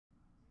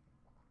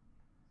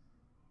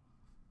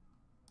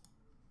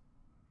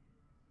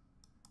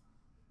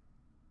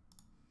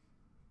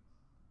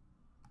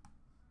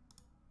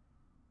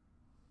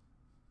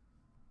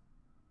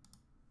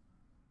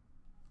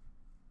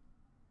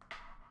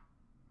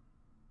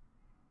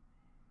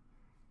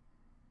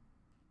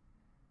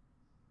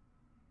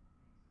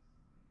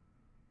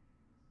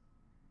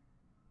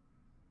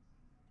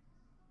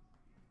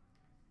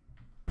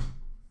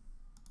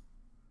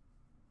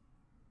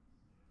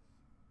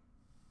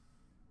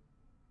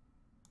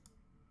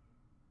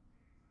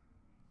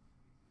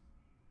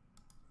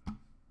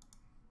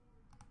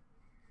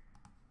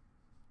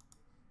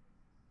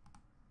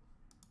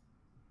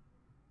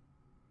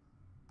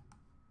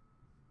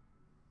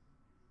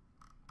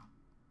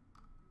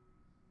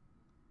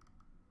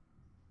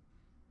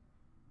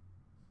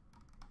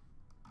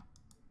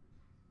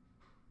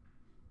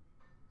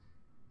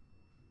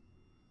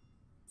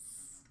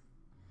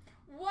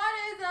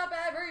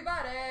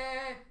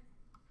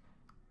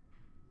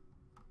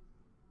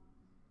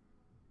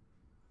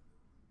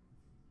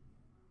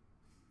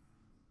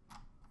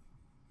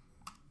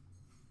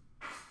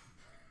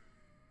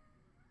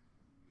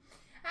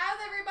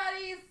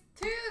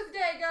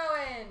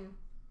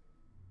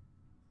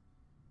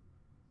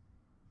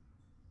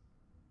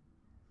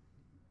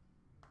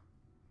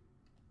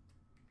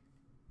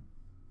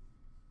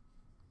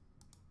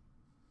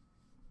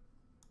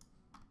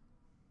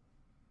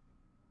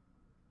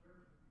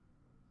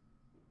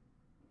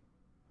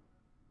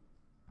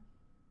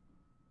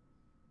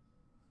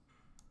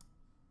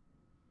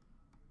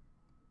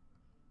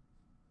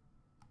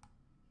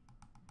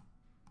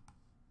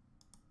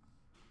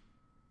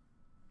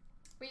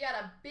We got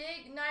a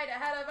big night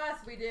ahead of us,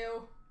 we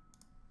do.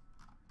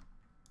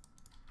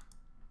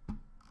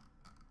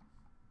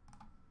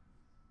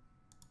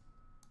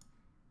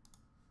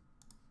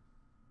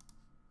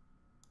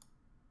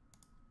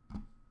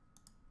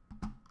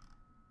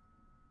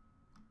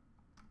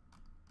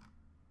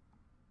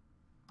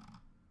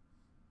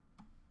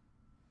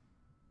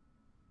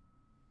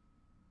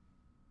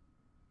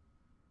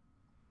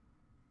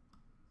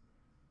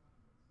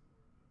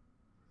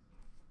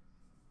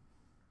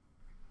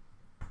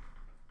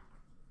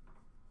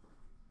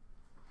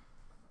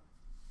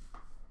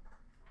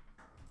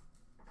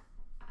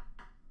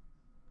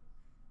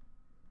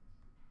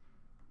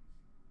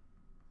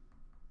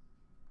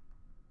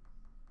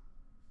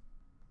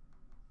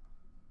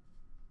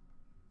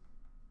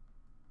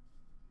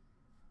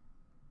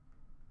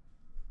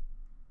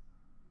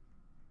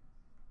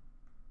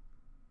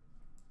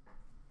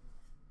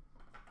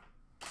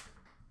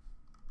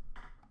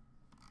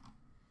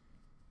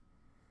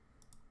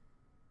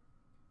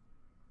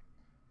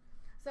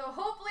 So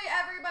hopefully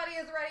everybody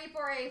is ready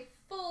for a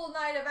full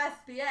night of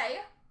SBA.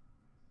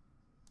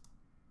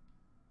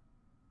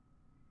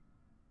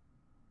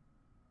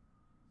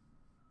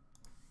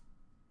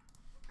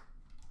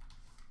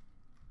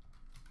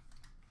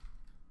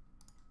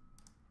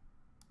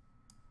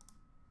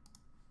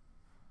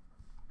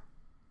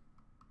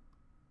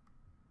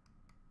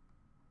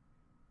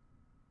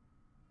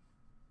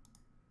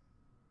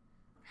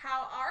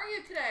 How are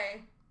you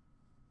today?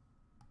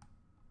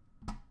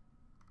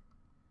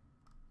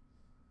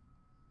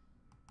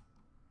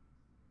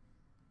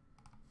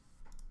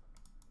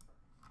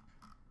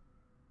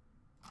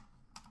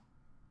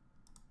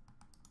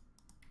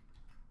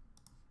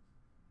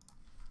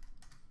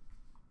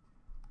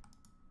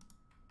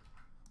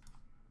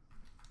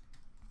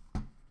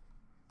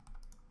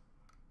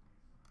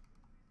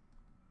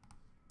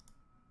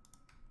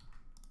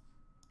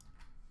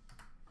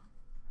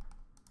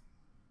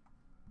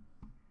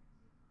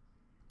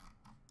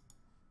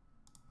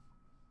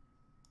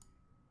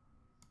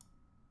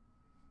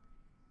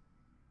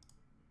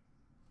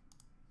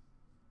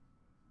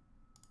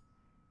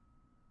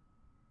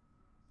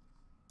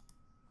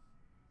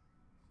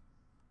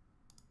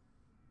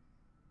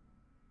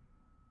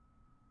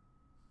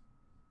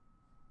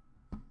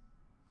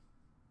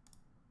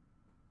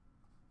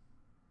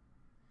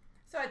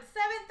 So at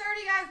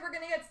 7:30, guys, we're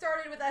going to get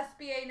started with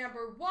SBA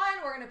number 1.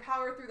 We're going to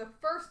power through the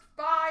first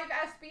 5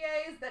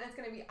 SBAs. Then it's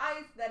going to be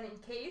iced, then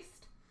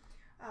encased.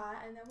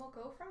 And then we'll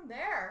go from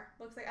there.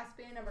 Looks like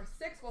SBA number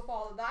 6 will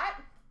follow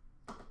that.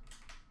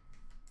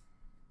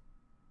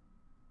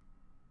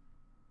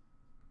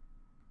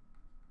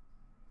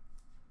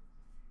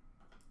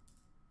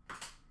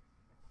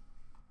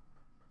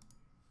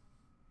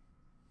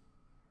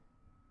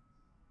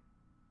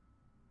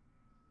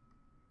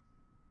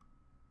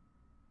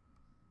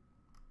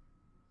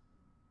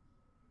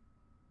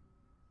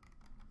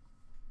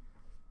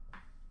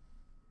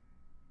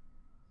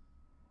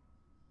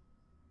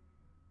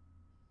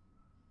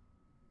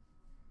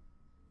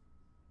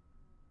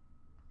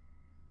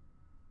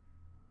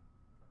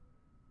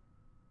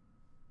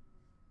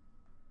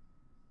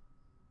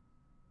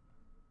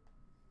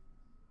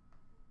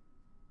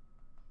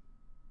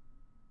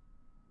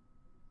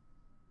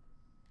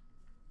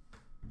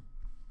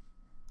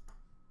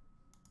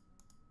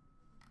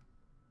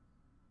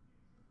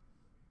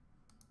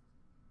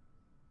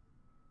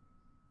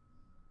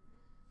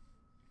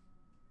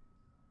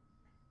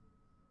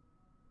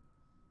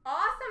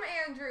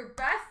 Awesome, Andrew.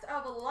 Best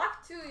of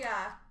luck to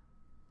ya.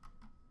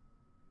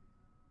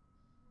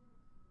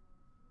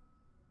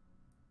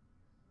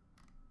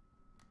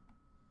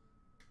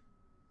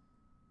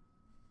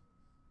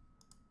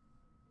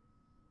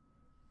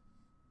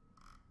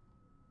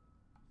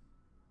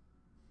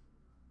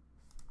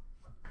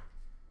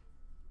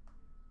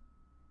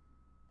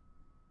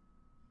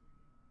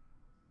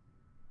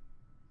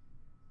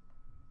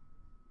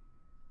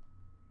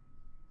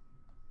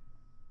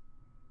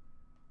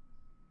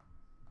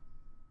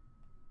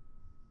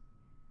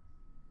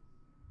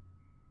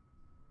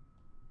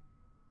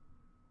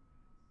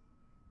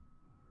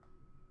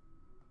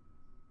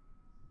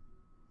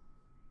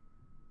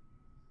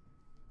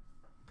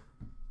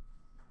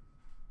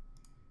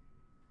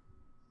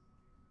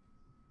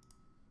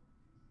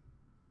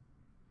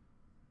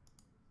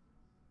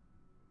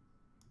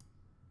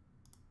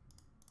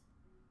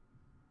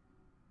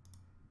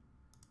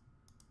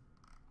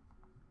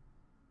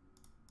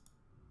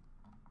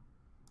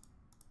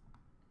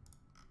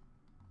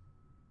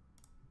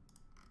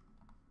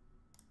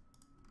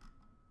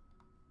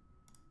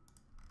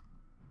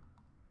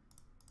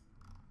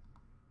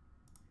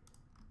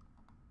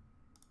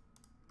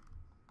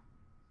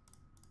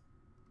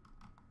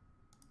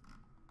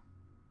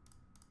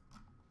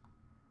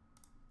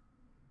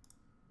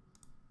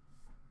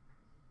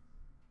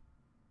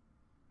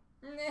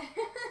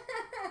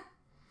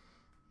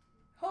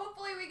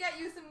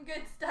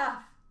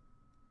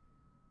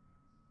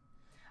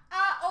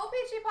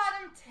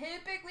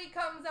 typically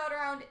comes out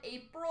around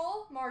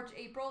April, March,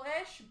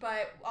 April-ish,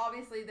 but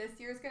obviously this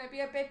year is going to be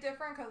a bit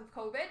different because of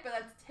COVID, but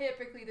that's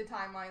typically the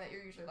timeline that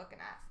you're usually looking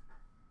at.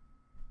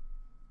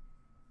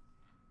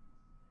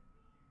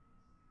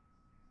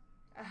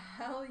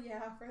 Hell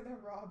yeah for the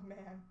Rob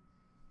man.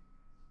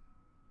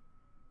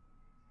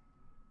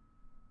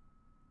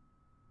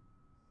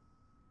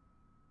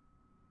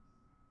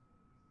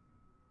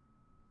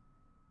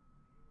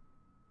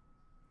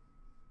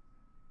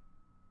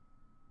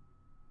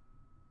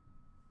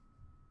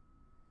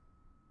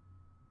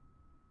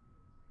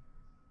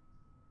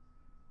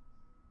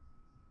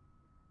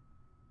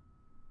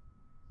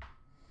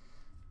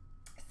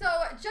 So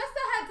just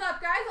a heads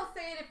up, guys, I'll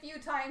say it a few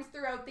times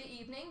throughout the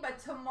evening, but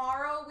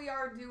tomorrow we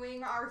are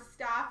doing our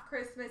staff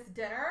Christmas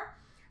dinner.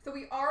 So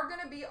we are going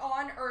to be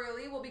on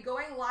early. We'll be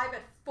going live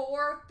at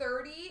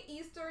 4:30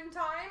 Eastern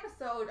time,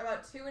 so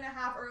about 2.5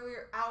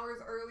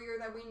 hours earlier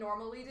than we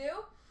normally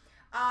do.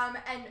 And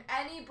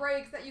any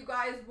breaks that you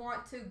guys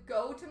want to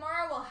go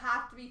tomorrow will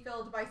have to be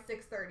filled by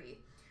 6:30.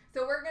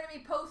 So we're going to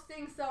be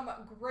posting some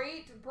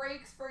great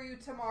breaks for you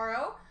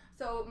tomorrow.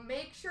 So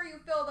make sure you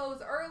fill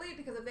those early,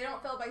 because if they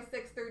don't fill by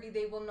 6:30,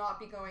 they will not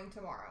be going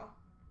tomorrow.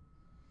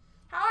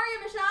 How are you,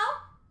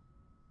 Michelle?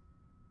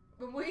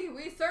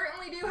 We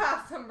certainly do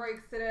have some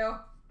breaks to do.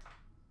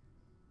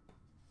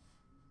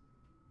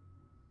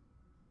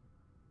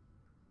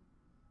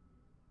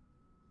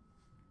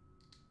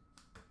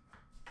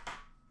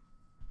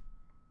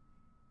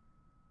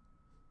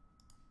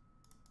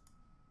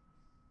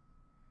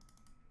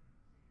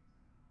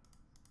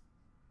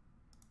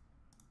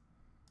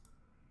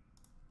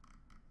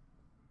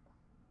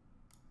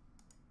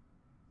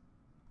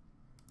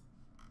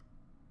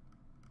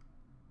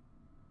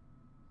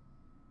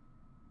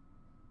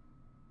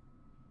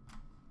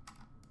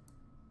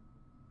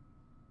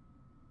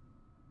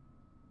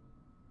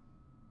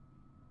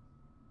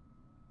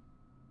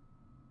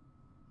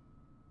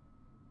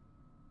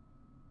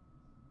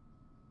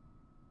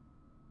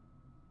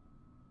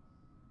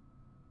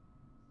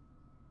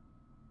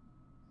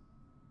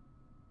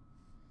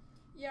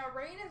 Yeah,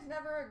 rain is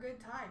never a good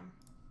time.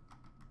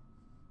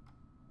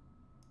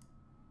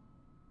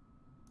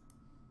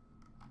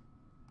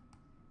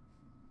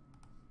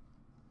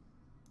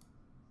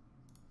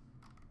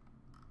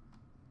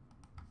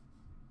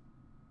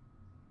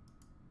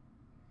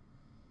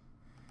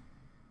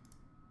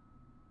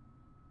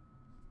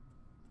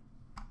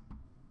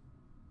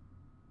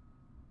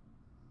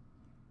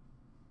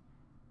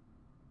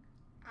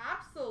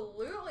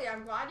 Absolutely.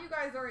 I'm glad you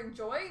guys are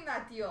enjoying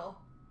that deal.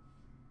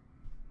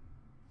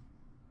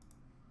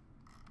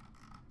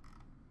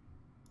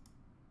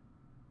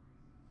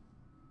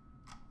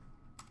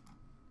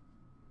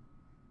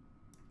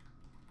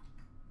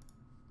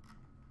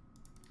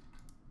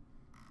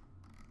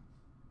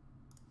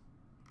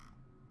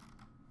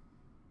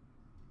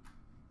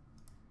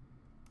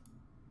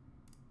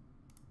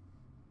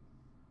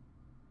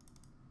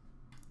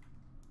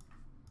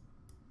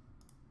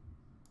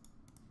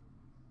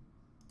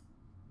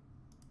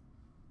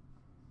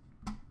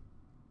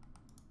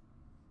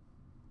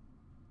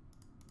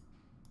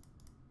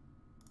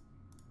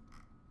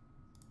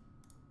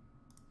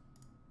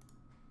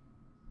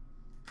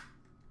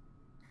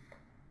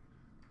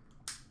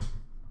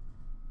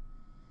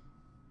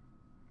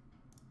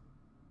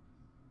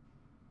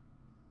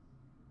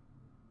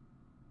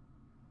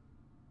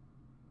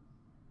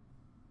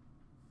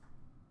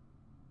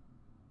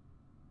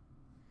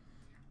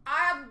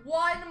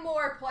 One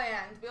more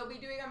planned. We'll be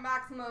doing a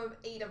maximum of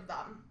 8 of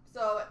them.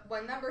 So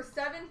when number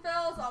 7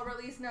 fills, I'll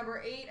release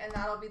number 8, and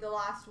that'll be the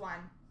last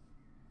one.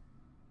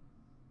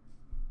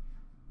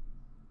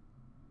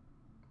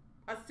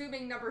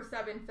 Assuming number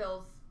 7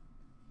 fills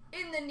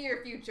in the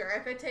near future.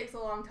 If it takes a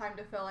long time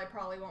to fill, I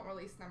probably won't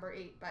release number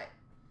 8, but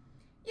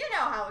you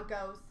know how it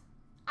goes.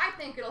 I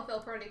think it'll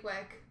fill pretty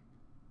quick.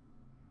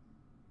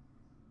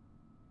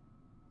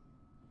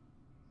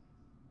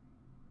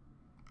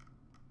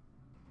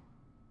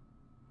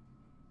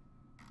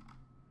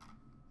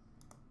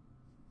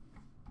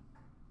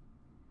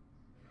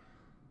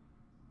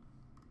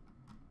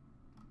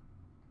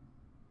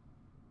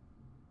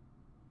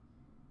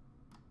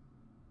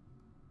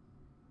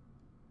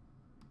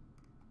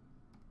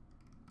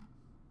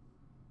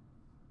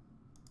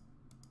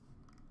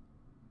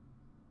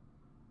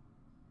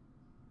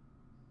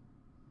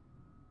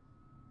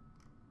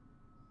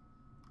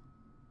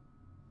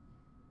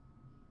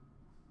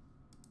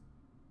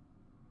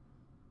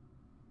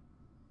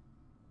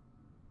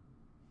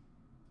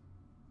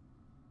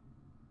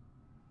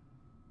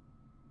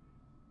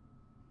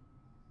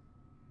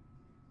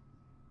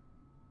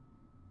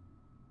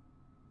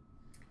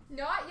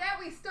 Not yet.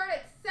 We start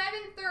at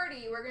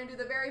 7:30. We're going to do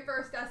the very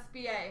first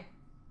SBA.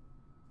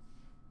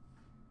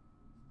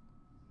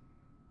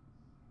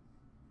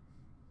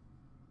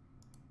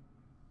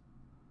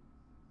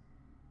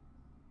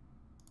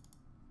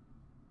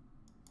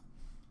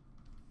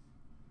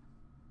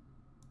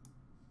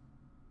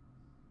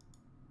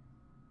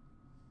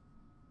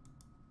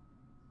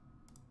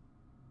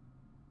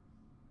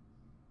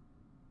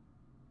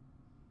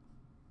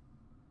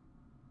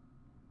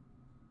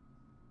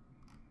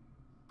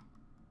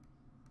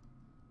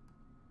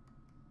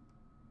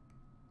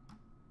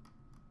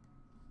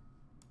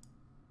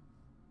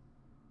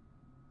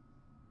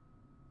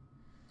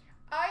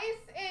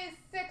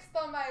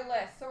 on my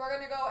list. So we're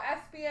going to go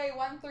SBA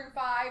 1 through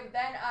 5,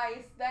 then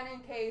ice, then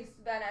encased,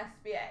 then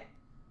SBA.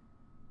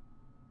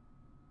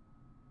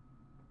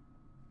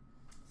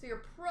 So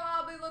you're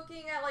probably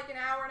looking at like an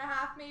hour and a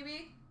half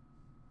maybe.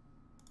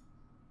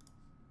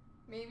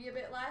 Maybe a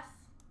bit less.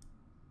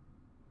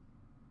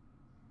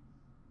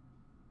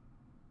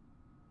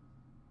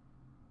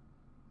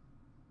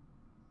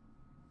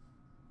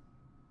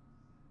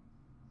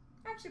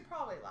 Actually,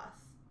 probably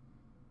less.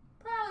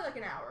 Probably like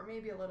an hour,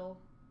 maybe a little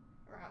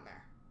around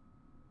there.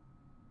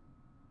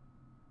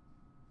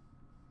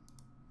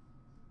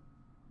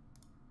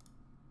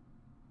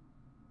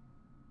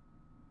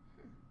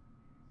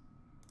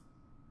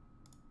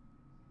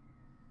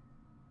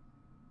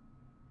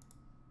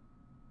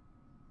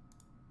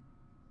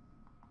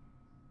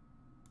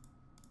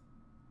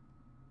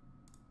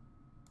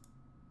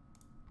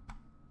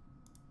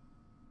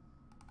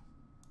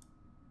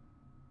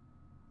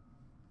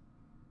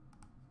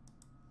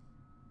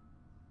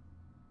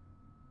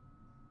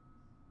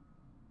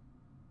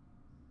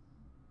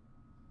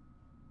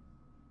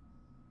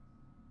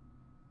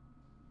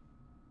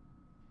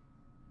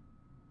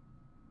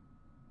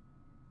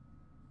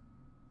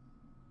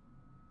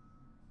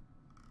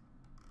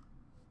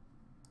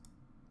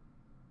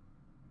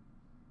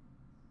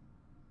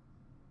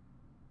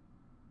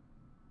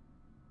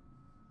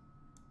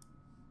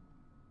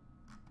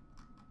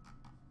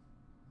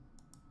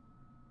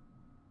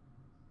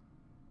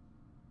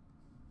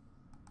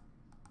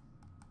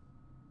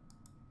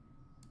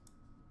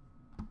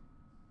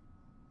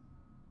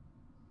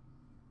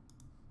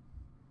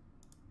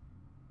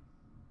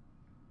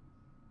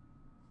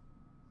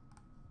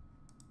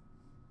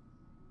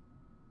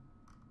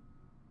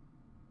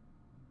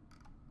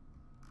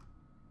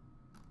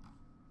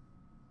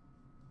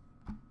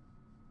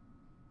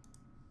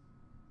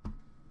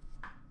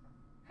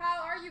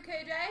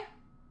 KJ?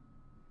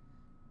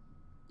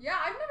 Yeah,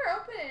 I've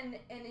never opened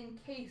an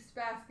encased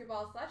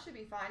basketball, so that should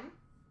be fun.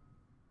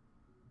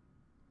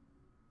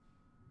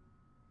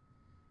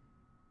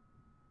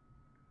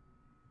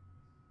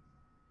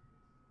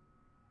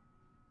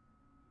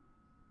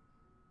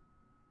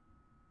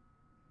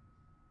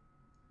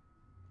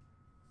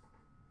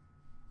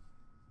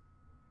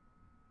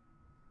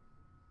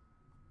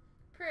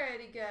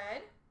 Pretty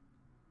good.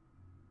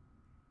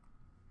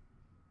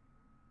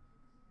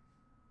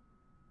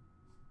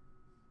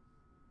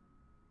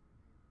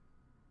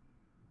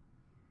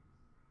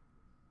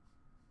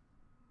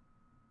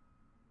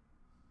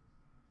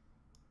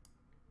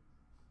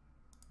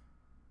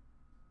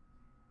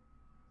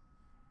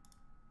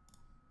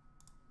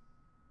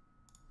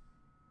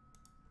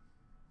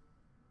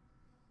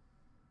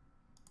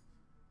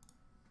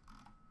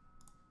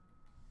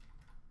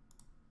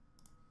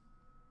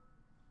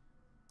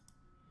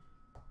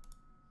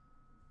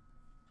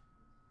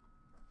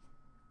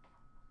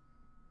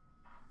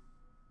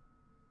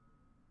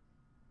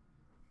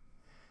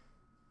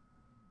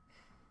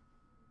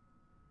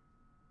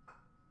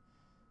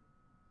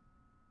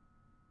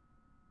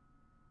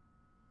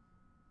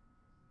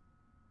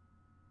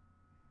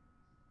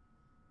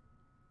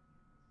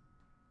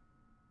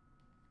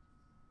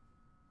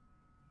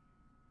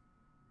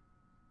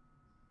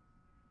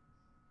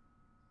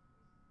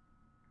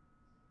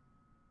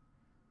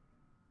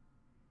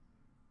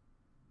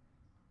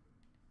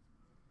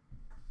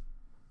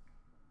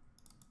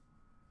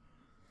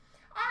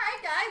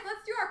 Alright guys,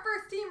 let's do our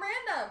first team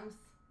randoms.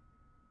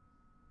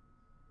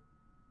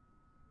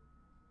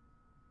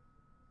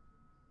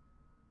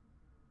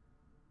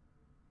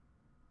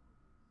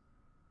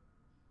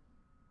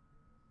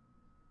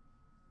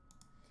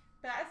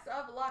 Best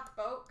of luck,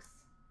 folks.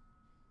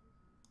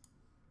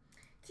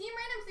 Team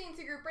random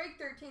CNC Group Break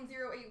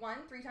 13081.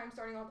 3 times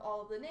starting with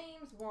all of the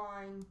names.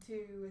 1,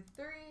 2,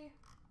 3.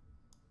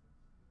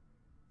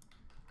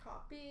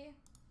 Copy.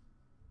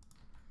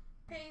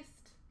 Paste.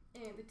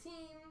 And the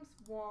teams.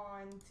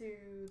 1,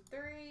 2,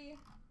 3.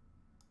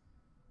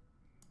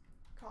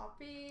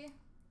 Copy.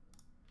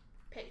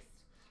 Paste.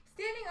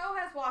 Standing O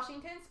has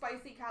Washington,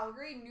 Spicy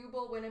Calgary,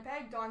 Newble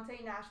Winnipeg,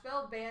 Dante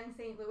Nashville, Van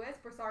St. Louis,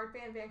 Broussard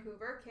Fan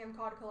Vancouver, Cam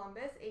Cod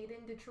Columbus,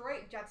 Aiden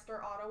Detroit,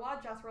 Jetster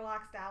Ottawa, Just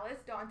Relax Dallas,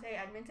 Dante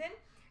Edmonton,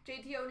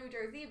 JTO New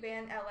Jersey,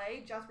 Van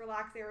LA, Just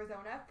Relax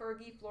Arizona,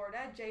 Fergie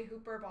Florida, Jay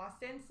Hooper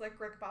Boston, Slick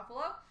Rick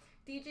Buffalo,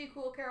 DG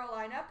Cool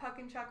Carolina, Puck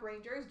and Chuck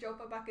Rangers,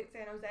 Jofa Bucket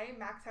San Jose,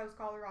 Max House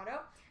Colorado,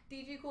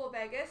 DG Cool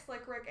Vegas,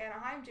 Slick Rick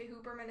Anaheim, Jay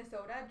Hooper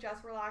Minnesota,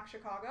 Just Relax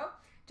Chicago,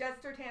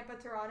 Jetster Tampa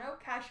Toronto,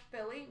 Kesh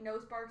Philly, No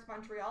Sparks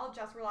Montreal,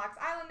 Just Relax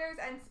Islanders,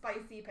 and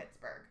Spicy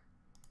Pittsburgh.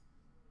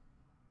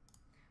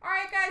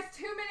 Alright guys,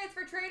 2 minutes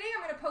for trading.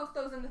 I'm going to post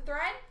those in the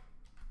thread.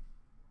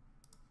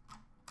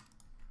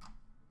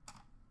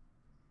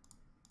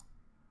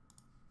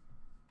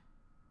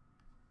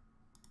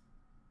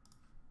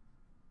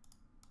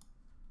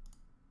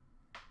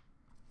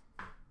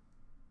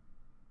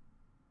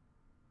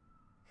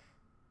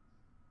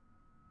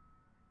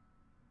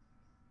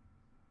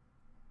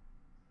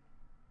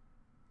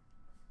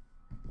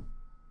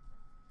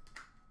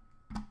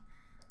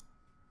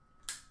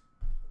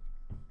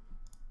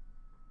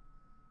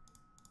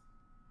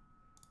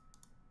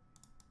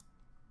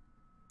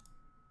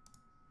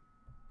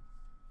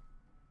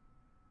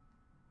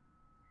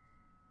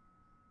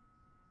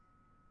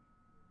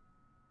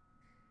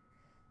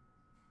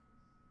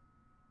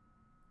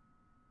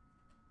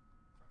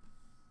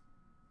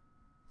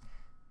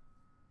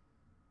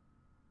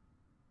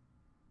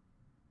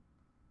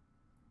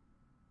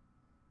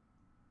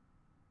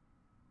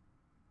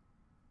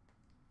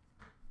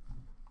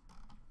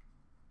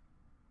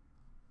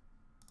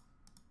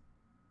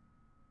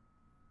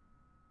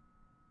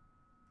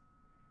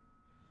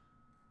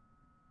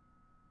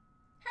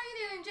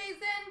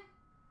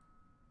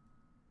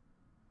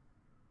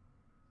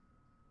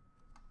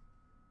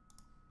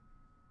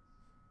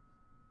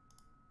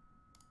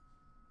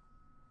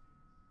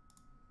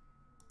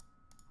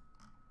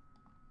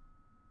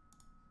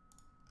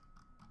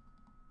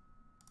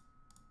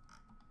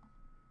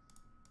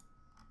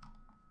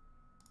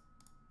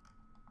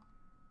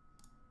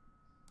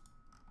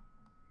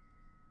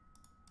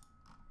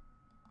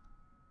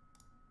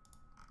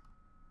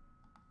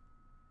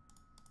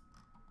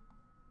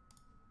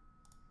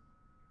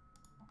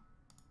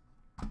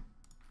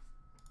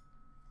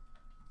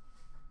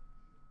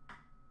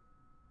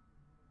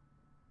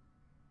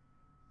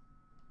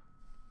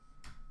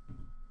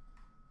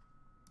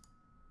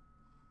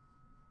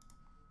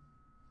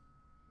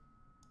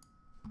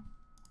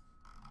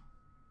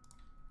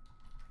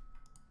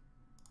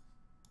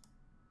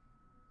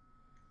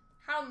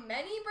 how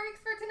many breaks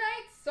for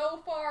tonight?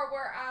 So far,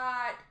 we're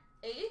at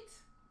 8.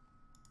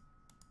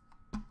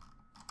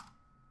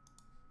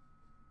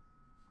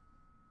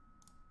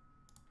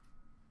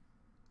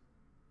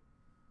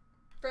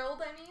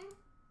 Filled, I mean.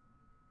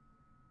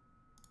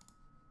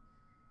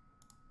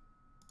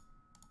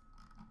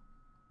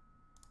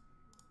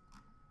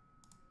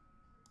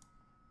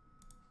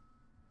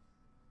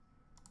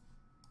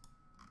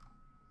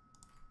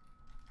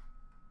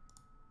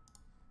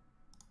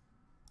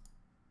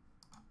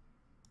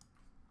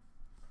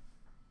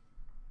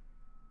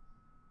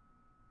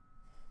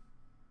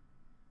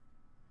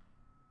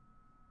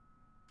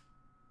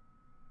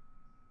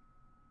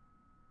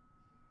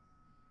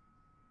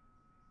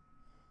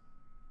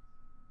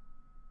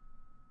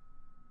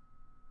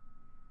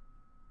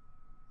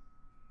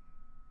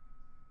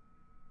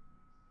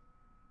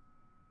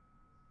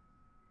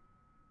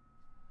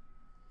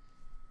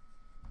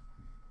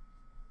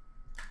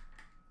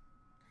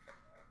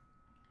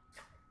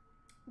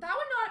 That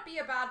would not be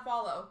a bad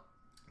follow.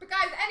 But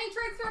guys, any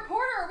trades to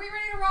report, or are we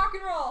ready to rock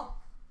and roll?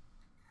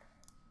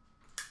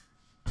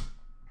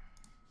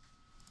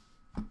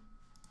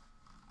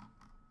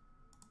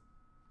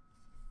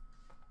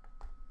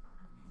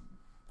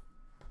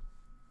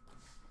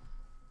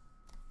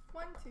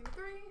 One, two,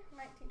 three,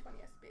 1920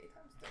 SBA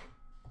times 3.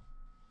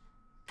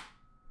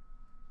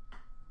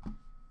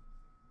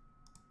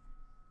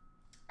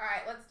 All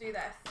right, let's do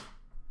this.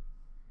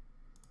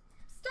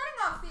 Starting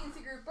off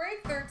CNC Group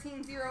Break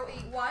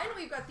 13081,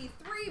 we've got the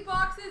 3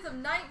 boxes of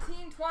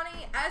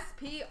 1920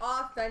 SP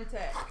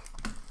Authentic.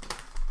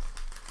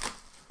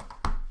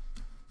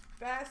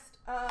 Best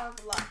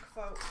of luck,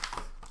 folks.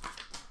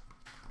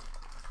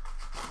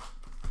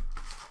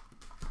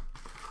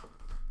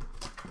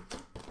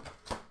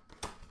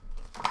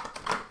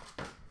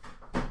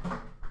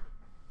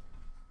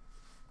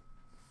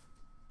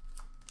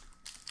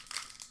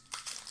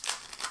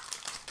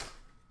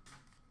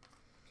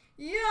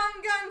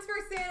 Young Guns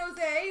for San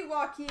Jose,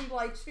 Joaquin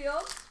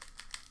Bleichfield.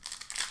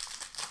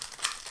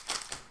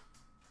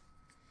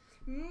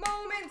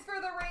 Moments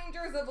for the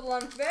Rangers of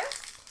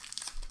Lundqvist.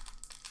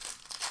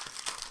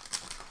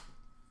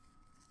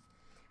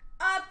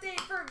 Update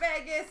for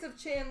Vegas of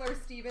Chandler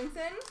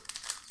Stevenson.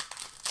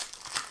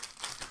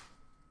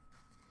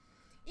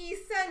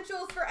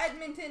 Essentials for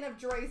Edmonton of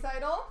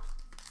Draisaitl.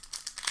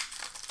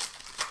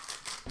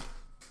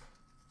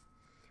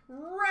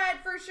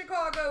 Red for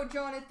Chicago,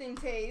 Jonathan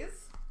Toews.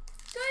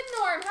 Good,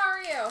 Norm. How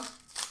are you?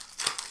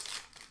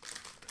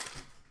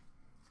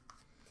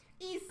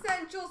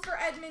 Essentials for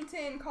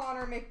Edmonton,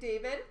 Connor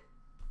McDavid.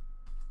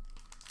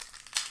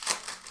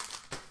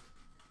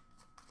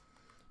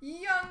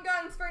 Young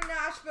Guns for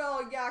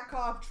Nashville,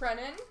 Yakov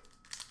Trenin.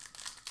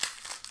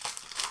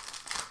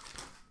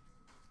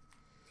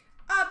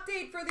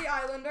 Update for the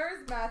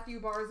Islanders, Matthew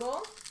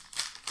Barzal.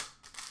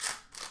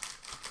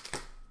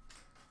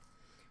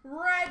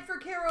 Red for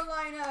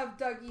Carolina of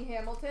Dougie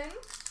Hamilton.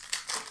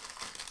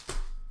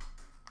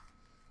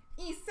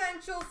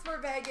 Essentials for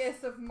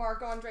Vegas of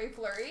Marc-Andre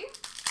Fleury.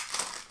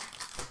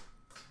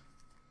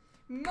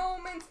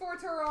 Moments for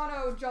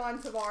Toronto, John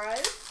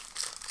Tavares.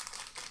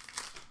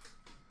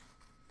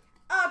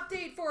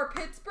 Update for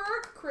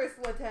Pittsburgh, Chris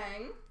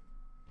Letang.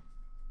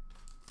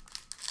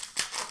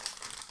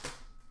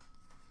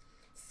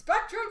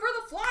 Spectrum for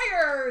the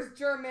Flyers,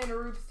 German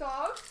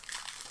Rubstov.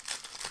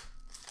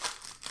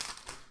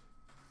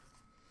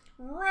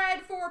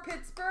 Red for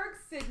Pittsburgh,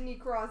 Sidney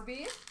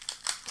Crosby.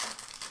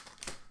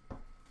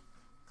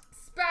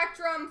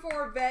 Spectrum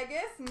for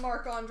Vegas,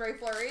 Marc-Andre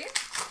Fleury.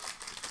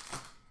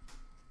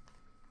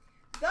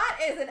 That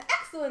is an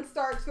excellent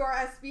start to our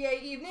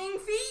SBA evening.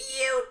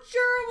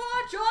 Future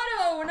Watch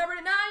Auto, number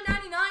to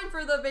 999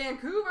 for the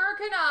Vancouver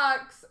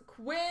Canucks,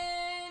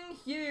 Quinn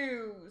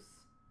Hughes.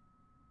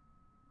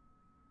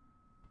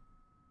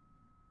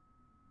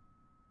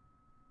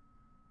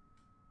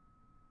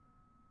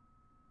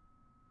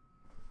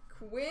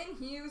 Quinn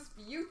Hughes,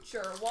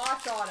 Future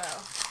Watch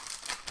Auto.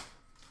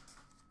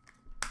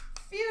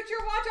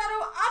 Future Watch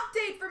Auto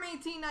update from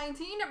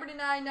 1819, number to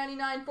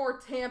 999 for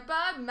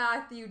Tampa,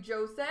 Matthew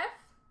Joseph.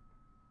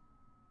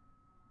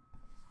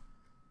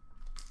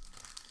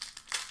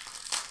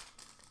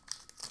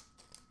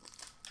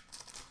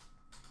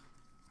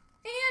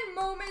 And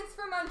moments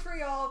for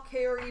Montreal,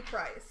 Carey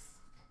Price.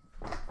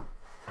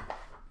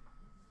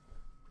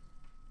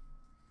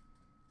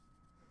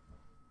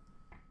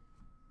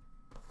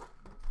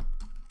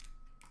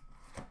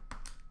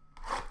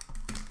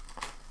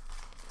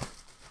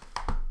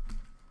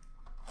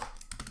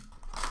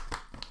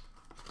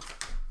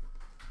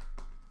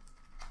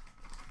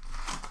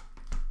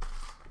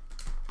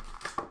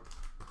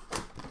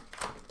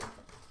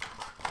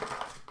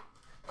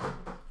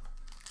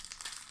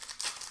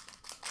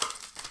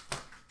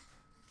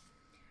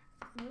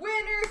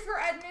 Winners for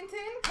Edmonton,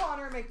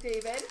 Connor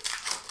McDavid.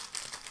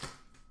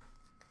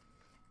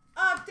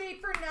 Update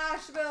for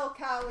Nashville,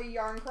 Callie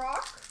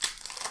Yarncroc.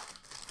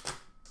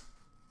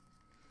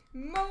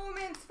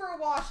 Moments for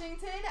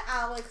Washington,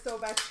 Alex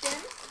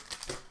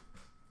Ovechkin.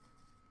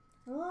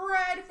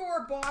 Red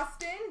for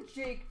Boston,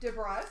 Jake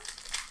DeBrusk.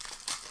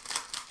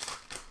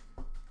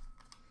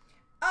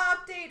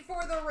 Update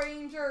for the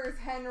Rangers,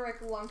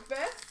 Henrik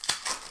Lundqvist.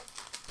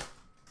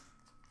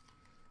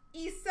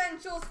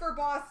 Essentials for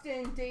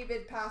Boston,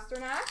 David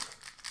Pastrnak.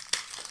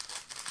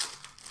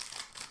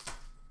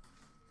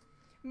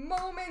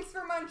 Moments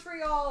for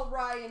Montreal,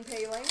 Ryan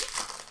Poehling.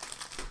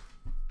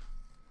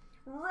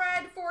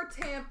 Red for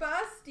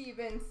Tampa,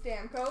 Steven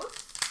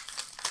Stamkos.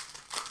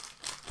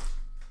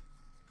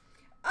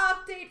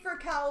 Update for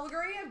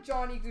Calgary of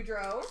Johnny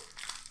Gaudreau.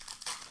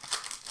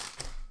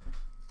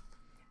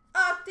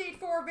 Update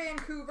for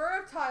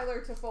Vancouver of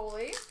Tyler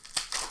Toffoli.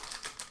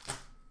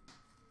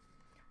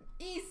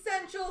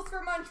 Essentials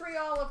for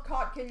Montreal of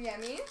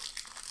Kotkaniemi.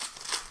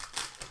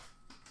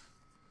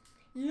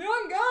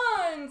 Young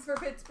Guns for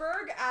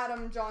Pittsburgh,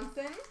 Adam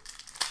Johnson.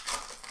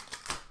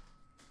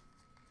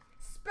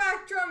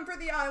 Spectrum for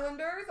the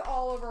Islanders,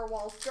 Oliver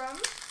Wahlstrom.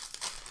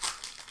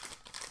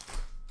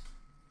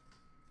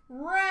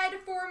 Red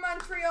for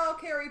Montreal,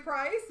 Carey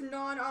Price.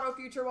 Non-auto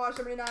future wash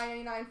number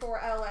 999 for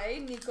LA,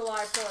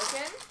 Nikolai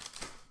Forkin.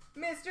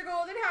 Mr.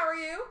 Golden, how are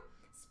you?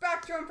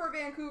 Spectrum for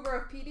Vancouver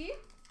of PD.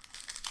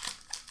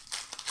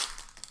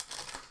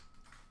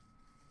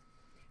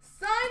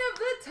 Sign of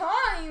the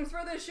Times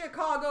for the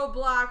Chicago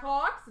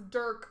Blackhawks,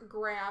 Dirk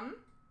Graham.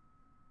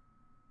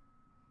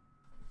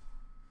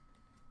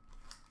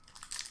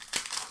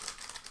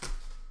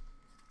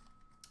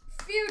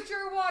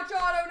 Future Watch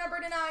Auto number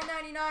to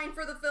 999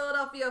 for the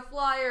Philadelphia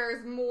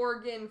Flyers,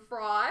 Morgan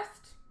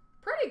Frost.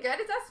 Pretty good.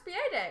 It's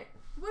SBA day.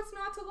 What's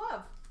not to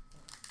love?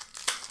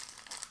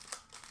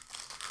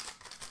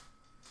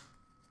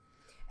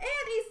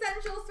 And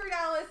Essentials for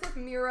Dallas of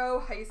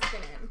Miro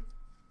Heiskanen.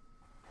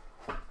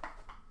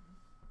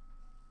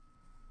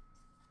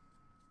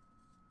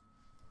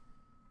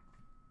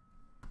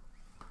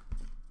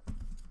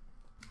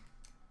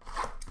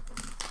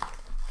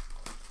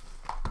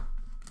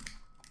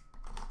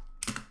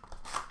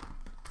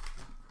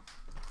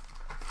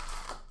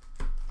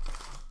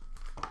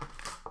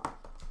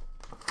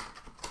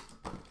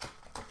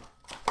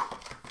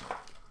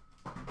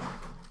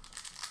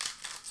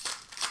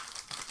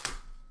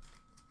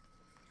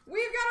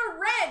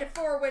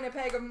 For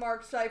Winnipeg of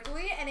Mark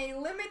Scheifele, and a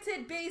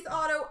limited base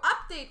auto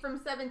update from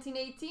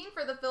 1718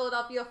 for the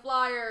Philadelphia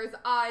Flyers,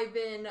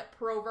 Ivan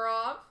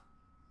Provorov.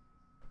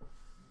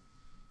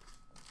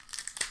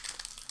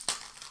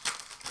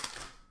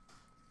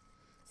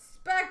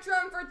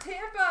 Spectrum for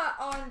Tampa,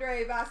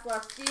 Andrei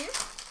Vasilevsky.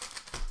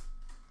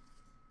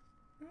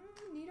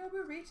 Nito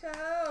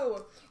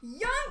Burrito.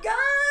 Young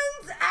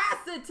Guns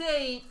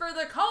acetate for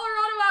the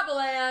Colorado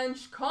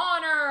Avalanche,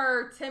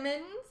 Connor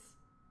Timmins.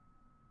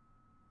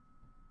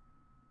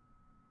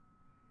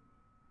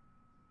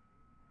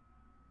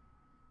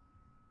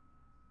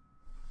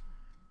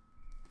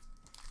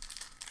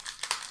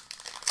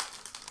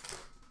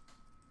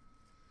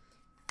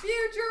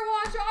 Future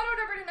Watch Auto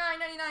number to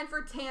 999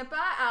 for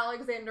Tampa,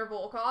 Alexander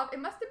Volkov. It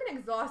must have been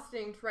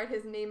exhausting to write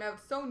his name out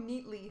so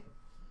neatly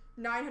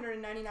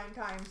 999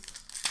 times.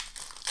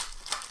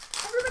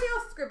 Everybody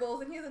else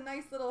scribbles, and he has a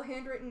nice little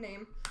handwritten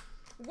name.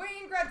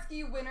 Wayne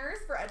Gretzky winners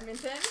for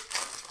Edmonton.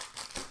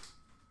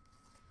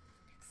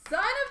 Sign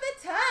of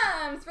the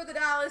Times for the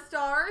Dallas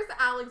Stars,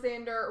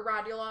 Alexander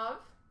Radulov.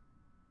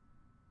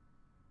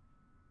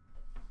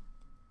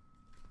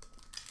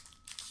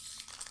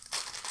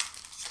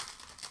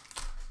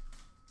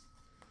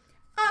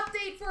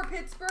 Update for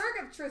Pittsburgh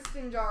of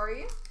Tristan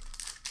Jarry.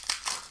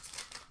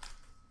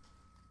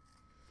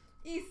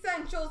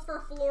 Essentials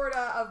for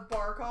Florida of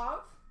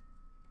Barkov.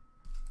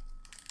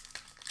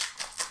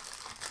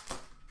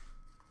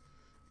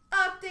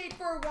 Update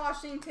for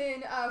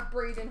Washington of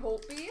Braden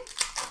Holtby.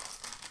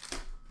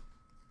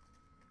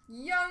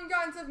 Young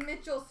Guns of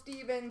Mitchell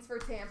Stevens for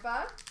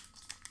Tampa.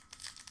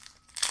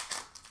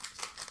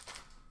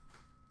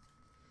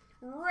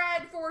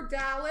 Red for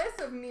Dallas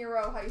of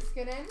Miro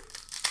Heiskanen.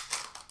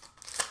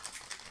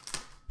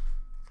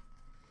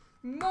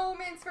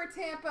 Moments for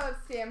Tampa of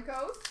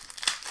Stamkos.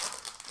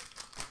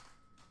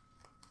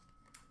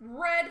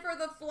 Red for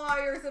the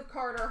Flyers of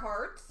Carter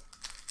Hart.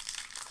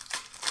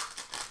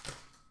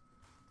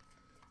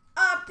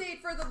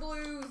 Update for the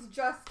Blues,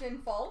 Justin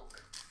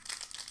Falk.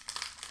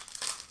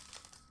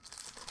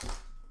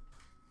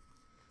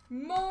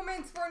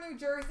 Moments for New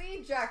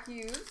Jersey, Jack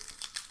Hughes.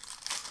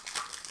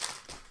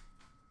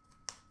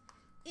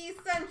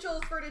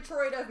 Essentials for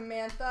Detroit of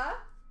Mantha.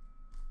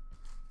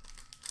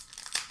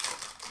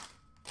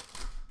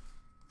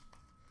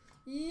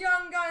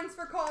 Young Guns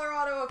for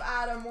Colorado of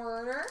Adam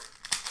Werner.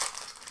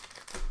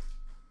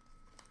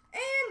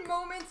 And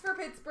Moments for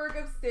Pittsburgh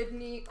of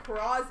Sidney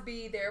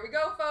Crosby. There we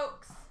go,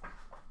 folks.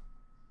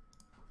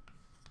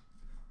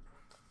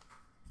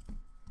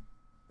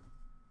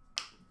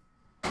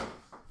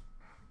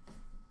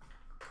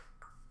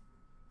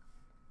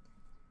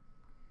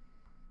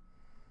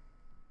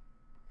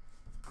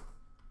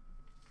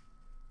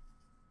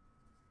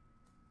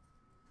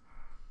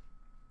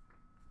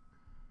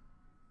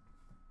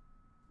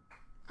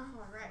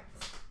 All right.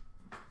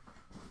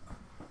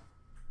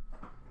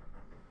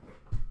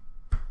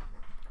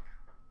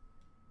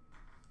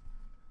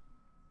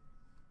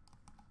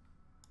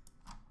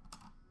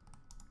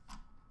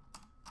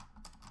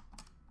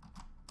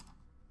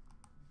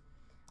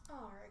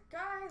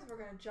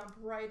 going to jump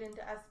right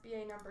into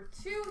SBA number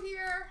 2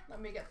 here.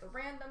 Let me get the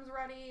randoms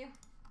ready.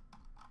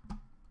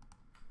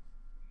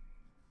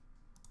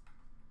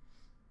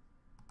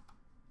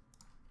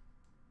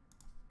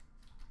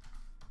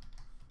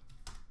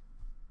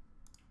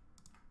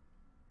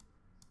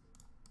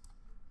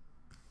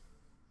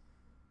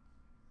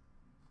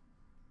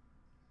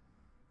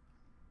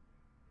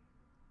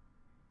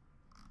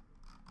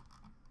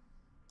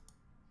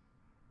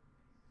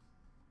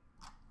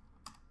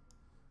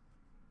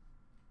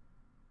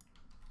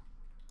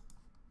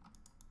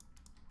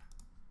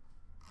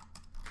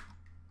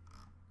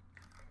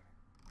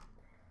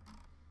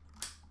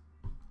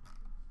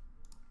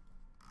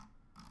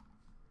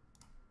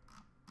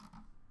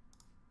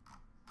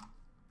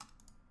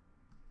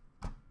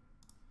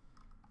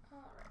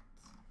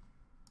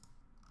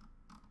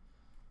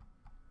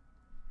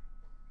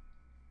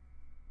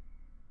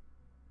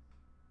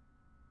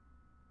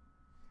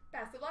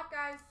 Best of luck,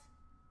 guys.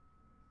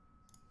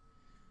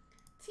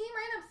 Team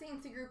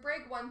random CNC group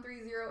break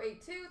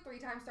 13082. 3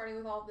 times starting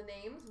with all of the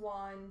names.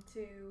 1,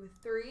 2,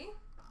 3.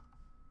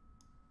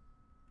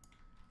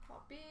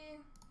 Copy.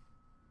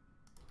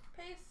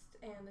 Paste.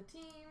 And the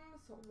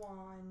teams.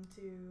 1,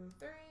 2,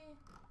 3.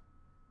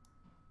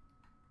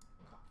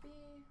 Copy.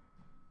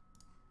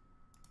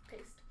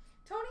 Paste.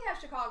 Tony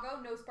has Chicago,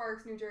 No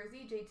Sparks, New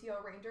Jersey,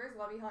 JTO Rangers,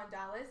 Levy Hunt,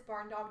 Dallas,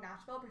 Barn Dog,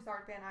 Nashville,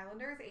 Broussard Van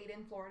Islanders,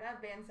 Aiden,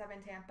 Florida, Van 7,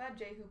 Tampa,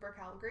 J Hooper,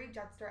 Calgary,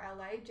 Jetster,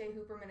 LA, J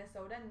Hooper,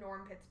 Minnesota,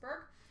 Norm,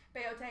 Pittsburgh,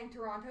 Bayotang,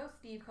 Toronto,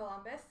 Steve,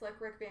 Columbus, Slick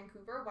Rick,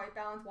 Vancouver, White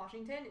Balance,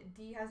 Washington,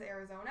 D has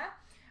Arizona,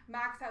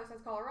 Max House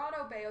has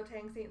Colorado,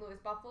 Bayotang, St. Louis,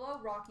 Buffalo,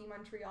 Rocky,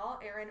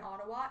 Montreal, Aaron,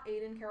 Ottawa,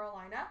 Aiden,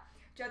 Carolina,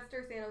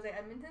 Jetster, San Jose,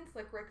 Edmonton,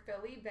 Slick Rick,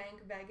 Philly,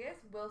 Bank, Vegas,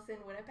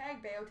 Wilson,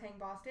 Winnipeg, Bayotang,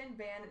 Boston,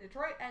 Van,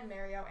 Detroit, and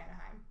Mario,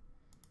 Anaheim.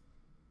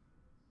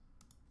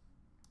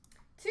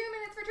 2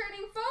 minutes for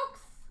trading, folks.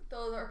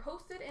 Those are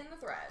posted in the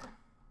thread.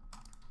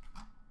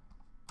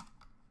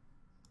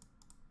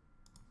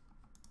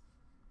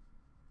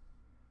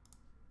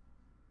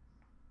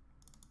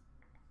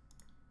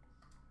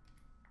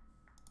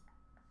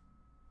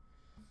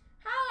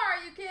 How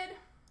are you, kid?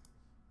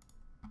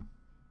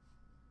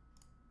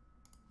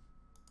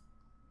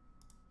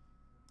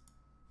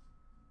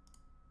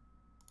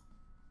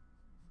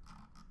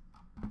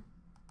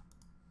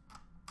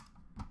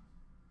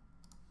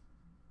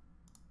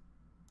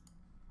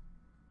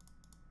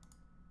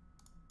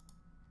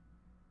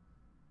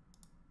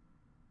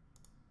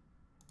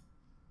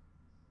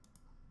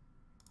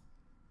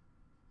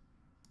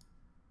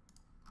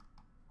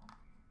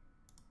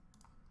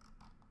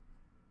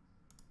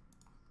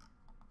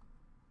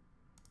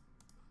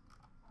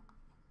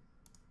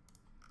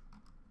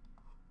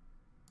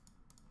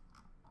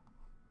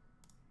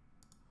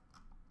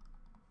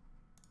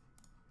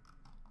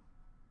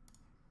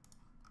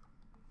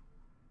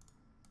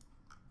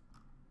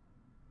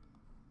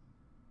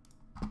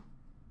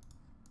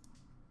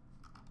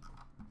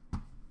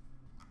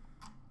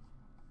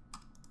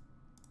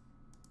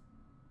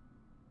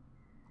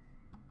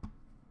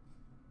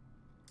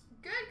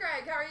 Good,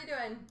 Greg. How are you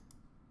doing?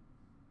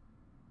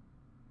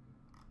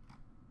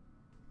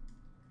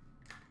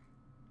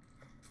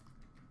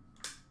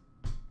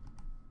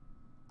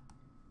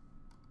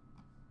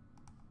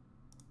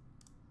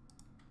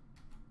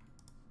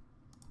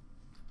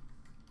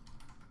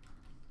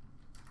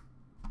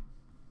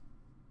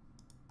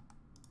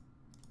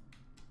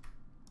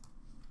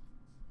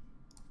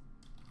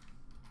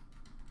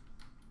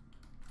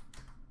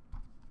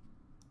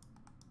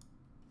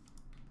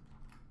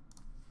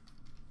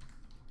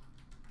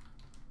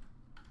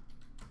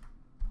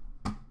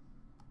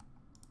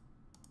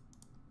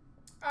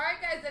 All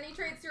right, guys, any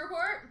trades to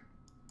report?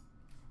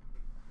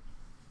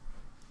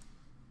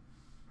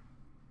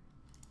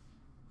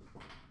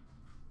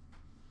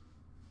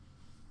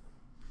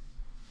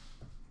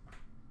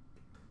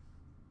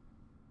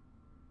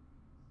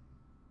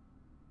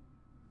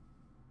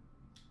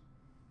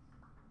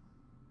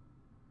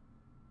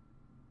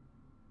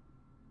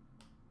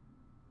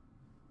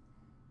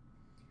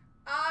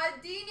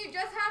 Dean, you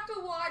just have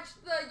to watch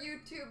the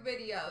YouTube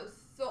videos.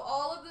 So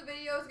all of the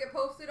videos get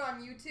posted on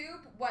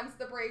YouTube once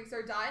the breaks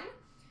are done,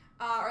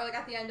 or like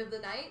at the end of the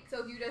night.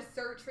 So if you just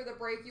search for the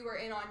break you were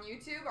in on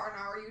YouTube, or on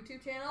our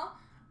YouTube channel,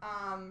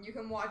 you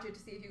can watch it to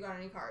see if you got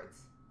any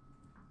cards.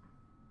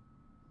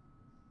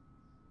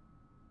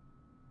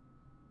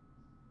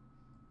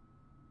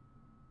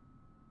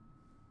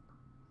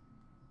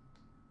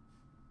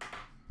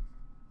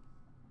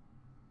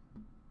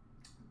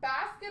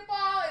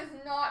 Basketball is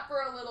not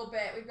for a little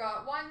bit. We've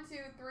got 1, 2,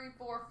 3,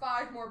 4,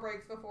 5 more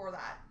breaks before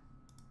that.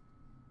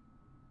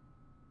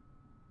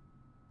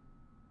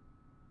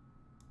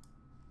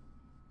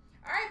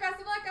 All right, best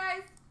of luck,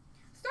 guys.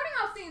 Starting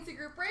off CNC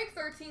group break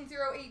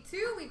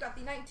 13082, we've got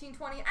the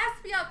 1920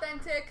 SB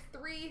Authentic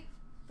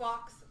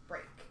 3-box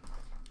break.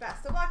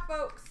 Best of luck,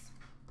 folks.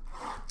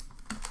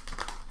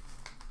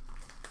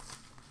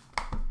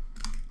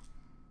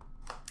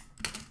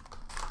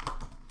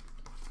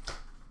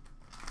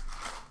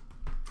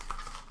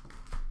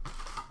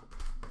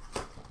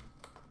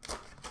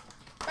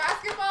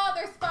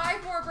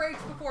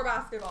 for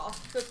basketball,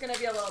 so it's going to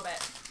be a little bit.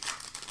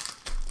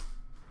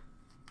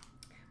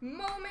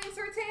 Moments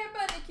for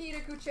Tampa, Nikita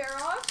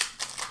Kucherov.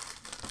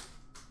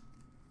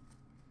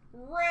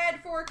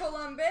 Red for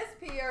Columbus,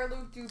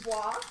 Pierre-Luc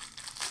Dubois.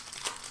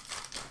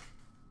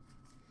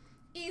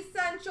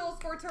 Essentials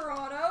for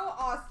Toronto,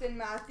 Austin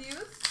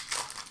Matthews.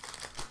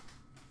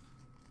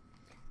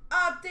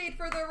 Update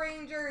for the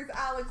Rangers,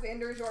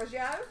 Alexander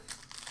Georgiev.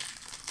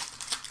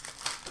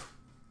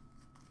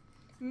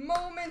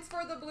 Moments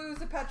for the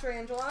Blues of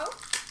Pietrangelo.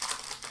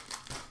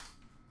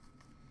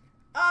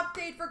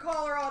 Update for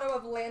Colorado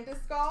of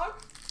Landeskog.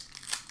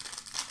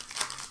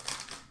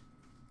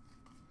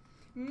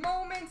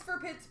 Moments for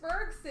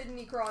Pittsburgh,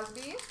 Sidney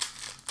Crosby.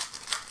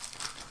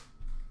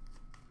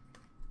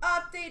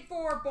 Update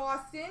for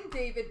Boston,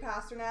 David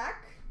Pastrnak.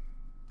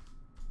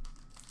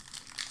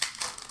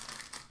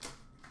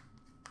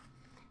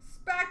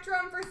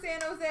 Spectrum for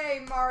San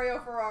Jose, Mario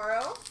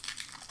Ferraro.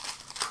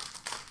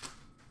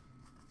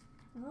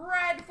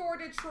 Red for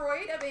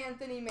Detroit of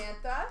Anthony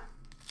Mantha.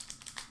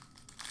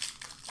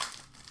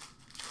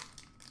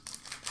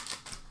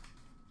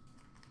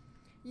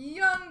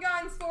 Young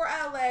Guns for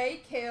LA,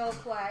 Cale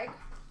Clegg.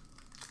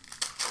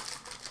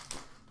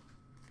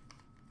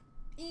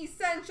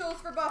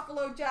 Essentials for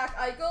Buffalo, Jack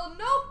Eichel.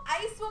 Nope,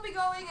 ice will be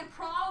going in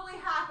probably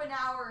half an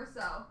hour or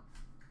so.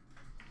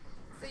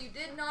 So you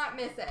did not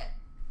miss it.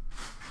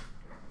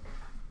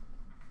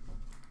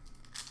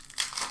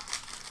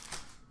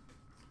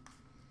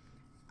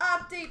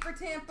 Update for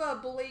Tampa,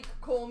 Blake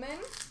Coleman.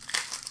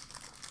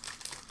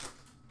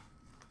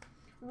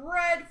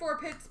 Red for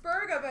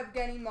Pittsburgh of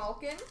Evgeny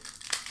Malkin.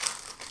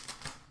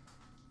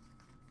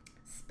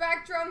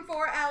 Spectrum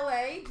for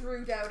LA,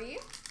 Drew Doughty.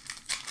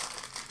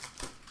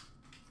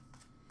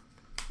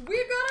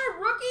 We've got a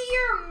Rookie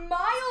Year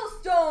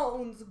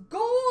Milestones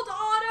Gold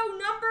Auto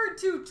number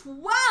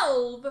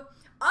 212.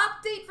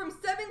 Update from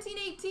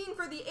 17-18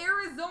 for the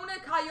Arizona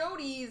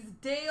Coyotes,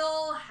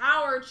 Dale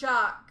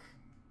Hawerchuk.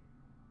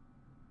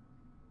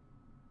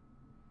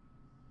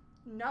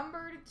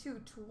 Number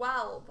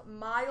 212,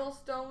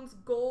 Milestones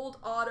Gold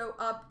Auto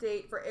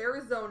Update for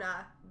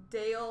Arizona,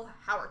 Dale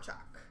Hawerchuk.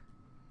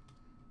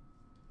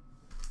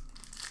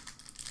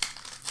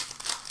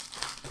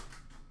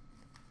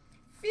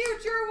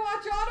 Future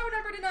Watch Auto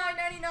number to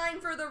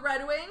 999 for the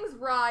Red Wings,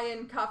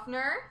 Ryan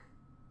Kuffner.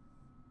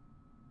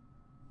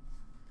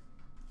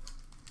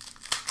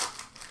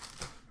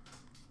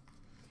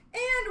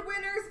 And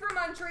winners for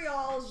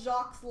Montreal,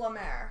 Jacques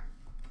Lemaire.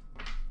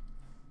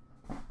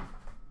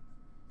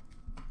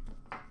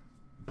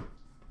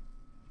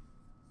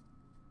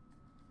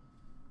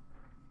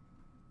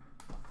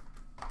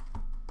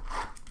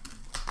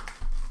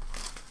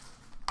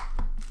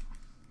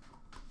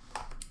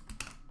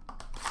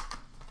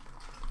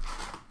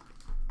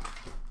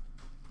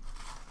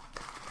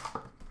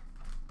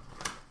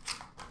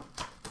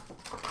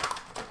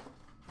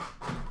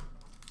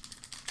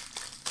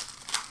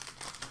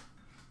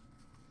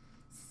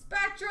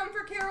 Spectrum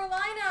for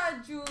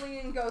Carolina,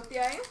 Julien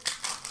Gauthier.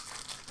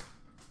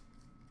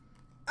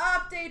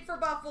 Update for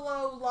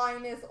Buffalo,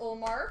 Linus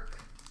Ullmark.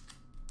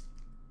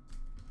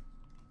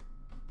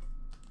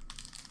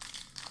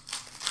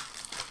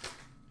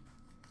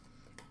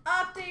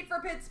 Update for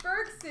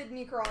Pittsburgh,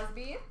 Sidney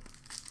Crosby.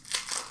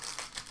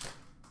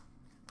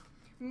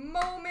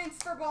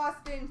 Moments for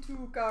Boston,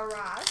 Tuukka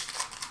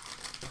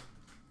Rask.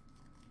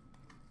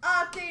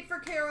 Update for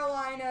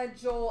Carolina,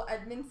 Joel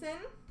Edmondson.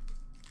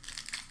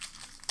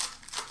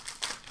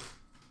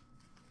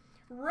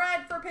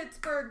 Red for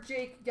Pittsburgh,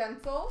 Jake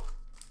Gensel.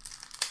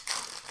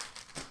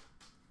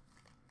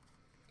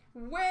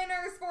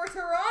 Winners for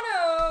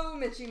Toronto,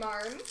 Mitchie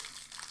Martin.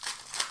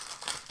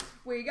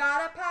 We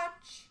got a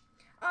patch,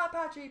 a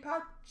patchy.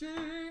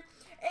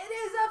 It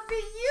is a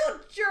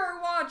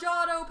Future Watch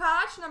Auto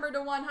patch, number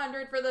to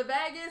 100 for the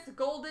Vegas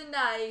Golden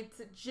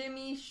Knights,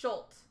 Jimmy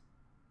Schultz.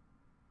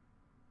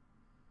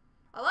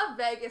 I love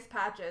Vegas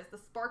patches. The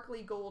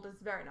sparkly gold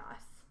is very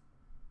nice.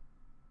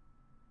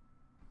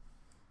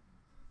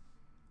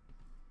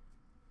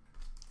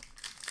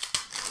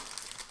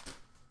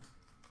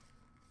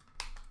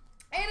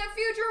 And a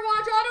Future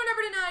Watch Auto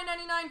number to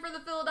 999 for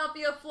the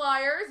Philadelphia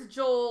Flyers,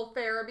 Joel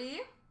Farabee.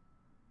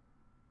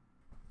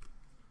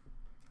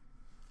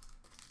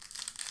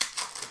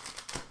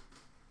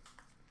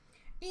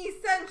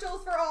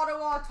 Essentials for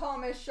Ottawa,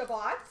 Thomas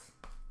Chabot.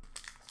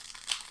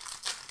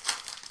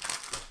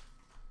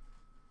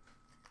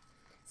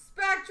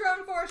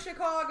 Spectrum for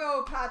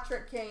Chicago,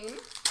 Patrick Kane.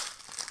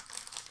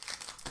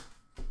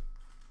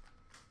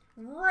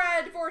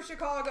 Red for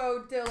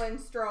Chicago, Dylan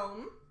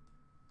Strome.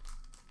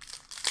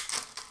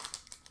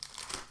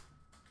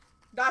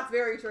 That's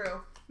very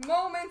true.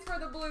 Moments for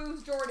the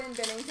Blues, Jordan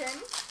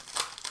Binnington.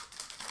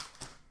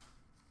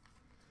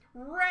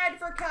 Red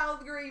for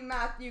Calgary,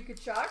 Matthew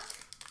Tkachuk.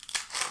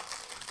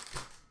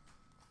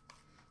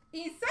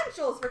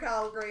 Essentials for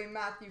Calgary,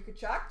 Matthew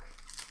Tkachuk.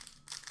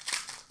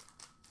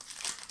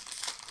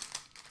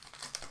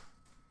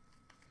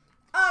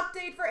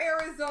 Update for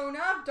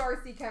Arizona,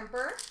 Darcy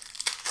Kemper.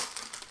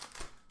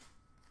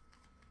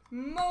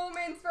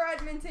 Moments for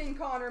Edmonton,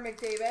 Connor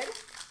McDavid.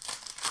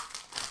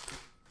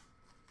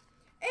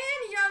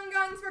 And Young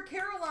Guns for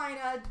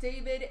Carolina,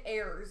 David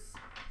Ayers.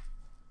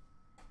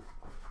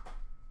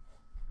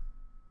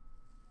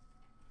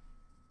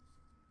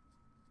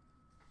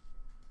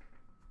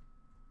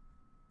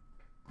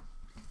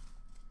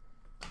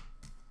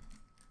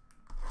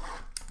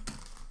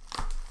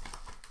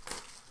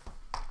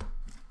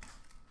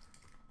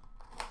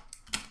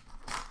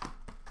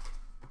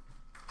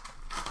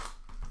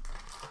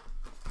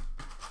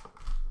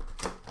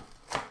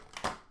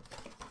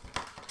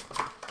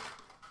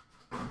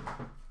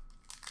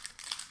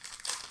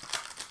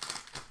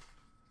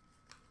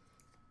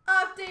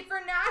 Update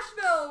for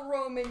Nashville,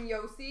 Roman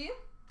Josi.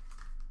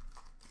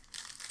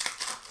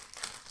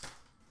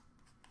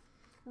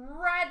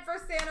 Red for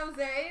San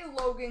Jose,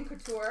 Logan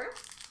Couture.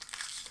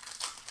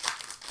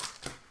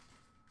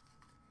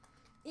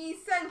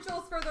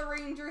 Essentials for the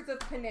Rangers of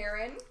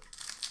Panarin.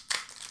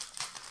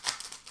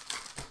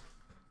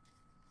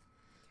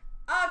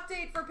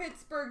 Update for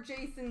Pittsburgh,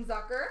 Jason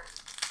Zucker.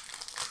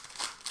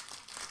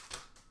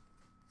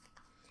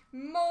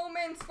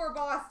 Moments for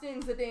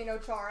Boston,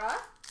 CloutsnChara.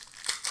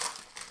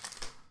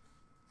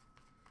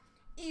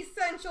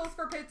 Essentials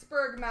for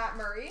Pittsburgh, Matt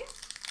Murray.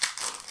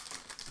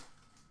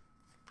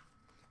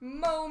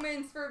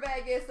 Moments for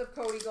Vegas of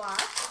Cody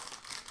Glass.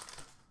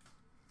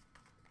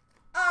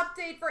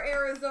 Update for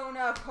Arizona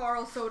of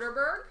Carl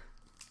Soderberg.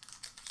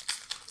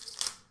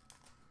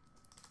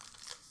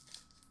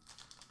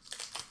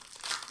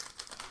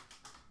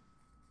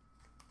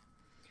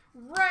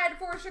 Red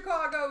for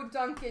Chicago,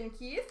 Duncan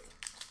Keith.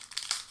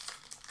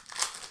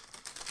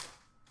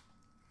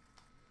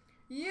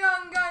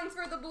 Young Guns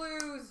for the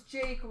Blues,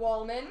 Jake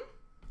Wallman.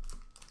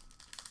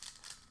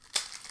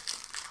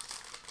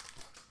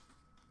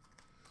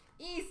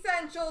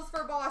 Essentials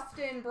for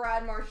Boston,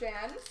 Brad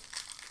Marchand.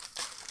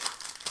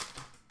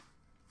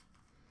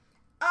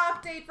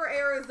 Update for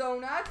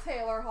Arizona,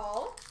 Taylor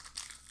Hall.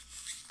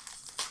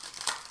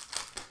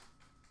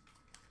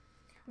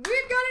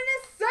 We've got an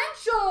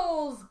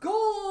Essentials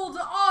Gold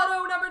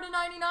Auto number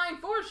 /99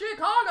 for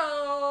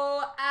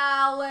Chicago,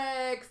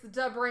 Alex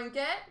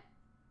DeBrincat.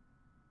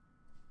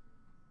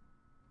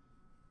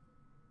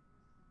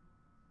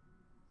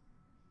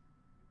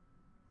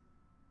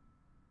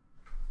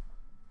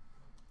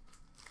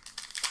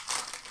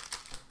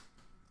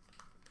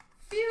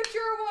 Future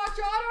Watch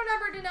Auto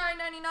number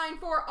 /999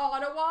 for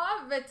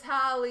Ottawa,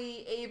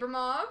 Vitaly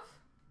Abramov.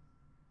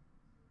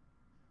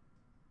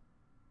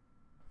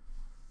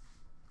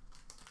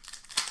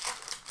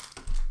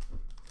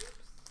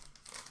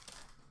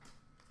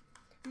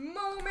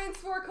 Moments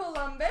for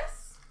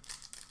Columbus.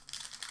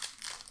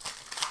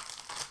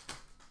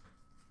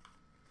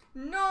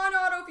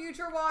 Non-auto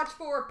Future Watch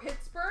for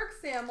Pittsburgh,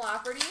 Sam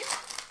Lafferty.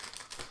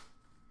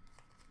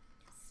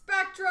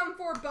 Spectrum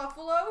for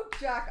Buffalo,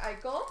 Jack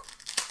Eichel.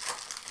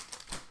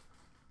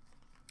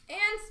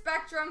 And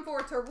Spectrum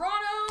for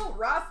Toronto,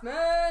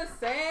 Rasmus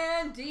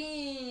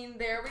Sandin.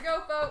 There we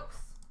go, folks.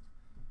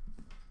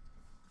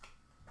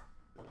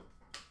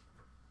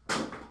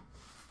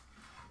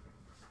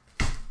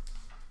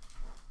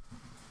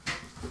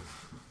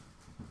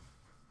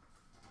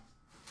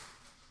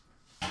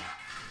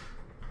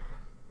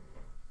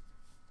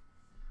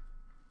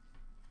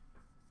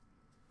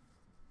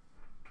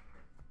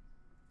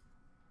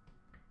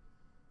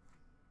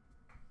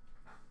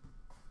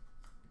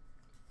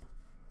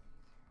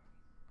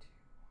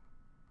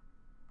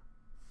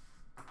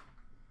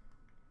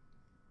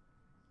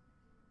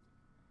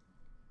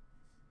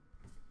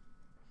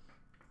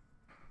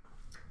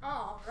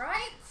 All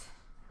right.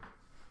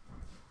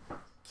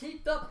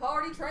 Keep the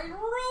party train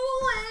rolling.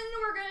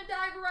 We're going to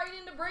dive right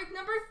into break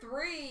number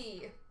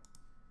 3.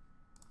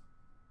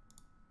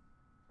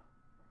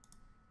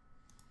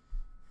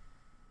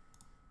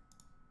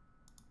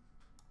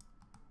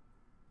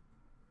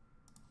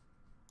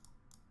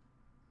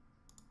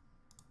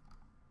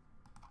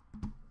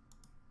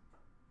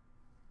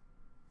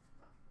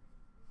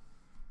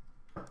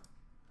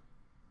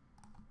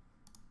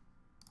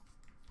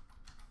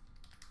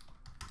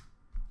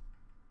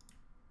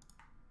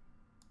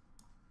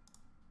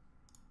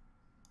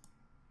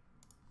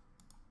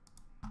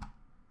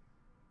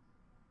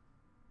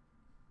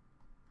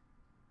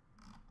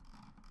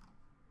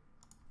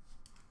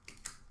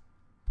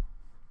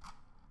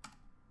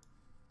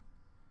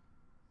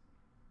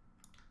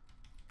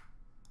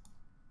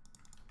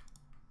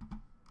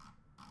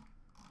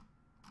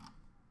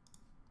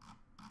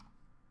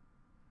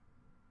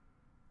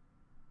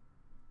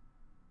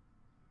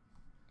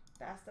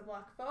 Best of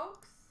luck,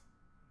 folks.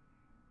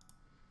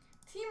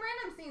 Team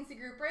Random CNC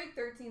Group Break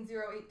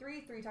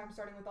 13083, 3 times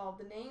starting with all of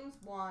the names.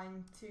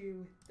 1,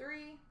 2,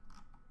 3.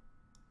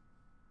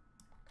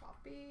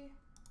 Copy.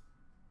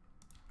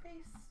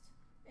 Paste.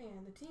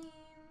 And the teams.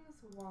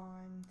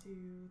 1,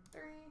 2,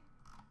 3.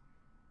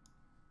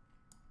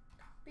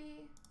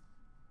 Copy.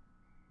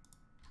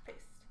 Paste.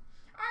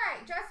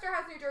 Alright, Jester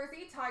has New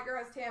Jersey. Tiger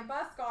has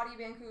Tampa. Scotty,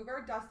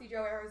 Vancouver. Dusty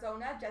Joe,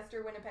 Arizona.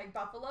 Jester, Winnipeg,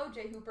 Buffalo.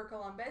 Jay Hooper,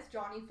 Columbus.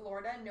 Johnny,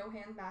 Florida. No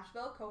Hands,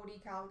 Nashville.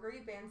 Cody,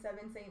 Calgary. Van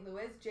 7, St.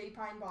 Louis. Jay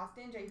Pine,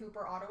 Boston. Jay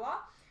Hooper,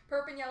 Ottawa.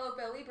 Perpin Yellow,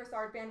 Philly.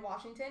 Broussard, Van,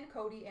 Washington.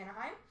 Cody,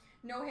 Anaheim.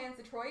 No Hands,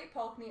 Detroit.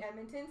 Pulkney,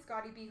 Edmonton.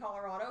 Scotty B,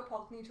 Colorado.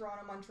 Pulkney,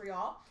 Toronto,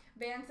 Montreal.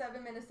 Van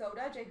 7,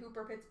 Minnesota. Jay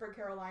Hooper, Pittsburgh,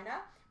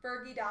 Carolina.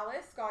 Fergie,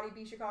 Dallas. Scotty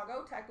B,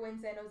 Chicago. Tech-Win,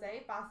 San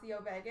Jose.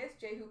 Basio, Vegas.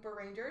 Jay Hooper,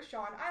 Rangers.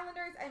 Sean,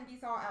 Islanders. And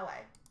Bisson,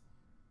 LA.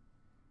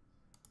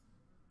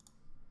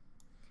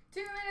 2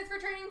 minutes for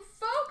trading,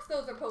 folks.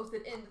 Those are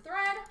posted in the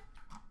thread.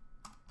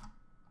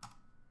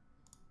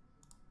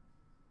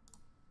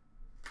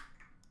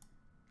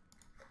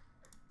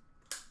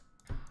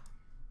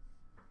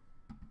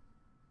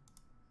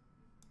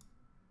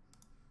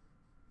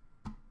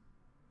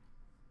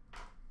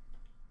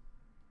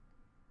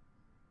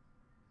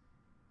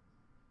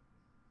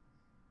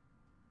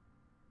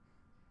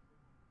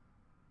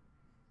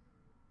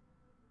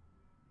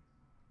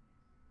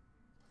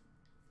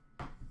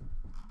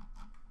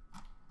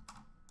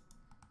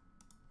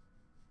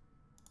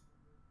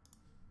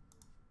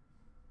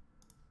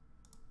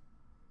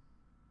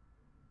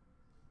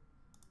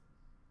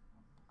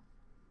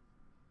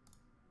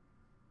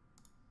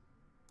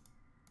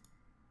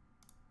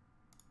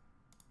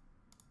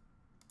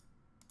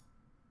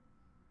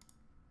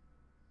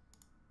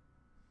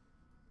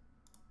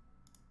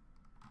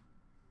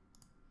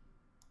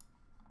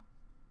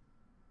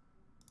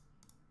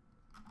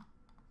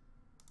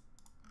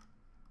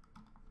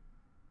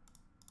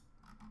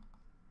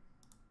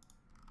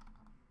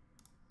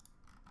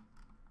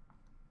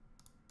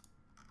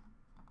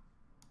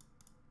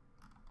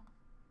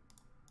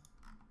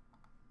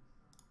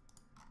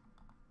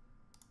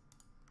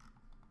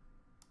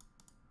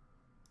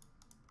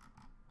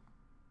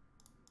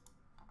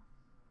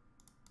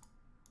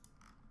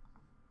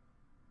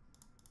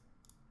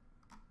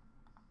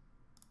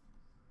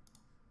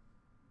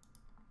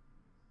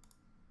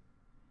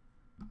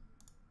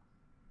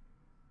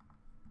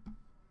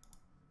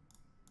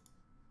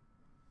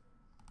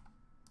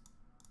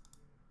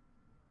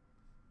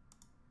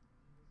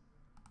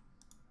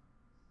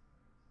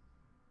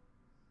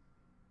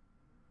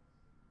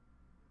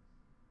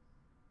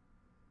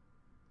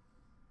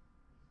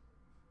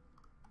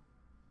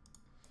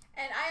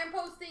 And I am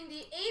posting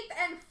the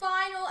 8th and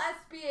final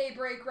SBA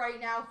break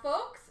right now,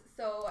 folks.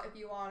 So if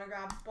you want to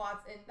grab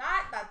spots in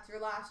that, that's your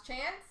last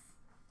chance.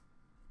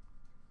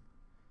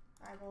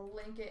 I will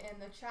link it in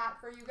the chat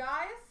for you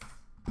guys.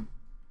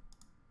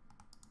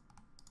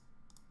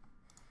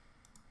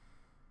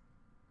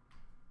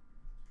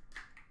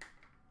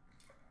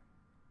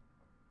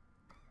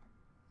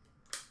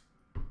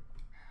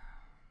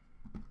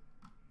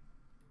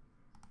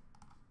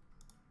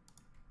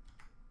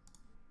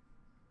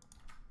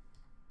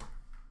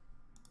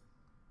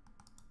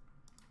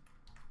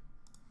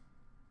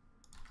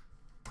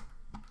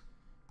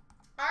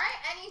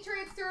 Any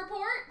trades to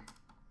report?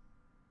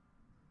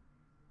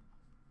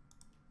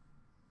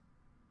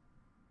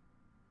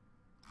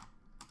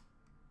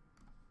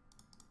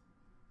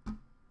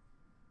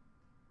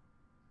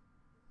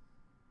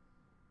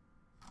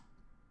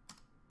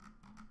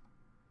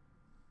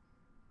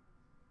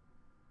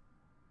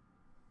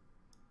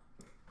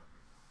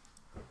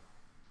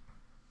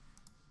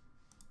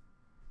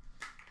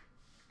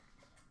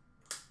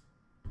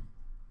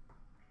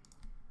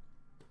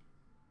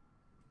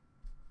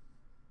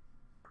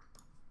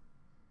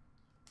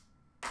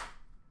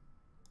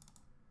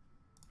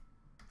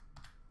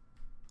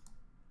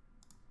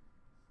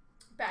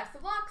 Best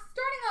of luck.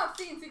 Starting off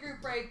CNC Group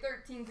Break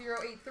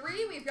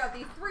 13083, we've got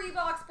the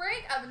 3-box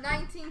break of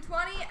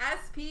 1920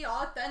 SP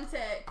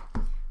Authentic.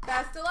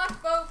 Best of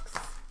luck, folks.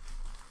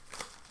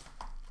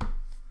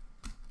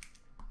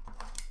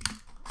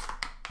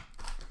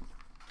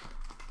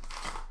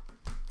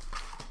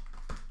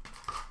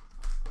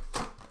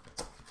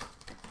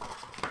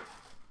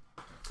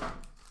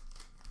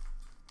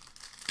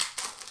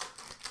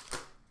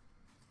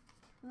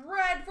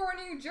 Red for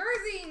New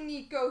Jersey,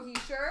 Nico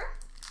Hischier.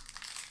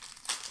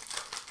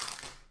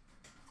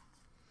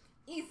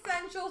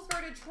 Essentials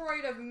for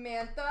Detroit of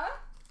Mantha.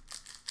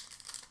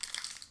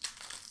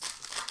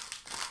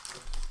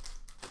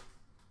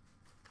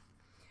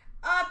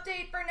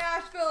 Update for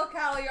Nashville,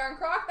 Cali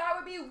Yarncroc. That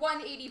would be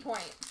 180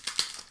 point.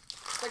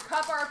 The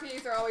Cup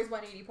RPAs are always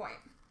 180 point.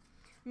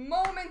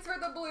 Moments for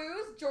the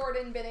Blues,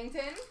 Jordan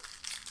Binnington.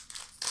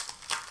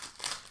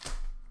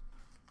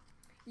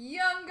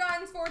 Young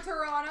Guns for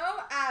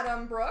Toronto,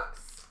 Adam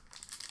Brooks.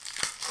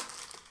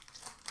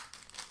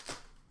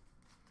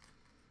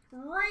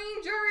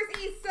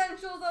 Rangers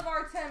Essentials of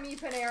Artemi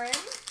Panarin.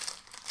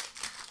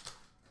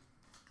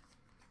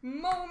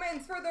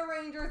 Moments for the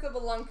Rangers of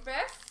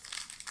Lundqvist.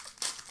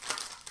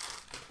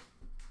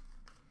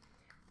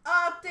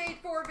 Update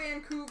for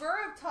Vancouver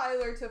of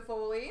Tyler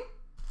Toffoli.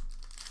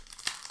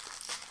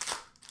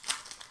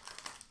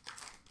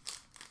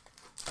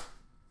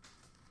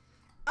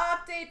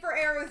 Update for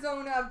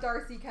Arizona of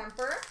Darcy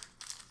Kemper.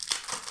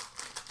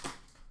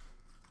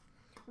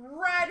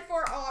 Red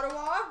for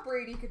Ottawa,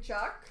 Brady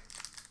Tkachuk.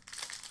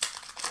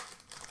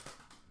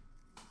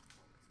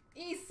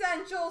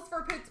 Essentials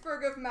for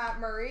Pittsburgh of Matt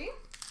Murray.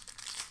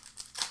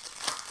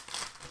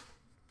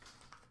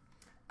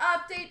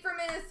 Update for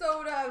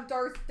Minnesota of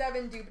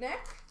Devin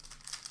Dubnyk.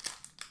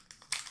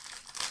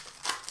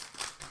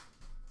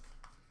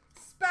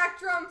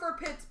 Spectrum for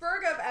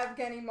Pittsburgh of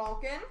Evgeny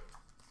Malkin.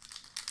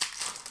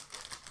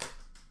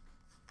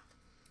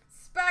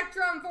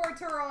 Spectrum for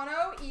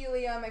Toronto,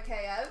 Ilya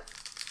Mikheyev.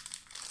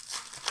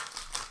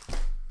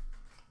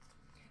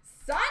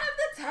 Sign of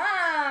the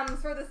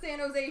Times for the San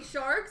Jose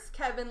Sharks,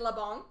 Kevin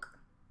LeBlanc.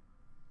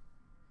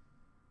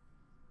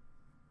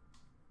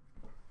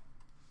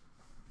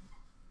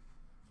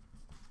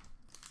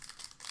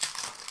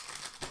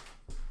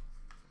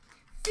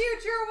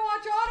 Future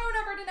Watch Auto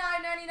number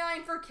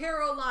 /999 for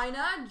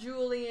Carolina,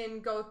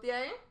 Julien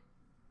Gauthier.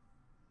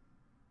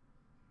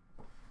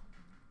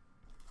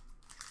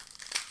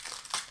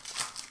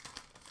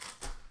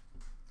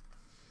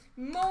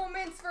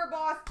 Moments for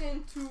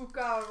Boston,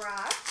 Tuukka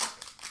Rask.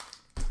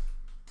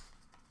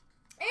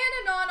 And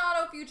a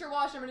non-auto Future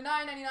Watch number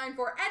 /999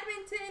 for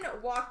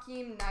Edmonton,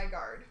 Joakim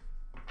Nygard.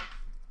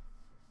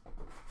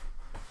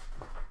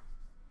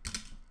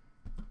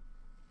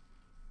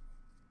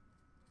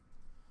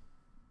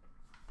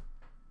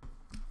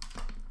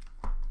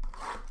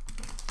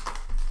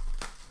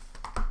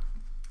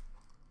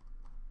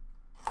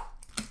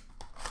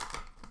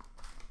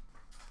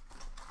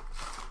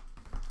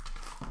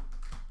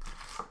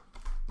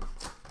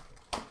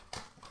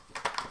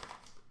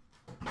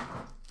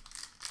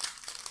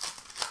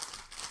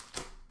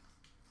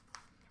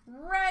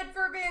 Red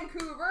for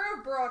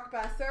Vancouver, Brock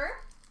Besser.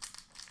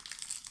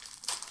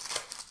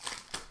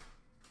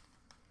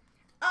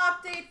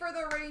 Update for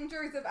the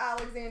Rangers of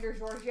Alexander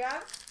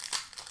Georgiev.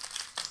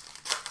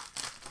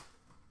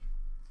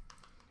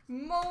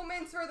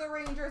 Moments for the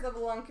Rangers of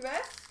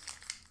Lundqvist.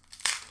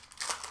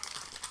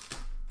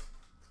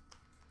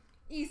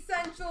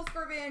 Essentials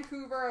for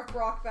Vancouver of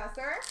Brock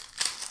Besser.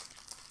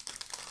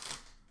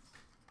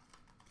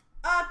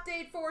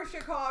 Update for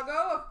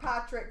Chicago of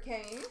Patrick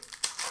Kane.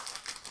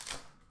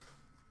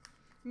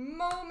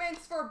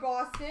 Moments for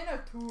Boston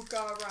of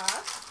Tuukka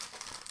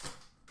Rask.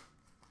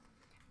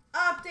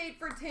 Update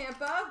for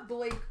Tampa of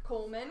Blake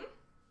Coleman.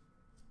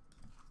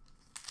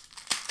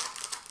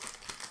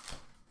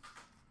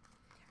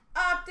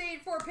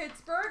 Update for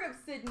Pittsburgh of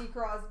Sidney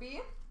Crosby.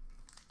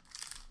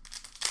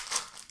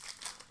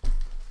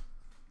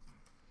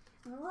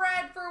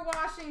 Red for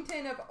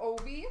Washington of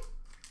Ovi.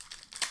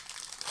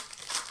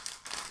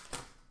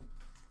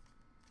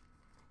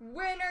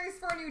 Winners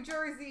for New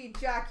Jersey,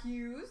 Jack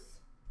Hughes.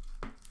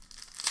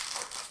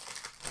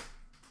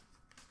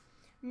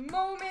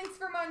 Moments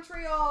for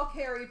Montreal,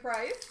 Carey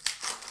Price.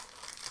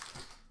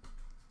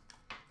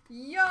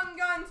 Young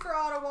Guns for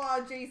Ottawa,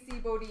 J.C.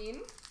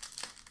 Bodine.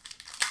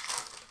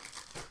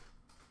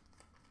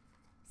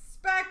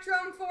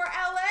 Spectrum for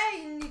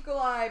LA,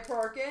 Nikolai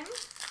Parkin.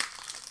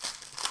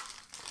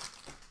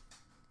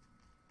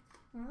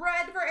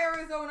 Red for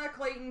Arizona,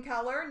 Clayton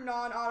Keller.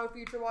 Non-auto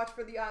Future Watch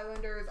for the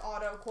Islanders,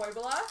 Otto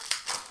Koivula.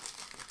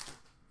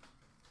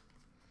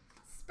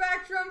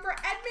 Spectrum for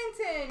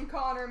Edmonton,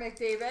 Connor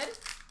McDavid.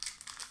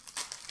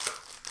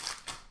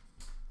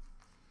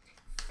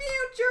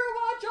 Future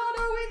Watch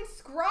Auto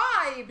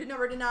inscribed,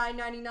 number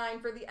 /999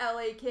 for the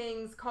LA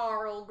Kings,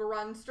 Carl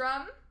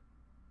Grundstrom.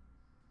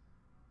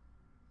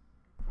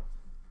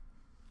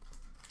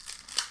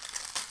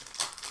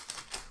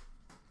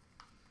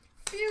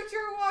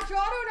 Future Watch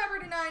Auto number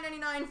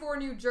 /999 for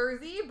New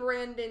Jersey,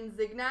 Brandon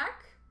Zignac.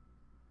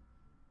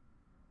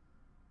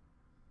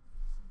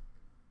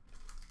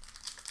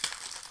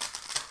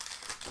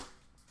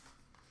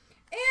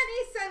 And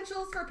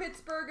Essentials for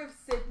Pittsburgh of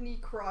Sidney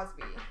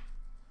Crosby.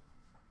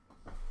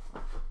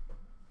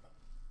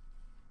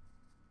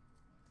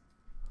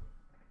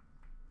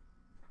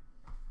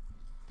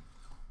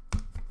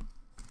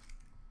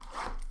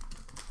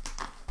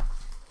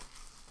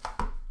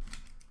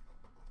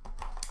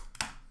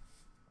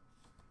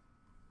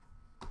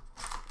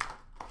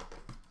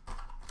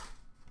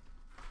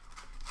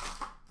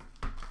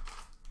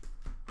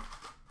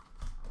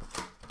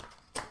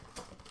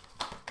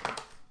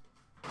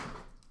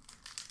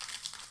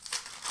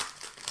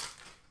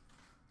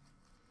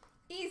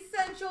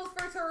 Essentials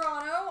for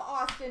Toronto,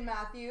 Austin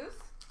Matthews.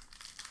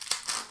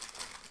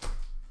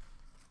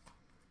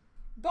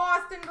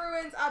 Boston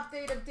Bruins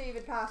update of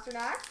David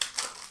Pastrnak.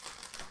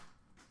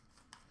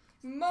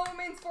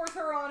 Moments for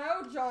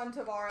Toronto, John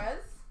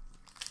Tavares.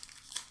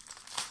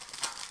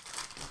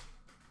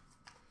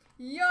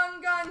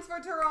 Young Guns for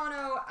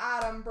Toronto,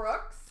 Adam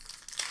Brooks.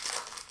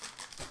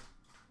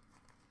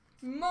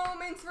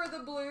 Moments for the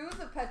Blues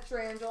of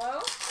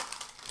Pietrangelo.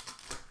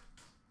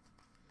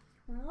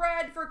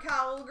 Red for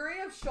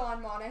Calgary of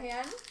Sean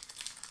Monahan.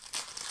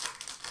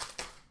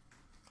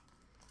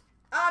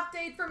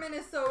 Update for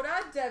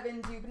Minnesota,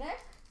 Devin Dubnyk.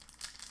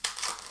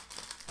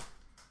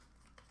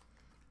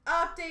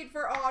 Update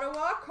for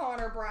Ottawa,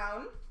 Connor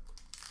Brown.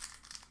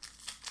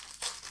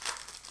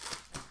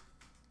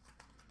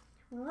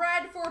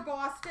 Red for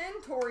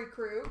Boston, Torrey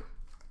Krug.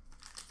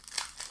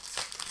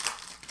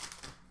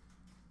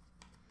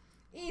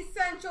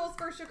 collectibles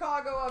for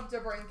Chicago of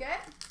DeBrincat.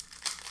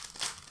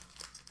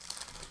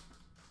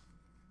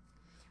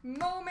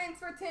 Moments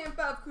for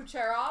Tampa of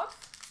Kucherov.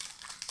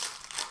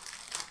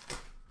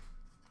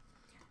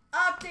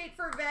 Update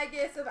for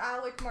Vegas of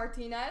Alec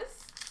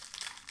Martinez.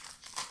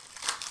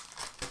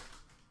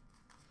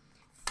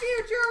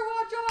 Future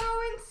Watch Auto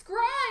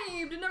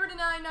inscribed, number to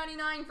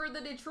 999 for the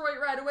Detroit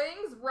Red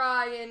Wings,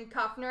 Ryan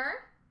Kuffner.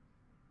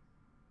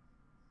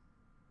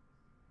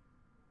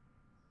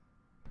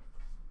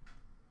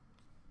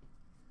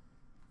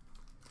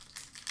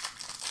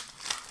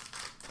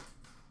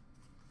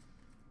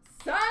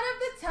 Sign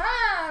of the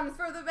Times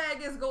for the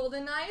Vegas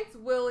Golden Knights,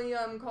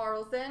 William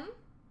Karlsson.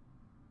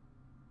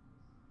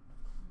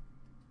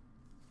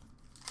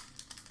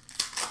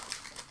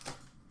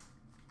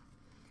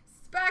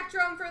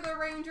 Spectrum for the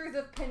Rangers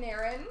of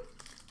Panarin.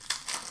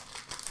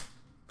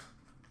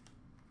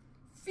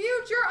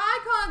 Future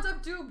Icons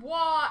of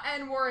Dubois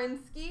and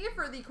Werenski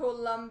for the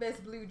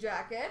Columbus Blue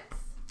Jackets.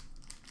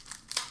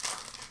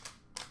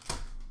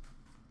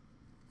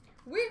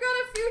 We've got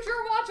a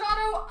Future Watch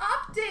Auto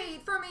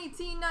update from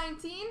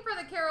 1819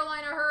 for the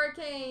Carolina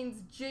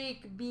Hurricanes,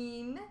 Jake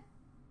Bean.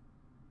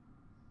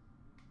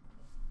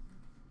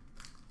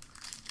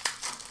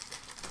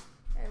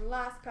 And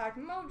last pack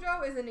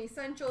mojo is an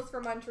Essentials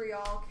for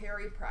Montreal,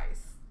 Carey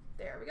Price.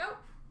 There we go.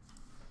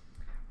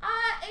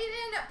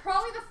 Aiden,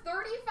 probably the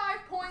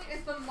 35 point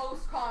is the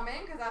most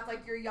common because that's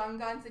like your Young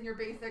Guns and your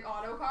basic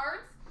auto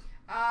cards.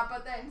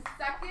 But then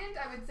second,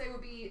 I would say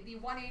would be the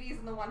 180s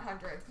and the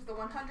 100s because the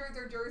 100s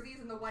are jerseys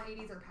and the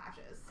 180s are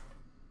patches.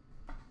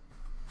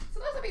 So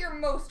those would be your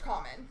most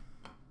common.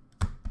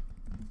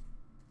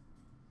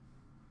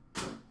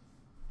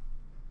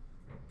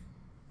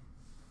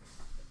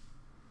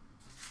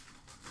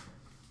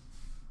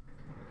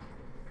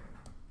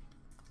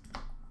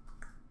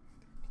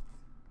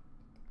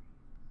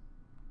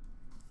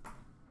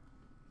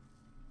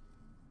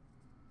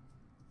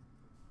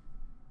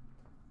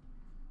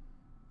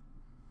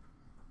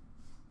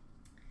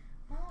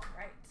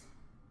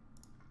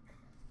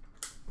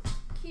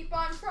 Keep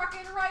on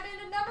trucking right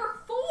into number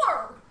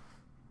 4.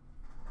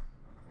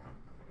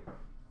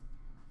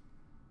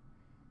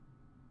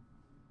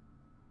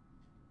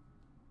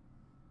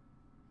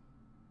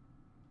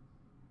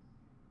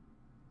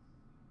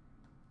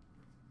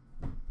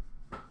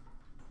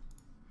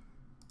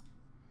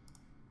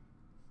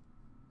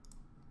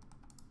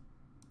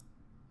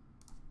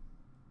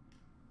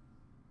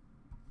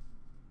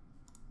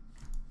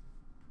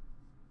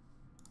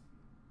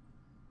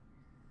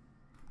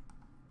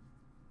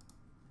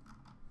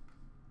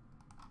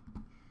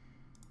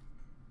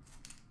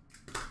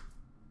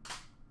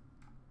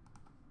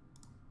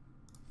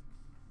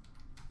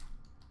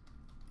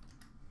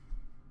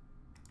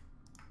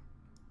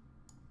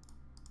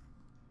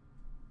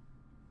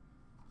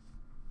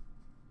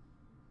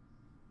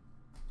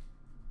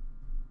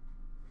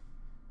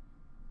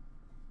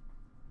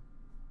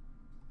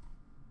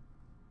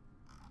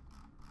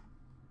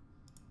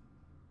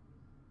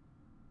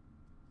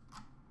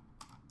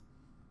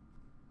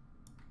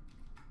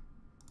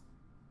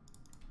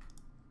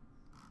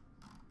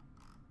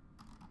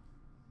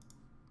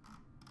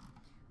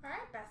 All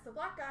right, best of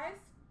luck, guys.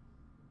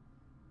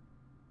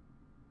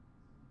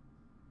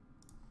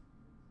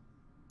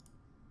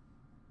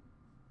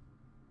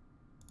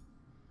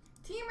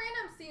 Team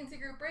Random CNC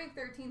Group Break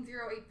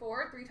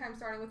 13084, 3 times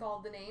starting with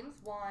all the names.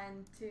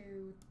 1,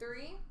 2,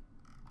 3.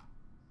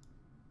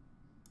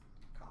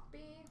 Copy.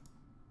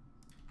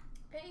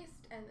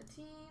 Paste, and the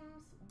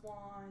teams.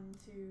 1,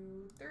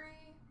 2, 3.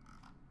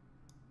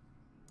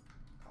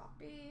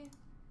 Copy.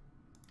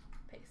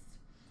 Paste.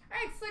 All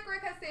right, Slick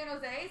Rick has San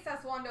Jose,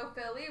 Saswando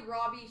Philly,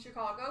 Robbie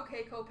Chicago,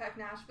 K. Kopech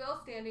Nashville,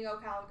 Standing O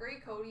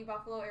Calgary, Cody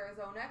Buffalo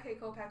Arizona, K.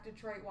 Kopech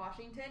Detroit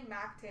Washington,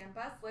 Mac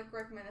Tampa, Slick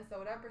Rick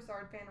Minnesota,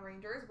 Broussard Fan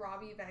Rangers,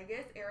 Robbie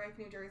Vegas, Eric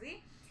New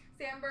Jersey,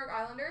 Sandberg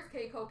Islanders,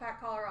 K.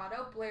 Kopech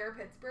Colorado, Blair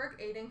Pittsburgh,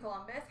 Aiden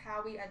Columbus,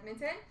 Howie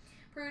Edmonton,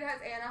 Prude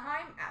has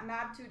Anaheim,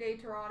 Mab 2 Day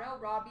Toronto,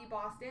 Robbie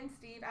Boston,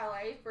 Steve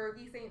LA,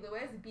 Fergie St.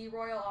 Louis, B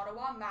Royal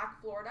Ottawa,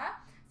 Mac Florida,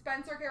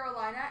 Spencer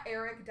Carolina,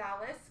 Eric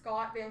Dallas,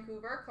 Scott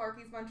Vancouver,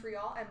 Clarkies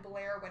Montreal, and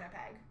Blair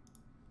Winnipeg.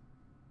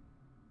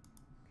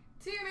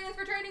 2 minutes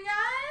for trading,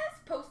 guys.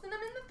 Posting them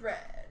in the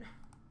thread.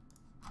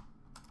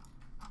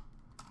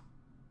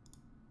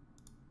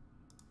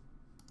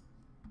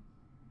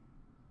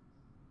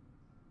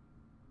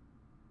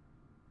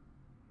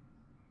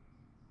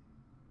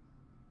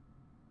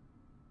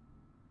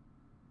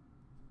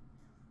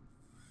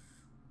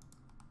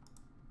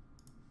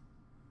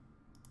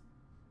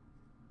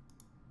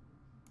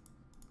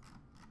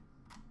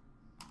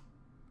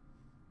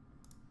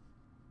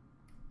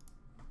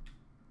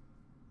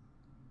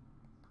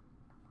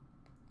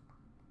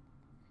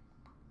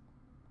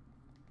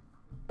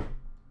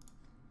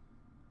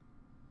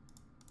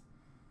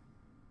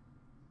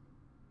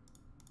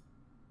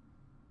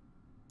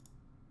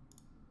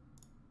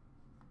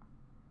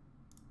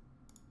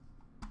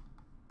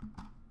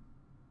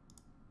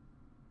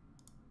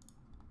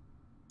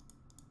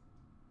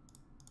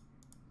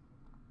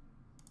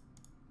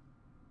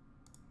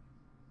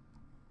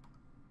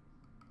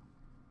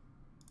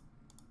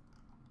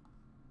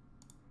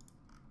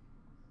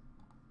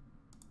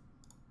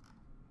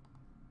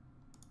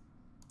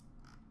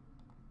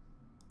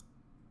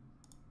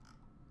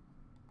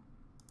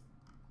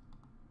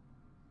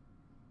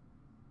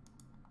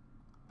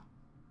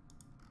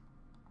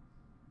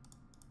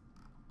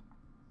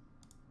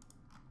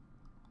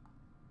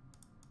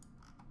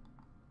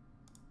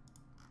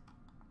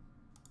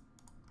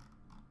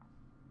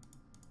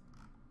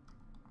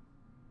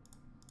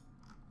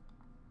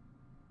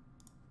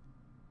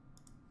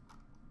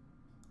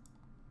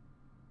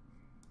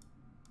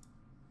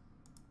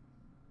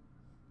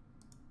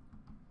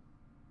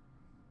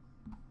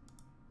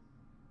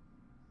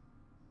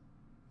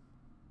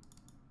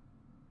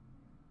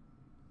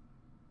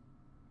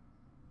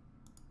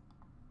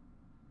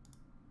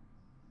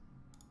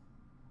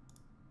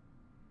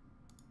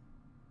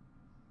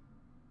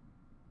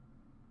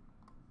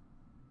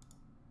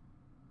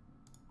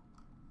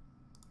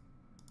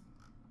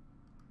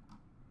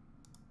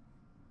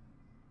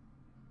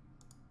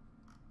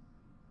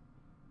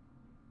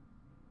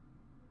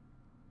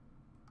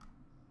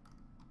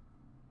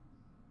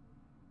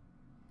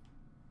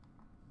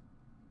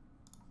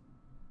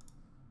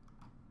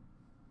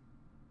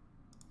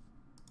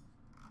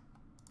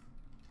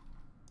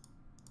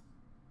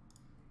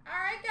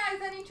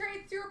 remaining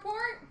trades to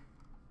report.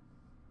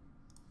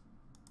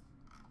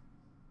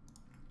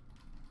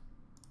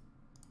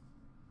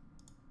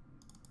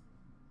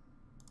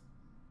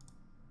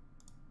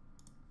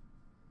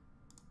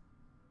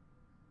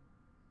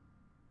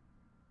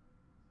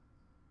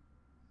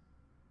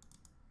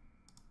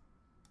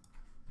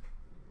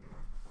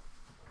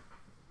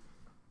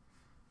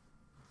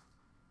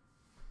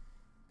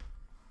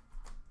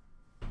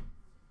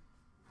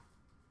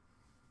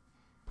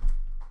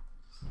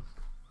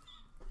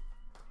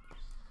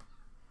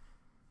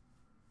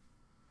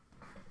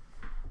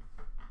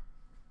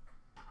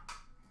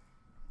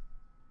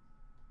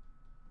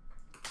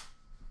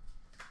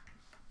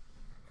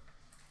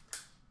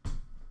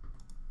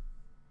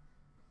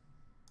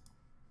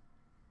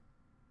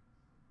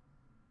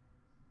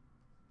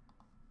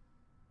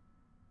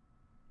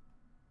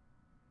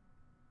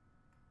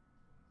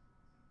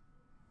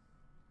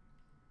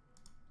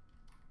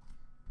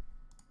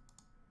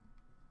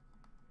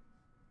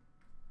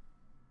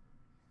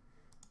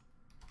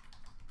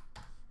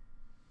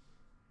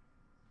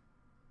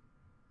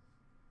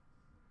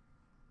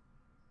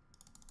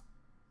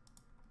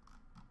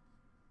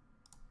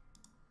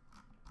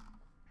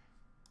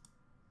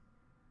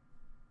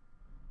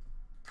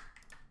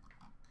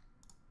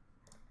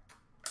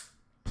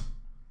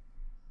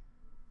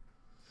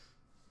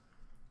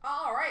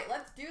 All right,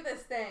 let's do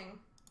this thing.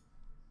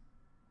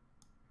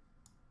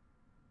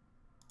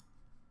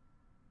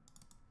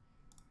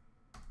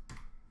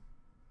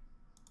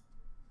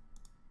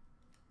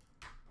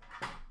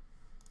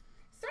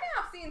 Starting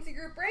off CNC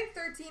Group Break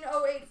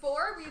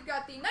 13084, we've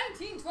got the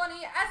 1920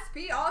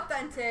 SP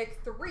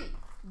Authentic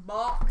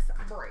 3-box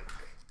break.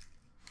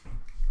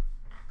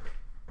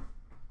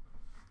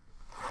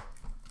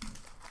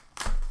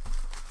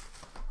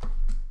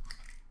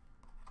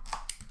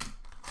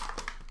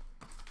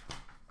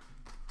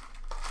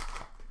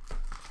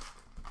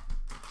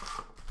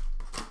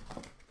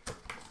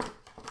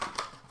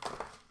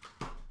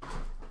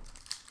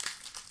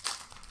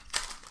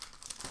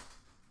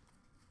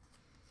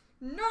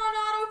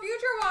 Non-auto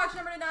Future Watch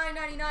number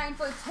 /999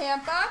 for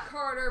Tampa,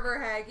 Carter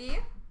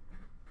Verhaeghe.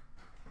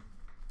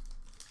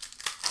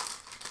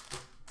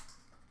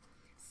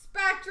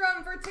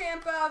 Spectrum for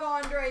Tampa of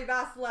Andrei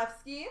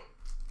Vasilevsky.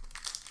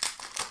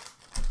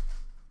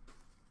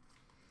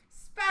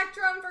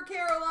 Spectrum for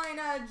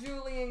Carolina,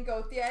 Julien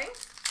Gauthier.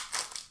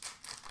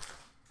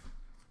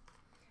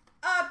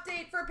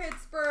 Update for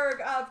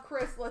Pittsburgh of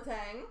Chris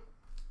Letang.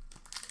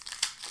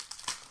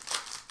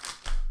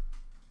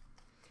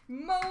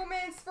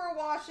 Moments for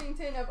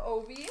Washington of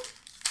Ovi.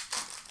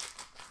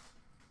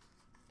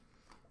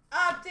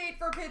 Update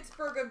for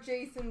Pittsburgh of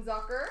Jason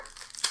Zucker.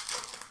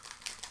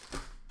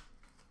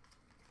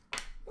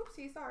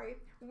 Oopsie, sorry.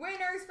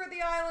 Winners for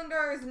the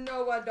Islanders,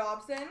 Noah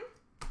Dobson.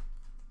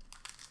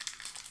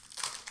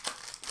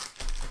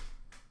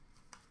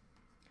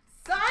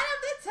 Sign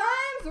of the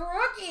Times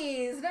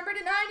rookies, number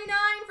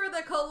 /99 for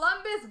the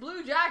Columbus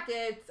Blue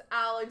Jackets,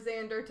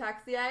 Alexander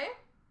Texier.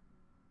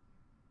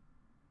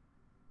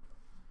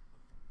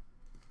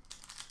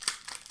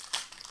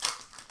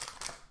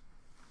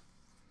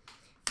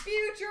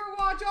 Future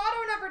Watch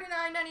Auto number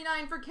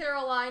 /999 for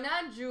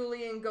Carolina,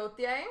 Julien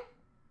Gauthier.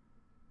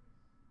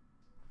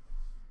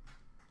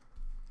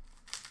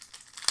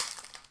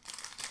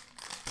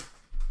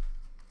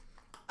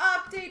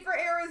 Update for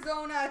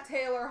Arizona,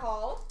 Taylor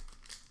Hall.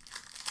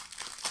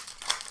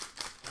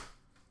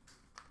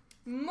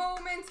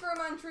 Moments for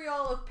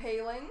Montreal of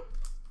Paling.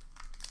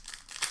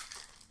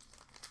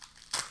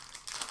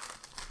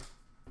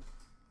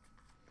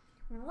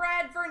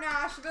 Red for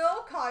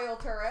Nashville, Kyle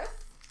Turris.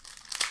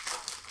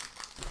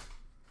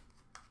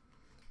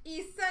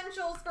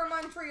 Essentials for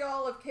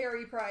Montreal of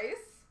Carey Price.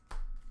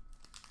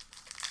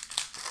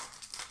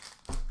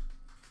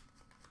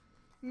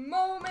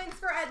 Moments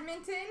for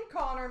Edmonton,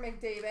 Connor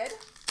McDavid.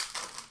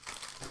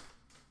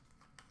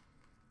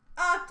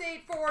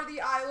 Update for the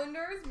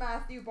Islanders,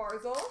 Matthew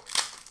Barzal.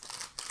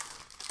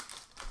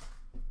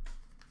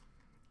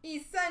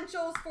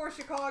 Essentials for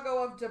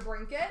Chicago of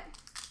DeBrincat.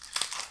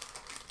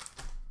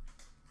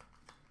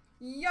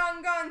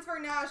 Young Guns for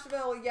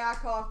Nashville,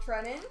 Yakov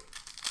Trenin.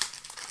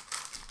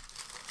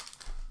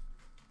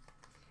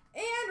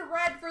 And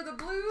red for the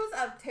Blues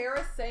of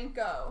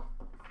Tarasenko.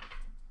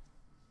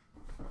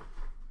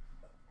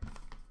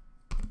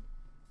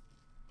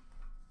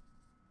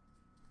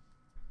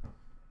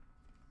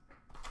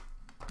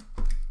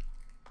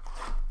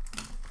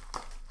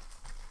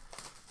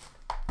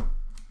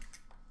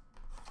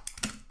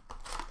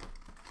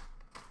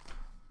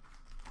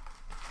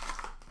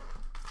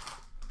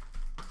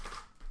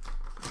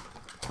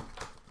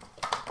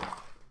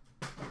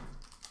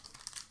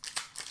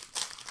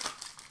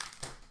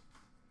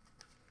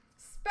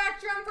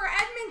 Spectrum for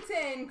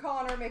Edmonton,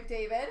 Connor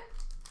McDavid.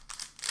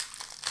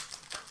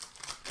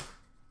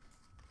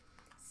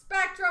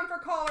 Spectrum for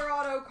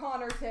Colorado,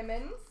 Connor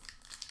Timmins.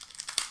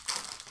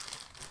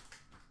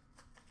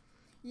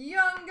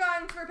 Young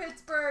Guns for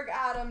Pittsburgh,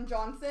 Adam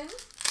Johnson.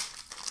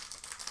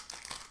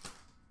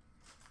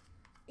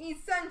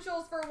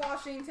 Essentials for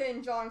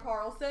Washington, John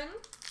Carlson.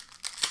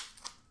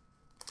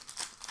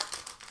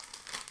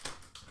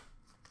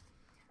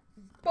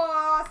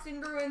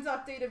 Boston Bruins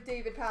update of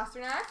David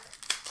Pastrnak.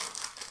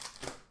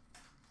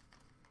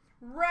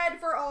 Red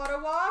for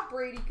Ottawa,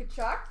 Brady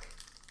Tkachuk.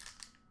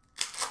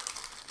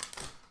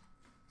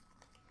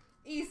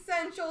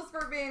 Essentials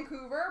for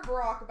Vancouver,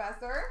 Brock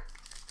Besser.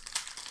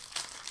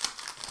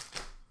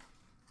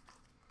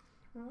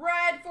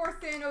 Red for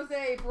San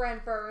Jose,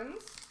 Brent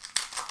Burns.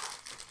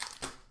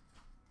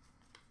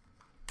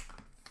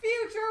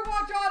 Future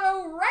Watch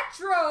Auto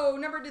Retro,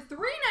 number to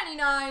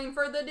 399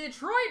 for the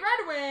Detroit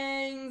Red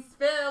Wings,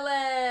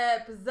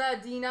 Philip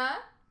Zadina.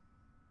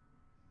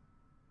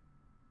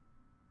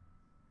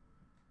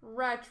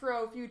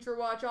 Retro Future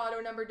Watch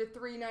Auto, number to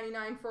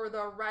 399 for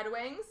the Red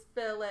Wings,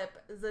 Philip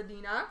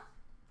Zadina.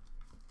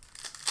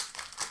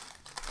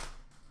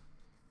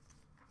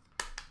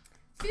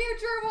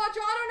 Future Watch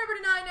Auto, number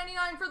to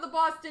 999 for the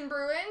Boston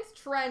Bruins,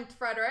 Trent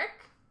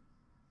Frederick.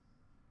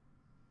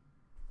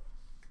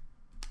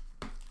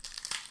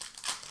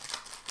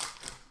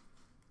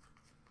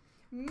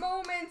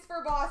 Moments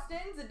for Boston,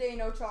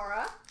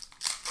 CNC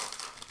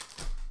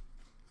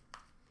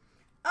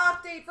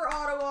Update for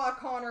Ottawa,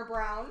 Connor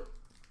Brown.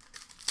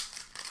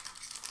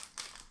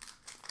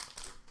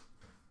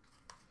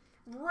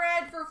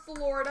 Red for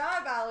Florida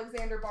of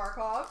Alexander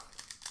Barkov.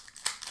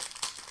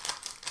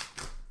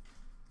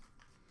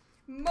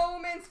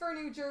 Moments for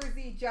New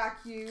Jersey,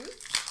 Jack Hughes.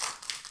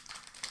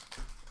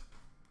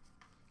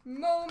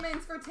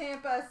 Moments for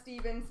Tampa,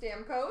 Steven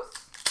Stamkos.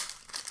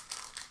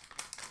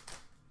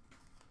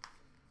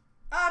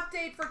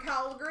 Update for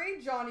Calgary,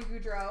 Johnny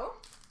Gaudreau.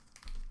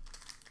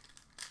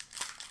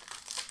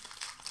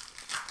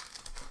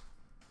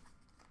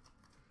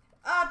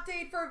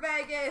 Update for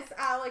Vegas,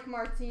 Alec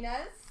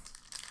Martinez.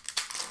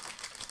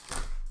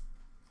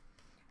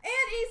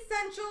 And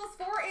Essentials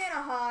for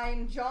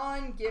Anaheim,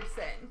 John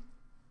Gibson.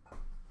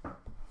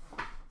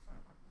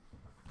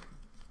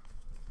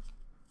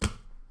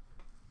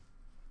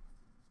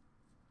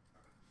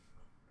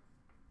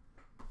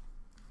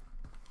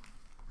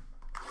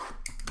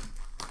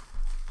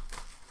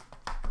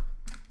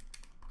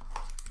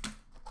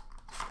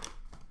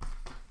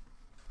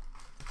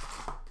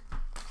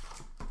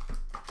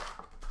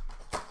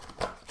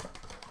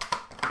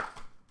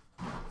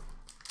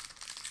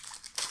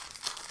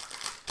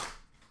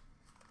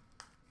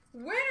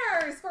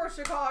 Winners for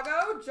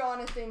Chicago,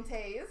 Jonathan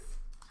Toews.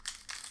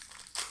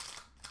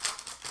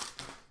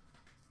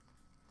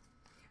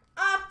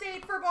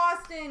 Update for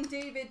Boston,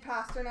 David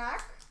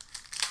Pastrnak.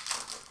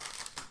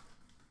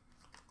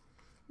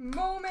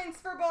 Moments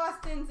for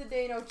Boston,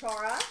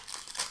 CNC.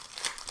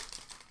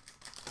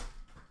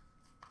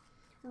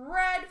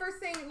 Red for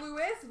St.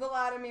 Louis,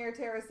 Vladimir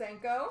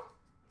Tarasenko.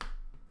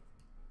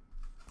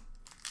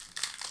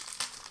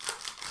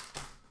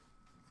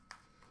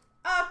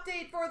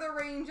 Update for the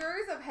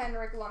Rangers of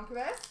Henrik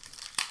Lundqvist.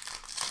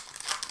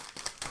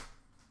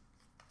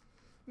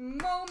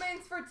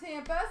 Moments for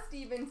Tampa,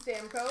 Steven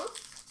Stamkos.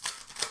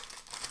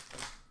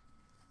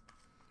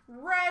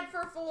 Red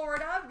for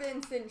Florida,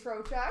 Vincent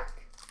Trocheck.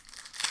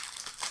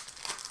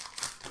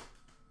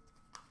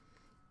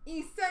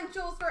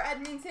 Essentials for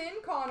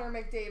Edmonton, Connor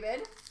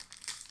McDavid.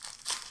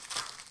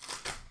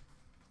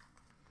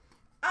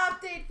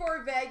 Update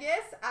for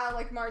Vegas,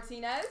 Alec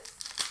Martinez.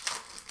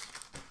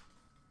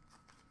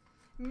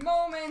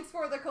 Moments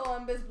for the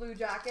Columbus Blue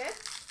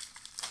Jackets.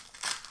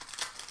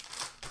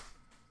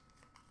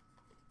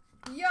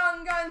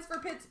 Young Guns for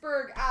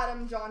Pittsburgh,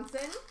 Adam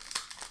Johnson.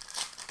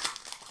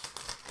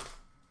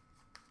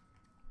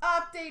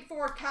 Update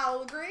for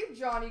Calgary,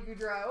 Johnny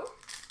Gaudreau.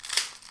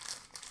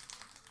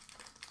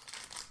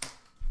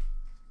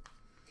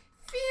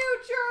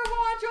 Future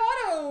Watch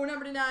Auto,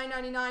 number to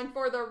 999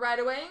 for the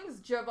Red Wings,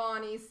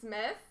 Giovanni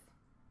Smith.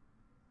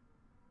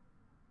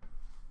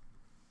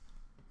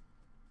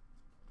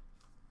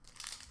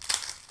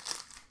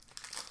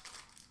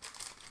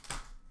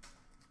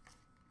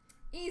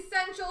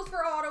 Essentials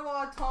for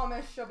Ottawa,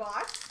 Thomas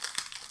Chabot.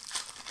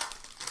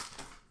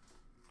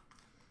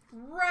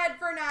 Red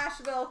for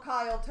Nashville,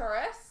 Kyle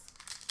Turris.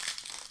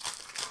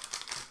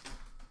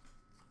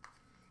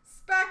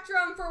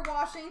 Spectrum for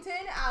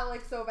Washington,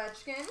 Alex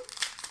Ovechkin.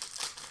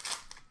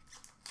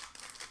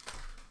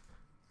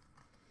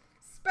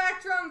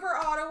 Spectrum for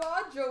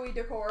Ottawa, Joey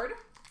Decord.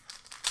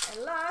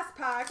 And last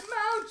pack,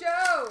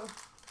 Mojo.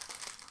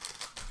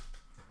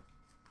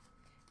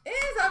 It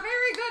is a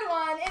very good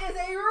one. It is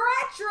a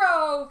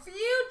retro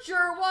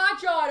Future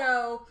Watch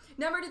Auto.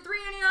 Number to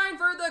 399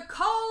 for the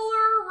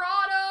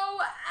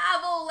Colorado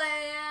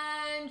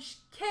Avalanche,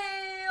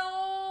 Cale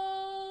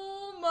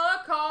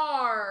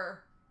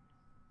Makar.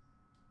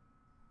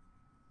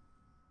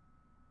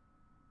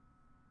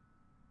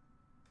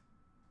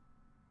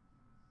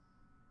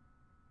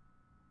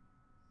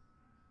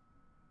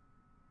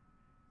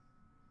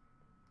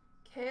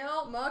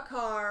 Cale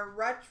Makar,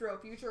 retro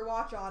Future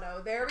Watch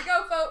Auto. There we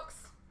go, folks.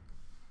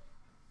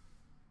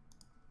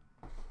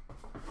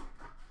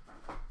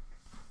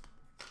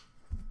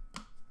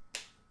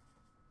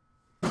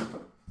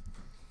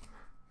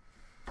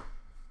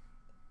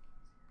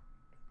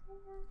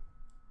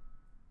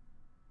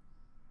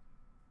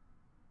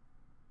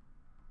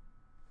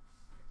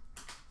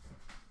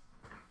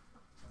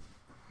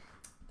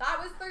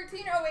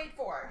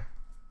 13084.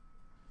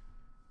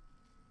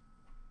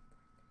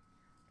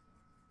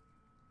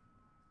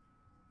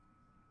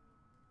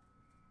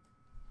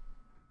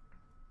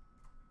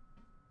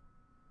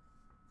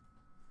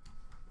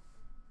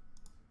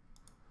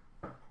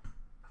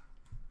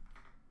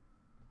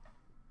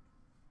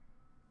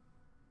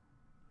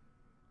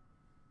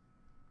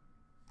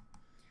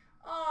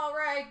 All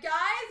right, guys,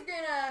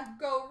 gonna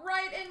go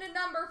right into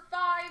number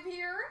 5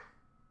 here.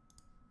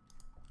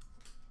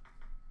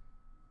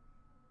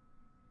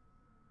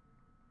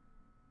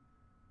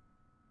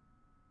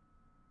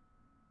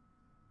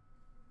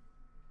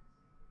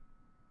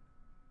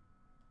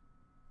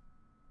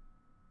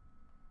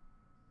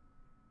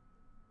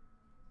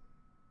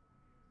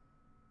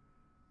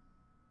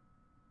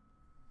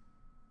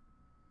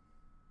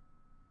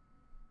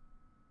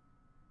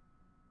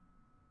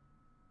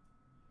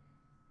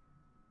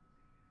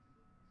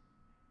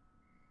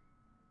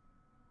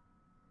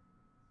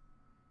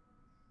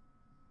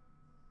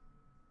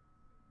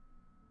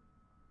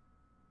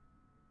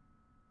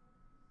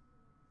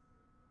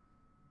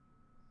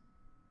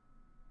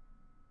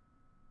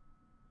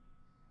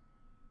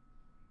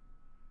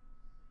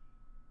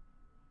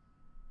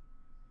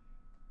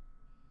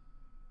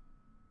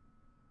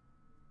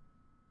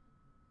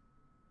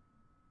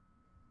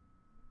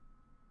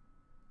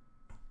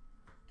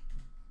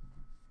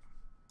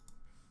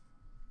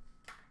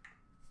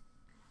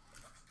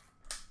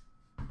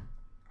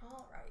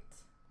 All right.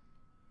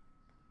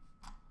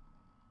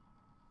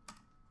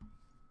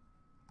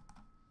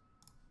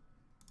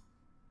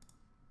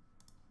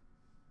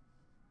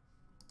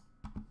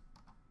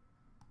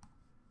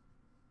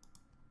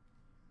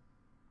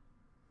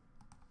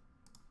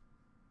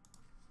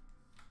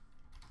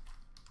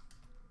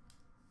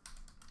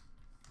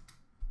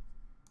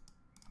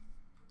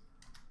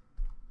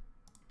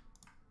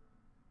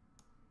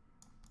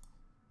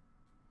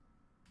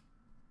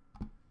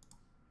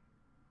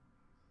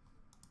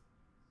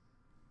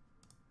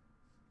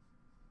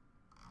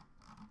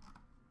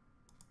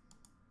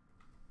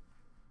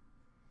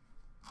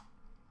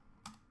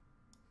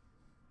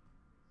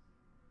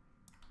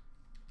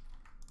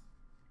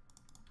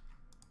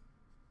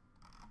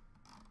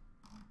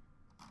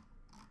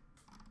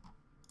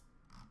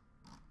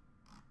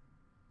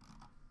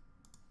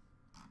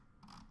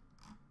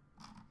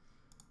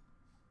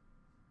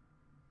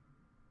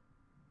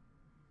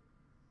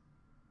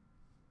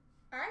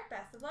 All right,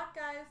 best of luck,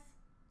 guys.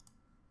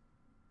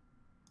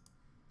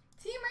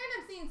 Team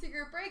Random CNC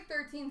Group Break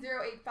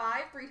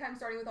 13085. 3 times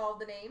starting with all of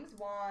the names.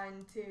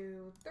 1,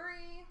 2, 3.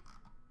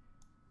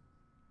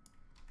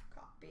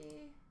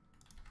 Copy.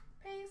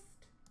 Paste.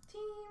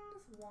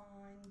 Teams. 1,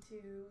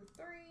 2,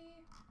 3.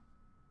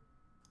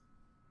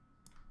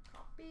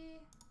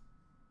 Copy.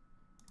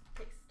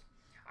 Paste.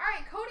 All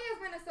right, Cody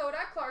is Minnesota,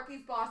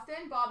 Clarky's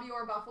Boston, Bobby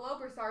Orr Buffalo,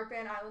 Broussard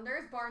Fan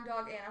Islanders, Barn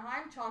Dog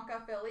Anaheim,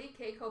 Chonka Philly,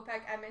 K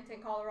Kopech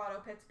Edmonton, Colorado,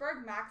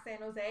 Pittsburgh, Max San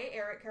Jose,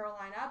 Eric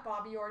Carolina,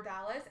 Bobby Orr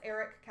Dallas,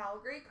 Eric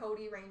Calgary,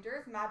 Cody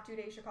Rangers, Map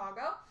Today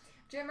Chicago,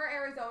 Jimmer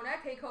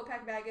Arizona, K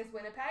Kopech Vegas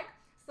Winnipeg,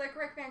 Slick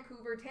Rick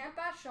Vancouver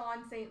Tampa,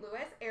 Sean St.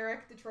 Louis,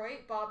 Eric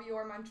Detroit, Bobby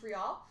Orr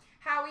Montreal,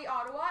 Howie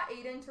Ottawa,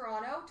 Aiden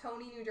Toronto,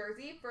 Tony New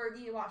Jersey,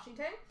 Fergie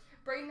Washington,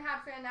 Braden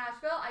Hatfan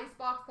Nashville,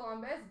 Icebox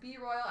Columbus, B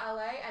Royal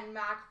LA, and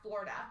Mac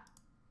Florida.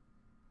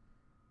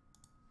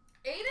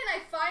 Aiden, I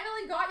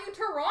finally got you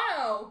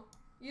Toronto.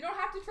 You don't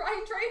have to try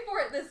and trade for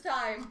it this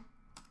time.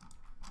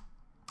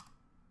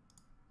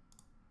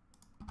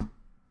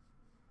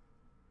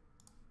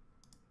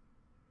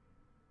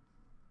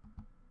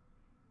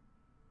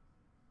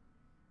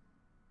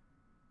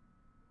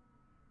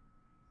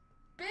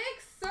 Big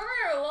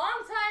Sur,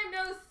 long time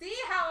no see.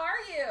 How are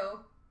you?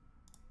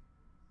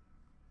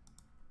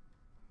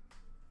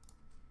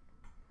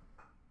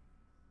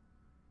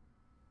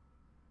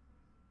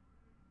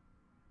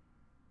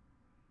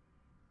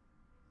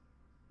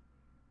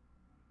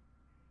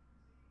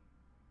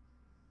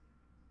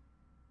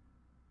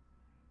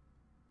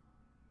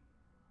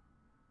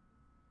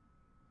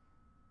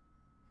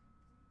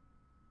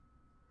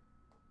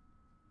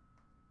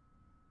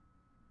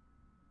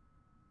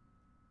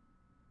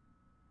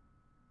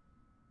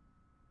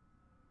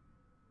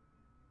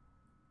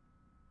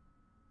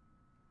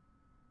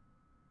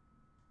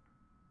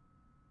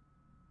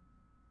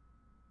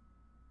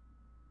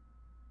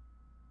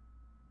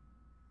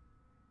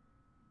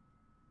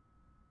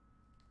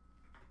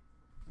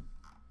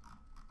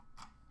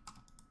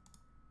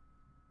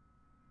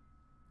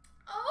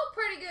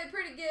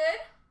 Pretty good.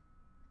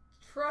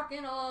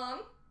 Trucking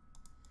along.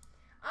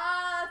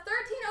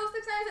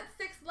 13,069 is at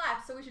 6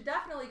 left, so we should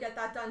definitely get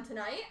that done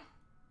tonight.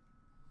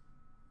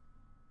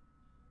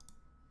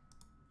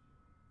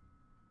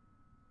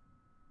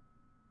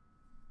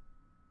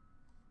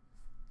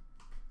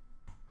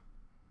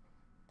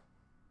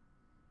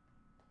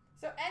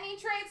 So any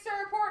trades to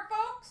report,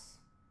 folks?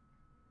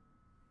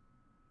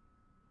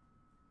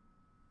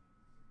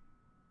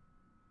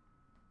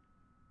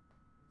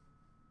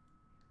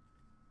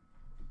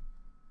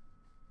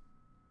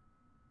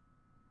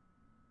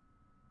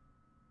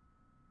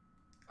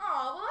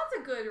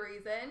 a good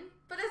reason,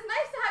 but it's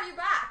nice to have you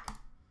back.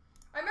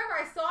 I remember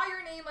I saw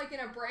your name like in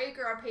a break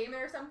or a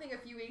payment or something a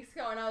few weeks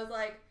ago, and I was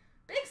like,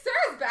 Big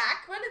Sir's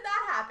back. When did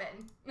that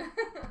happen?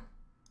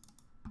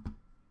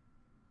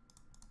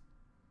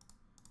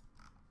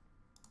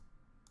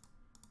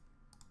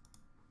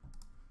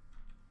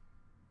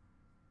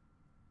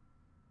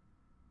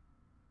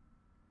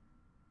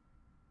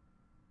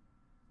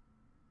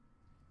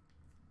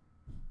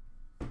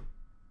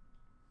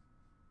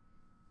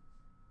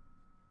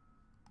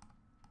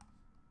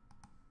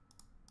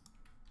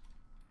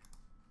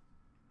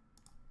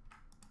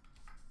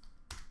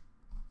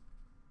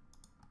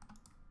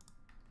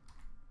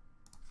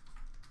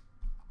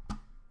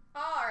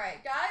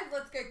 Alright guys,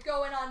 let's get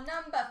going on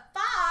number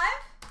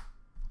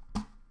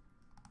 5.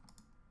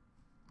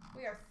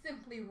 We are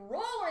simply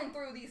rolling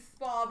through these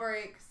spa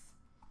breaks.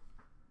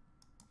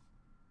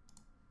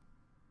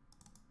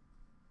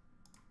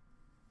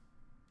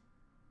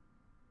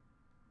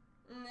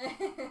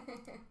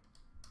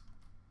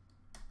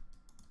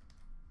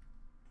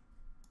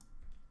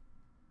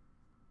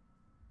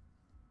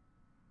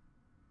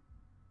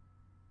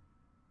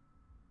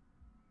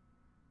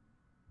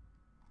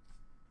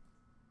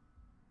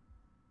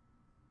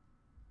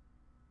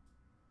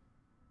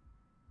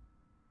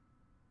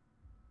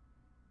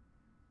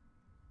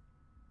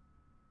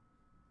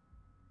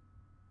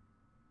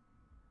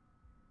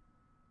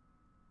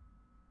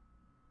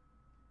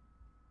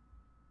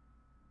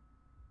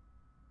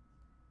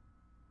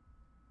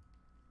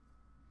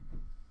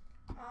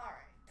 All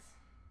right.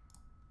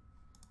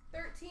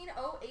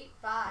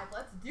 13085.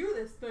 Let's do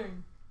this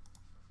thing.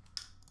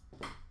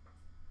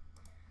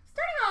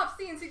 Starting off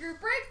CNC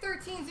Group Break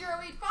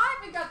 13085,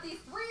 we've got these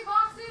 3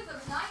 boxes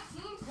of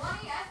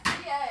 1920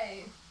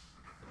 SBA.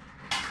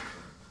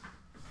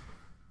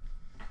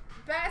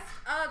 Best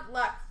of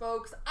luck,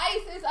 folks.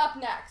 Ice is up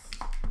next.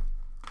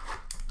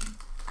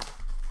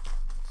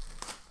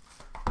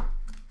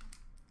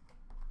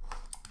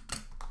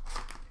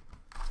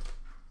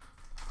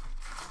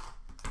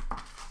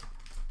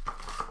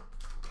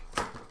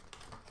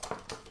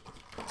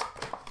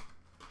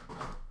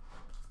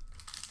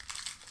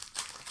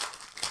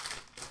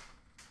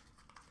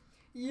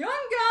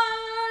 Young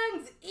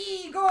Guns,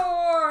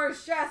 Igor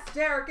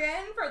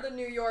Shesterkin for the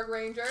New York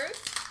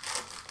Rangers.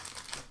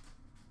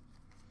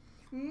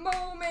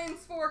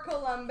 Moments for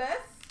Columbus.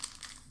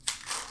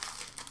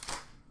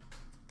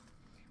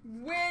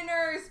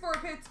 Winners for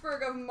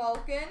Pittsburgh of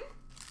Malkin.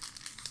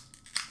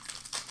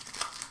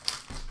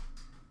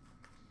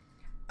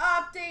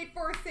 Update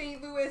for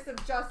St. Louis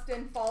of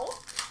Justin Falk.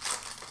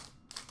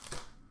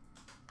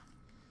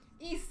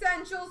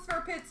 Essentials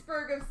for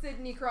Pittsburgh of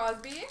Sidney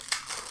Crosby.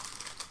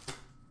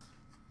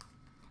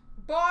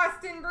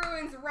 Boston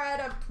Bruins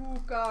red of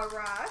Tuukka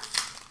Rask.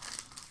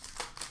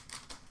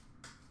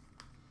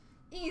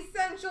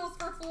 Essentials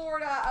for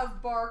Florida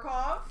of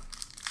Barkov.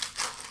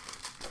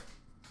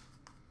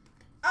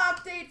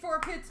 Update for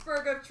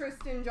Pittsburgh of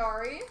Tristan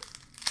Jarry.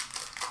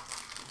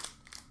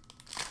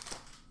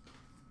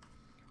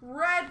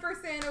 Red for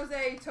San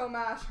Jose,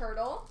 Tomas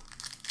Hertl.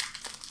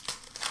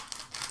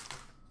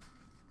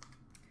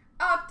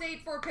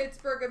 Update for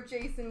Pittsburgh of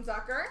Jason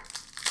Zucker.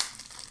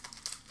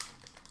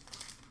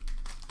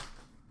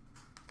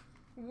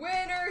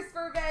 Winners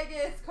for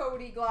Vegas,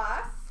 Cody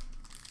Glass.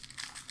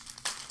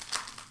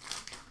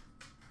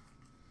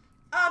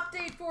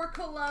 Update for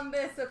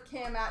Columbus of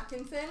Cam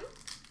Atkinson.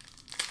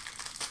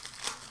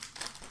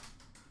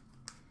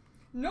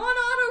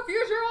 Non-auto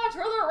future watch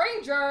for the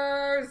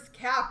Rangers,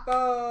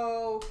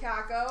 Capo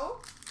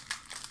Caco.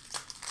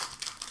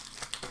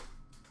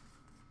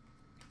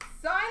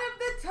 Sign of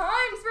the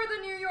times for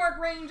the New York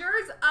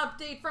Rangers.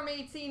 Update from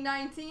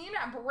 1819,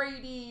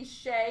 Brady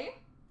Shea.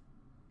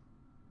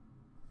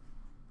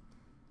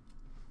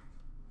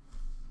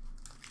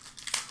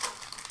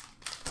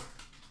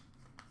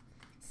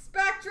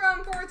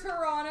 Spectrum for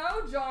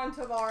Toronto, John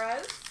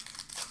Tavares.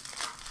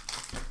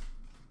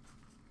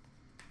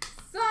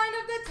 Sign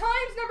of the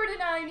times, number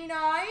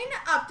 /99.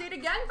 Update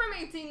again from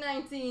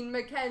 1819,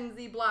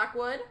 Mackenzie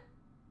Blackwood.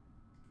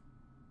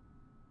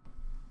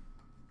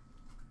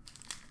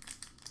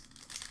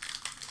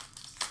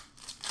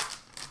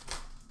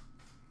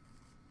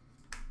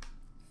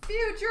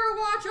 Future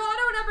watch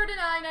auto, number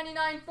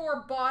 /999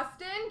 for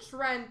Boston,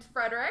 Trent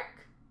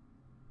Frederick.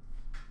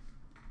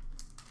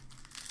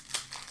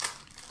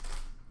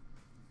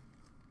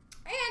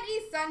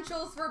 And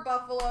essentials for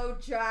Buffalo,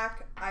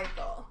 Jack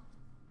Eichel.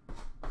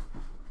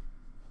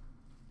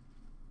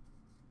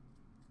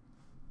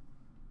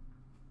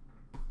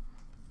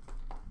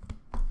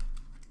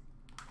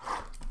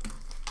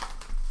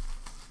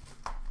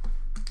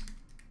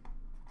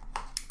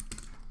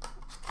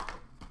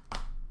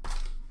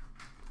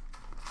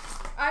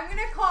 I'm going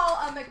to call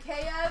a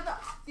Mikheyev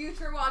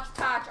Future Watch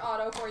Patch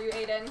Auto for you,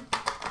 Aiden.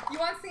 You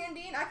want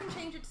Sandine? I can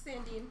change it to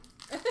Sandine.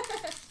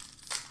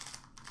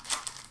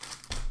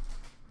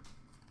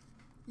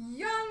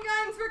 Young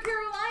Guns for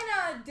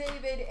Carolina,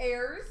 David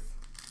Ayers.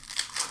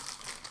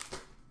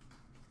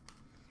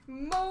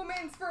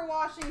 Moments for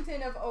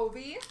Washington of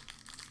Ovi.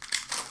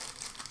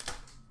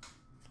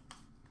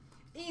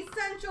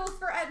 Essentials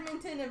for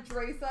Edmonton of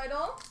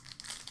Draisaitl.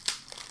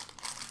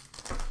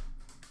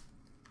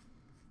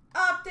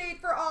 Update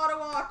for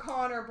Ottawa,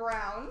 Connor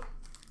Brown.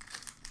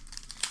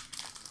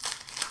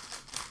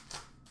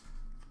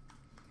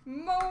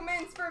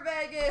 Moments for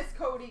Vegas,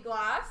 Cody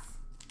Glass.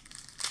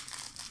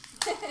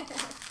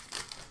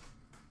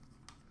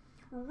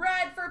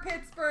 Red for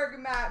Pittsburgh,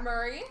 Matt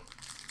Murray.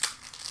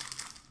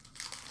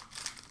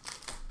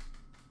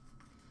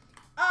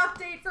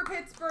 Update for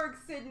Pittsburgh,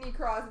 Sidney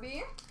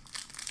Crosby.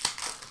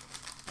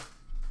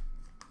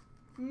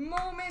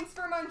 Moments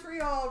for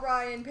Montreal,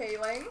 Ryan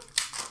Poehling.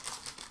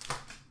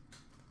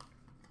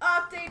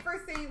 Update for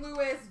St.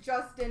 Louis,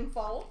 Justin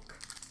Falk.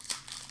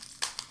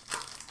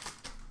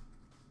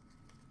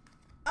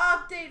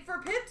 Update for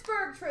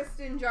Pittsburgh,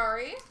 Tristan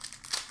Jarry.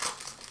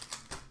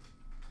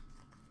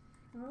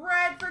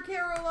 Red for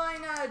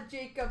Carolina,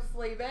 Jacob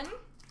Slavin.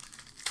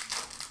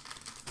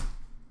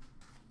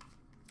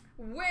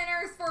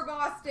 Winners for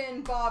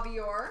Boston, Bobby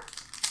Orr.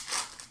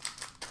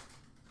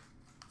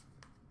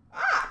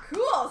 Ah,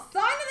 cool.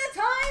 Sign of the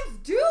Times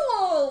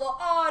dual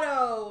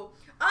auto.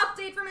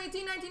 Update from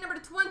 1819, number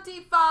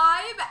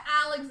 25,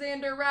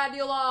 Alexander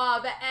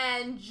Radulov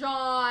and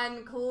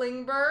John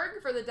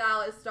Klingberg for the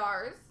Dallas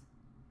Stars.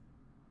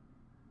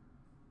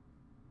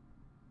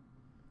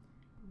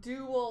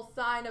 Dual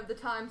sign of the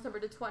Times, number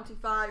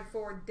 25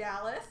 for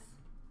Dallas.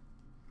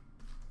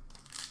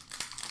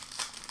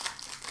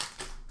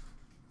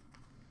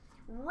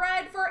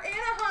 Red for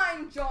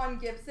Anaheim, John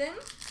Gibson.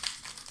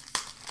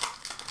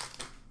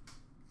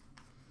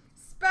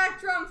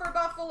 Spectrum for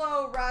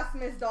Buffalo,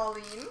 Rasmus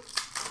Dahlin.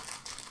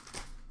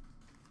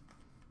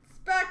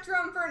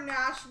 Spectrum for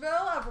Nashville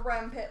of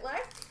Rem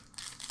Pitlick.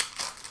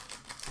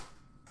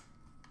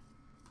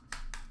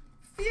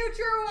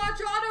 Future Watch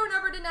Auto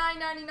number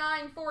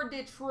 /999 for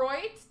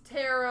Detroit,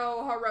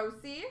 Taro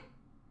Hirose.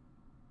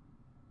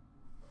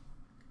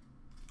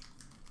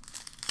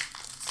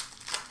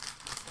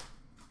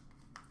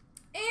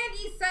 And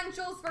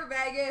Essentials for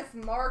Vegas,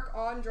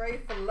 Marc-Andre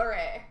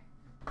Fleury.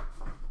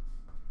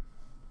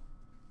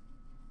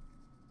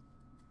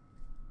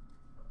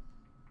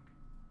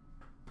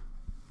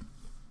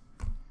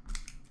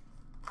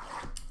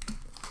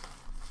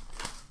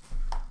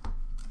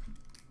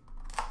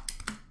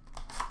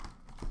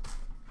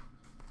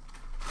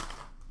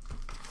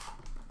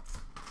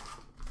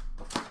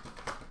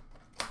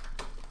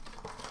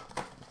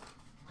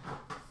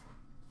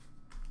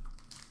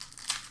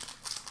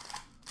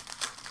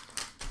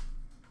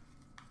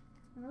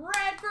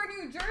 Red for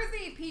New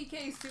Jersey,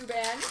 PK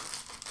Subban.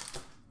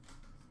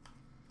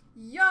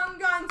 Young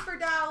Guns for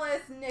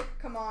Dallas, Nick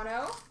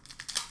Camano.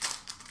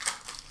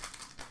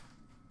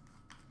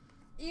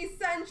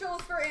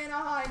 Essentials for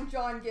Anaheim,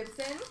 John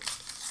Gibson.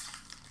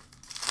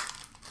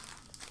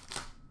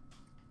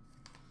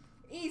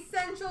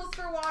 Essentials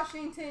for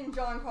Washington,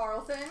 John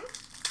Carlson.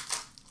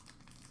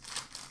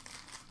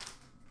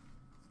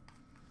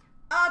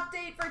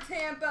 Update for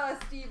Tampa,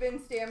 Steven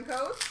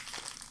Stamkos.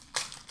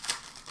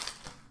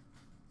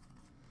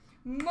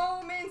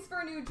 Moments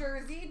for New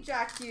Jersey,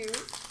 Jack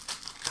Hughes.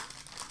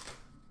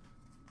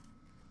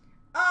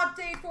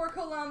 Update for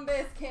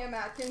Columbus, Cam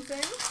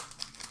Atkinson.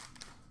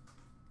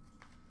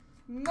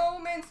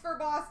 Moments for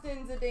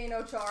Boston,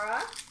 Zdeno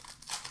Chara.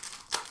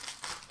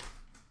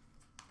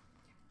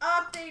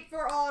 Update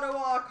for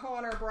Ottawa,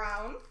 Connor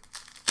Brown.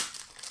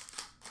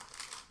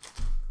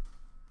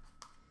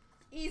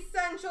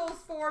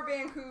 Essentials for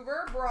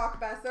Vancouver, Brock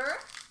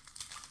Besser.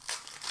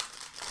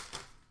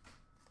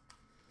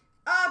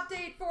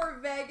 Update for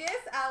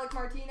Vegas, Alec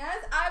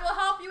Martinez. I will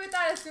help you with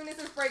that as soon as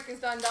this break is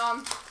done,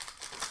 Dom.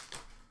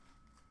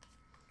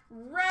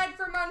 Red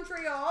for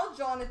Montreal,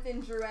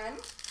 Jonathan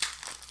Drouin.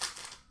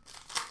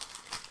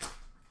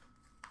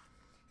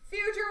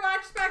 Future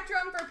Watch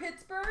Spectrum for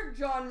Pittsburgh,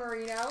 John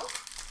Marino.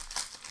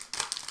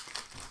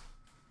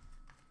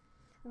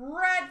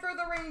 Red for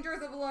the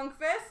Rangers of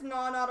Lundqvist,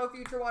 non-auto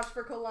Future Watch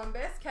for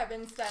Columbus,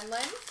 Kevin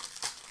Stenlund.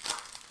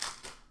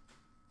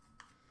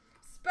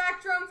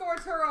 Spectrum for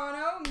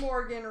Toronto,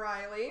 Morgan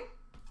Riley.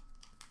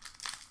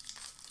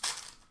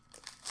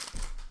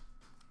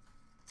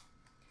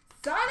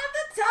 Sign of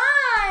the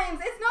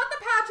Times! It's not the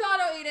patch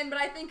auto, Aiden, but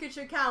I think it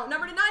should count.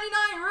 Number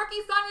 /99,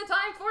 rookie sign of the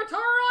Times for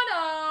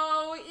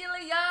Toronto,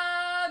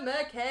 Ilya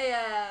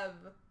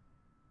Mikheyev.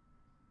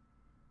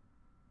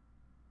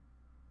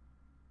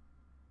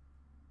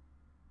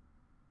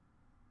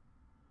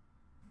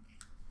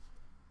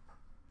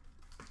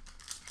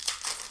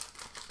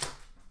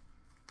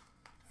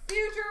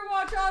 Future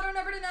Watch Auto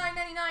number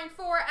 /999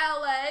 for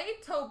LA,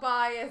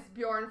 Tobias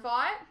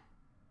Bjornfot.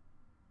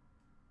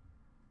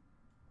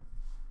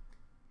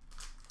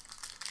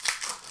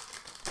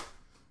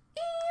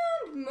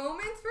 And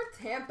Moments for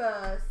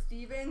Tampa,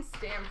 Steven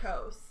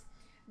Stamkos.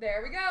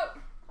 There we go.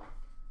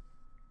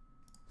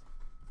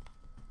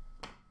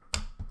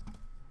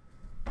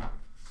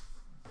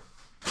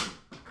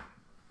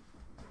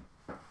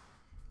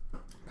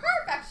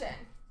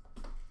 Perfection.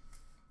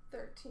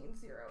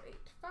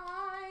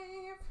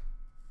 13085.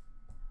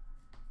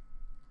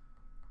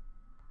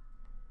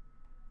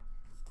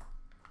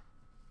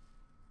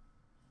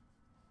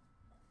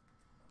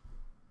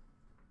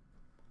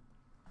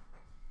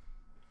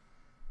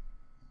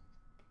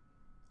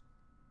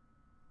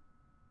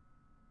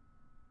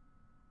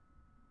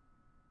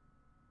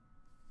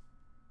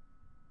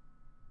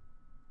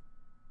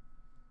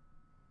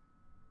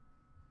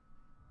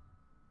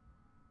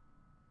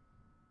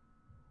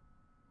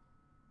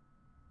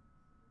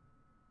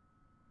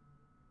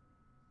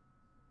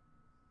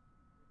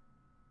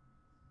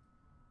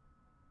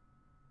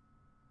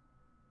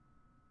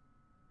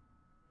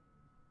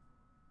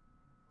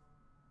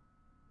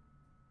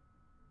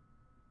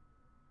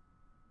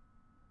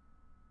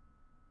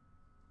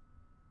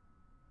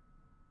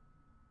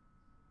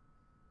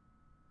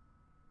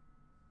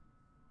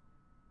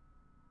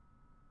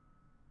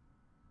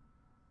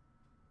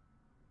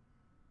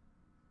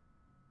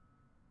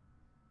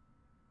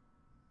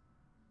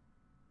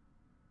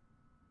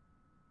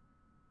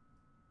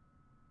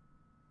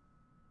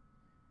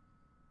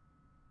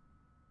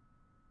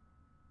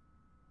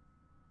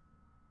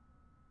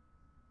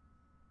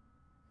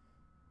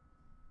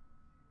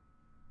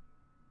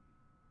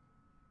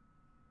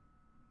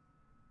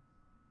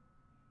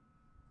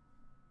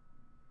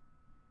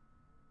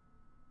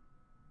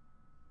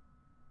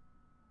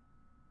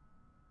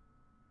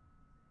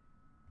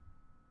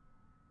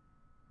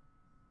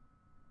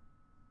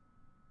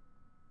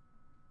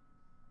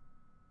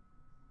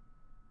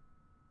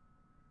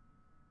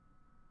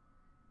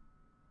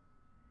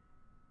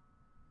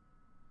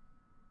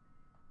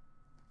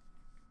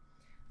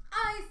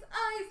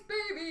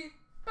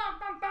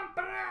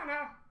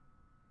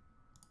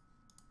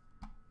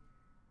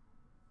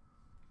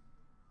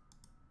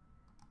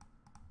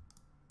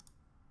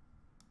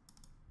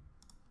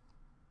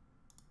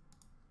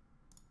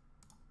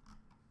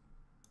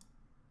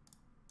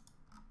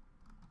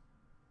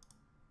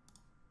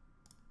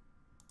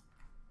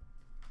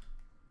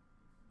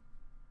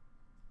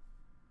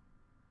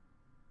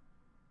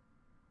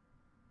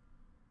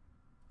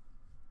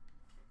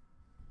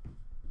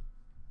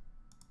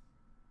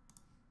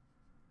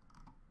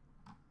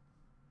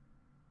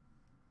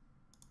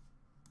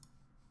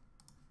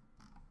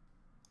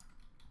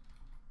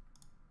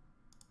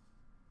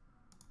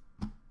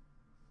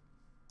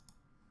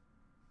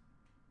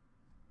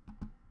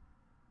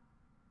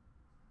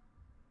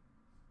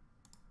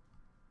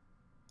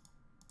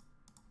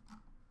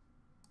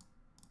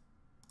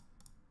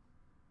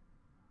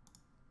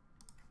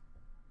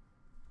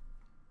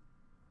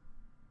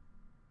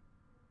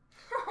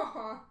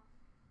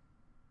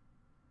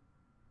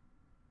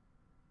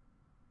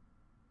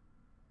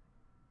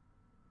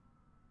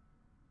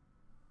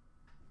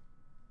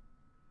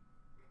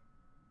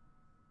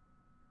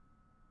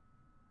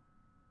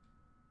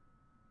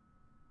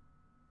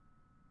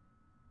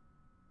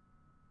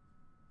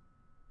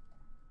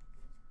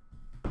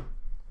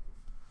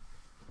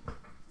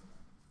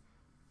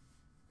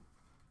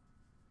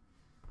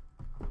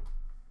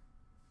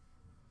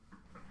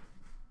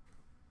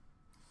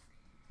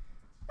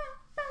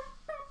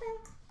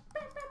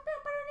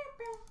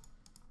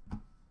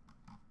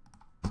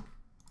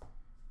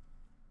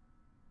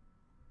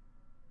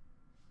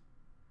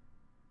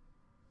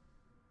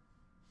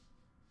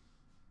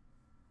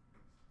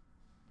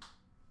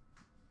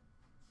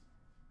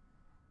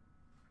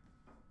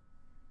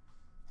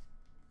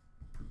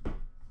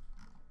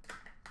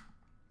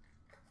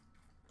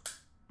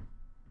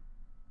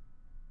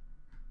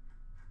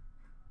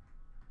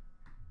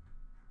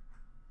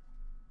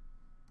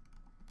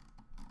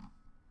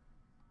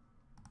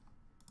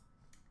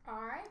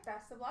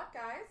 Best of luck,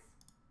 guys.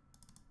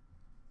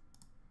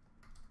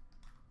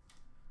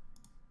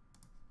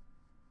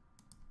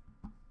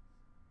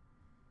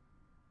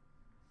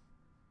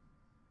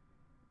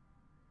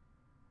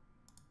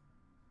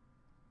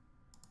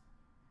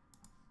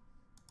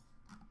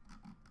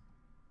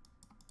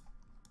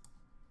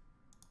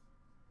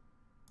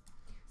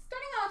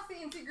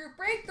 CNC Group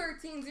Break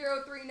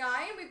 13039.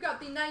 We've got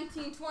the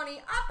 1920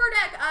 Upper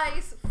Deck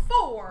Ice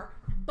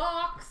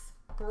 4-box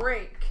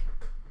break.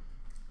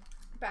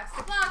 Best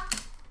of luck.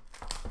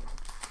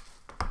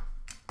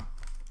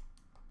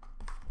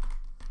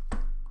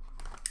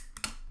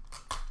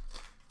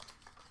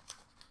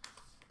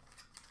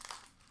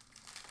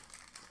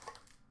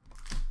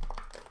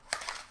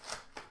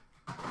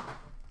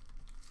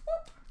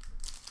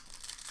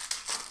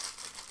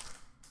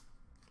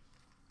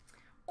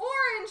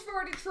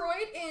 For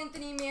Detroit,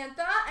 Anthony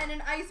Mantha, and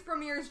an Ice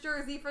Premier's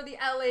jersey for the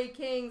LA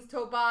Kings,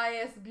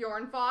 Tobias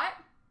Bjornfot.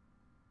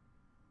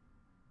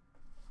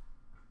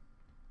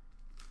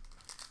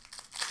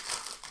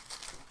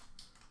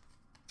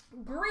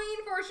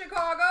 Green for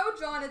Chicago,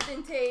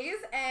 Jonathan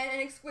Taze, and an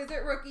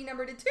exquisite rookie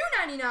number to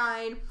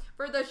 299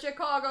 for the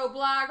Chicago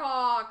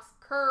Blackhawks,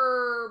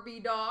 Kirby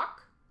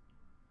Doc.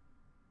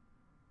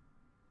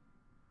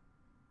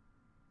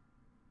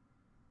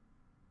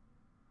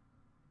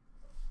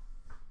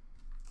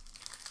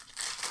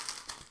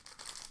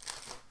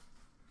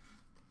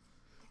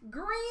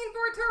 Green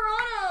for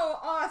Toronto,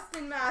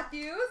 Austin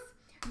Matthews.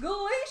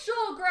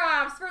 Glacial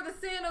Graphs for the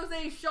San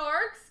Jose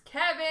Sharks,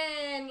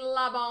 Kevin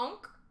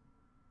LeBlanc.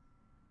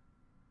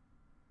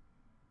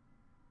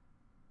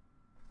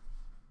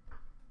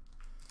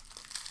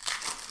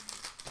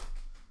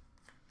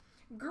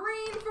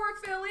 Green for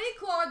Philly,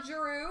 Claude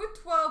Giroux.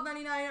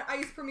 $12.99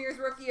 Ice Premier's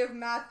rookie of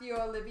Matthew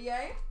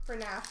Olivier for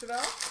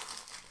Nashville.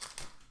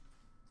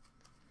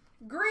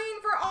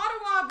 Green for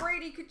Ottawa,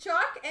 Brady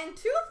Tkachuk, and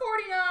 $2.49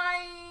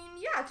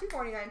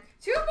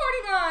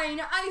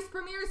 Ice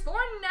Premiers for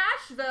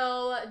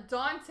Nashville,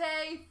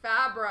 Dante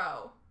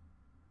Fabro.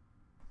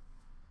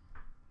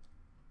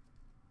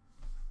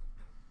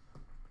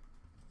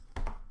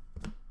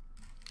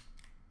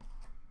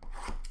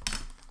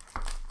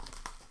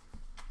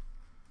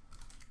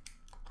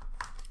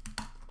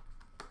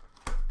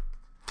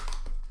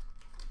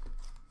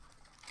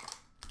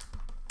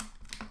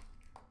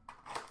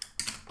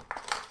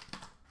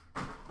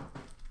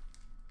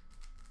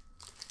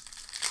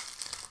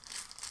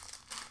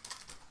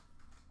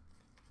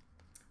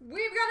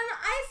 We've got an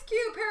Ice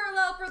Cube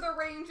parallel for the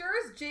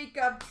Rangers,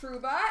 Jacob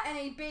Trouba, and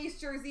a base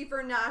jersey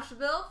for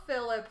Nashville,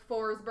 Philip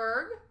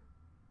Forsberg.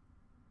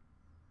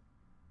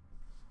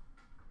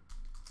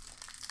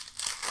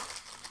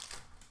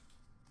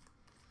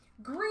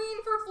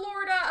 Green for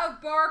Florida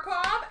of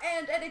Barkov,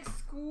 and an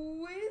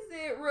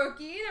exquisite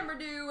rookie, number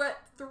to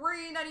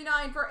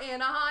 399 for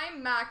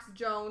Anaheim, Max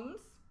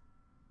Jones.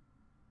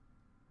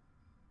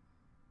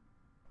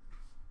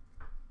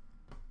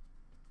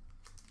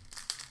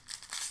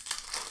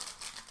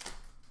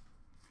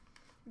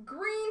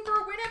 Green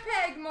for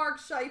Winnipeg, Mark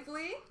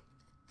Scheifele.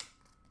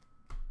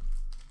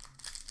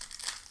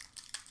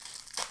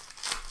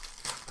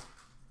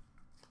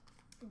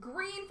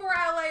 Green for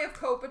LA of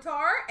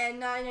Kopitar,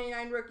 and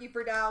 $9.99 rookie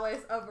for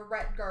Dallas of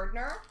Rhett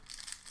Gardner.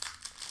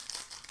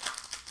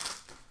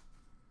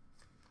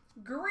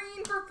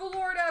 Green for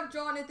Florida of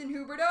Jonathan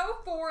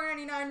Huberdeau,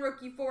 $4.99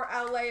 rookie for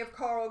LA of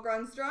Carl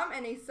Grundstrom,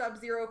 and a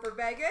Sub-Zero for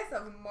Vegas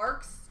of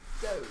Mark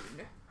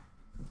Stone.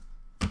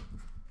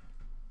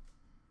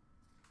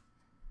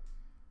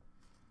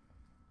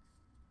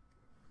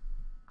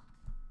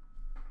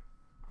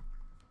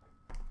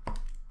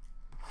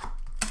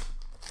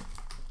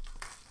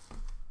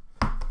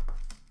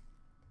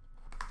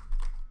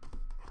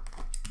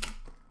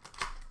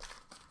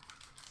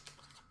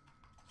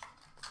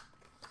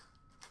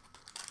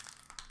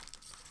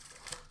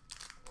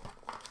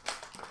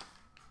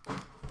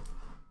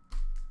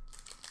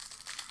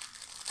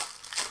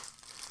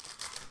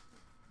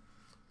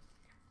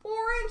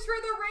 For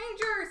the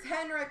Rangers,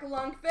 Henrik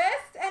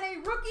Lundqvist, and a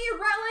rookie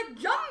relic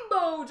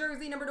jumbo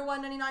jersey number to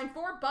 199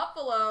 for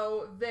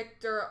Buffalo,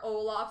 Victor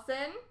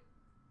Olofsson.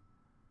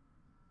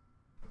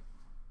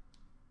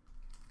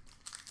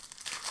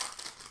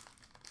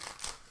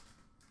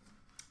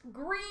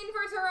 Green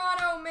for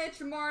Toronto,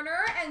 Mitch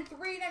Marner, and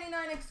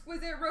 $3.99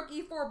 exquisite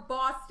rookie for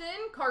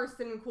Boston,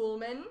 Carson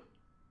Kuhlman.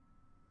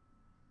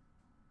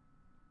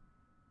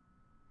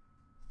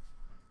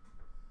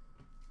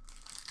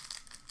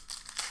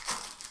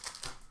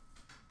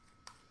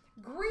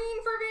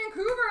 Green for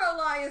Vancouver,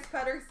 Elias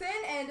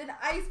Pettersson, and an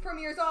Ice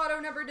Premier's auto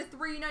number to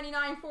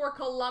 399 for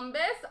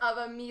Columbus of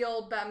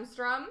Emil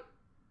Bemstrom.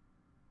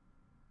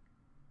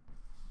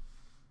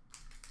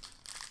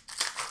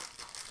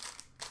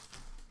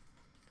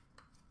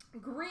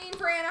 Green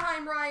for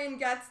Anaheim, Ryan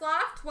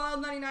Getzlaf,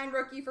 $12.99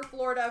 rookie for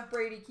Florida of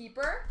Brady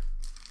Keeper.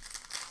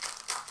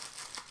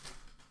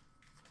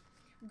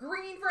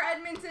 Green for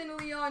Edmonton,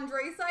 Leon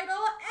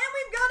Draisaitl, and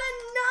we've got a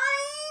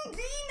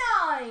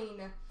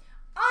 99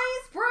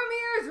 Ice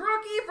Premier's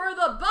rookie for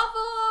the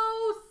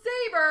Buffalo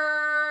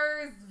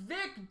Sabres,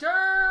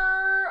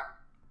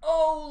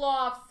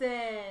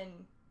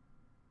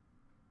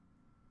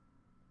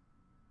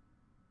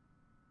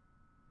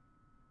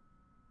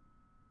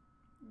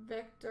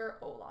 Victor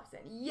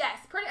Olofsson. Yes,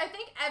 I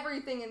think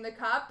everything in the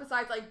cup,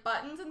 besides like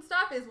buttons and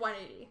stuff, is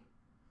 180.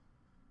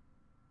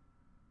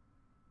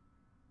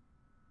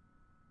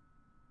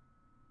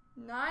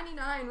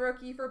 $99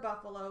 rookie for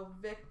Buffalo,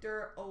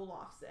 Victor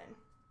Olofsson.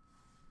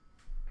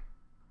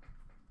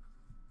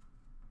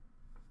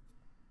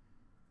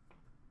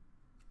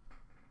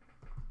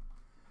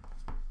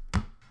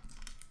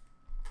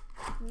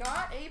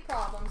 Not a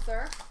problem,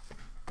 sir.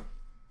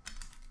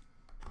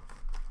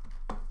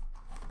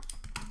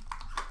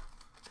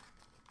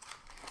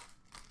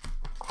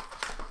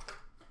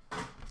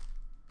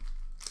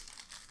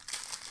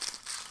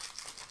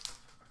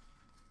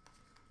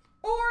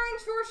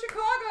 Orange for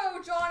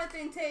Chicago,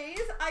 Jonathan Tays.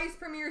 Ice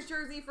Premier's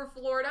jersey for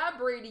Florida,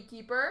 Brady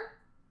Keeper.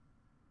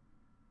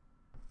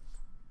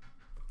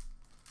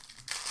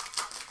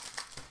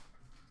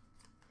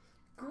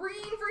 Green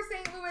for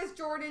St. Louis,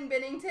 Jordan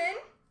Binnington.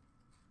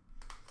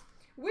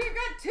 We've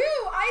got 2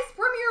 Ice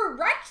Premier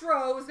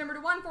Retros, number to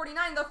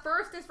 149. The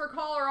first is for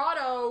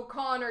Colorado,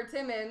 Connor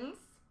Timmins.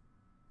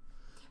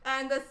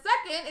 And the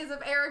second is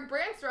of Eric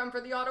Brandstrom for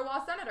the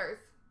Ottawa Senators.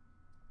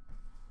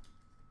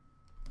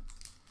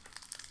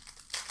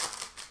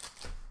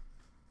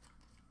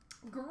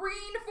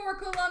 Green for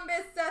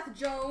Columbus, Seth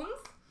Jones.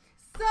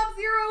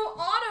 Sub-Zero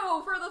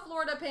Auto for the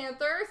Florida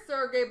Panthers,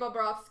 Sergei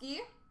Bobrovsky.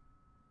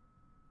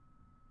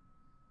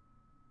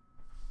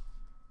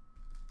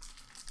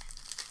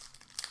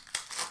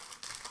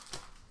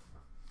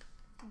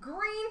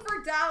 Green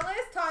for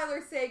Dallas,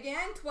 Tyler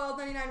Seguin.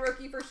 $12.99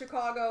 rookie for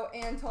Chicago,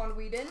 Anton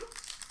Whedon.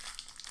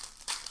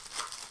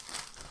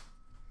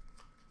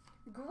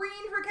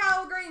 Green for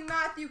Calgary,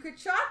 Matthew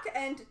Tkachuk.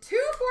 And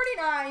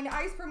 $2.49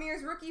 Ice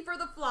Premier's rookie for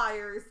the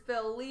Flyers,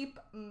 Philippe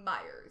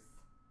Myers.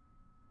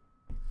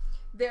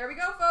 There we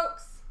go,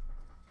 folks.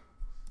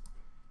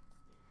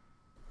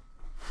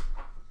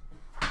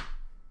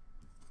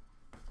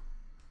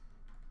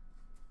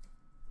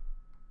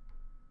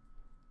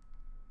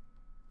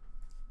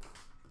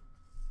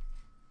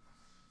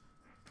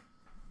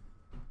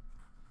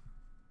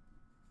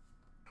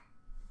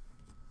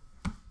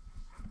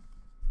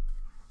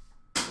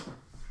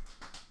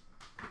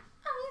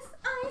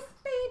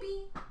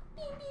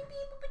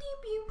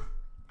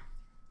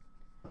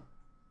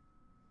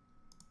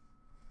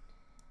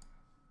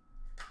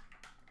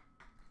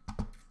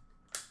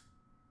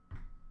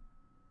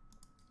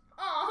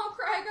 Oh,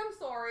 Craig, I'm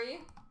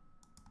sorry.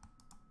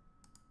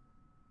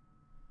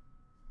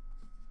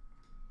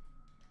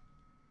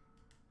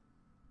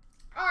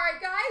 All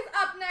right, guys,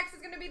 up next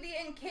is going to be the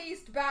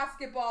encased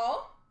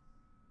basketball.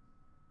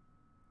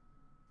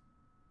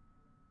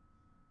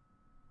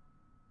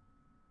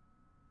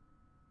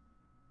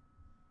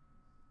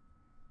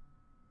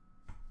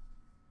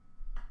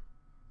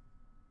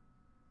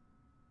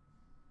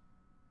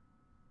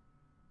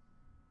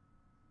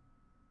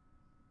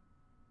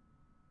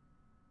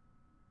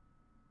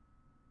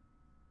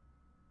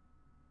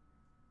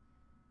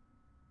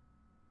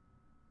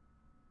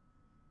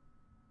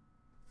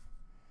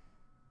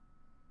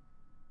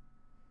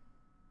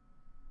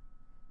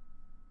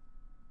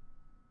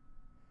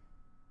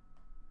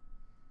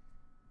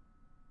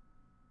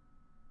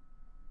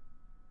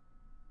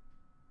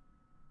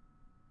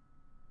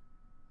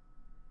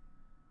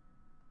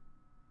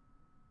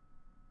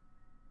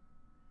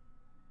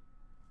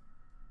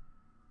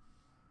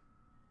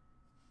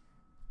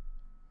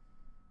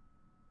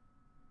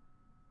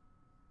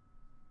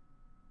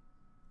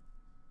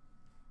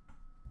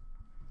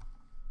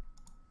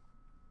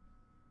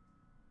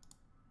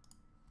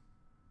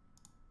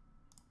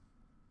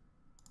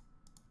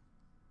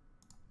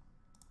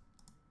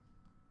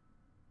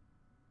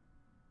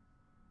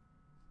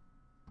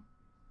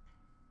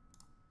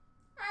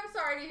 I'm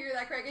sorry to hear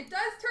that, Craig. It does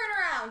turn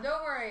around.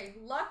 Don't worry.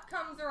 Luck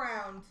comes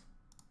around.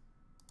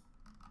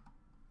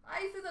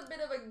 Ice is a bit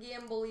of a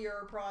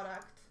gamblier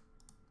product.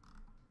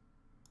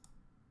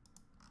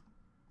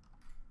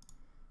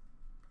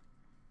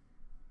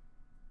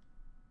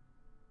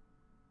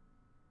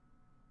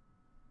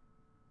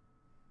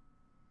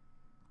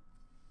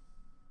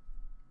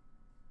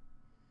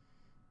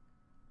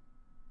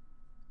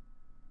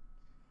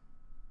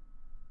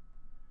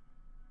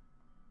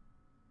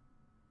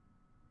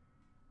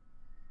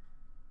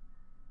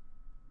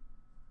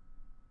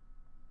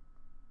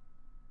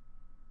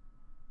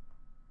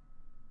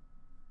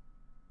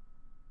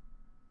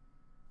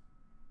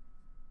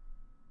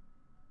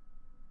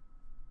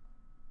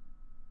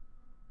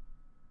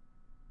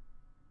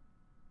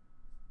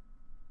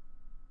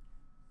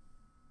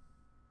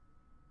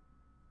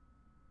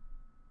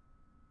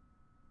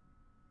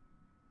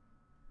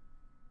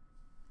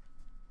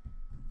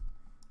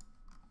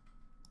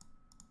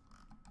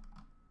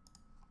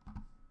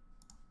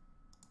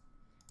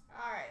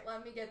 All right,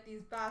 let me get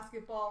these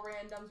basketball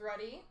randoms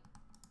ready.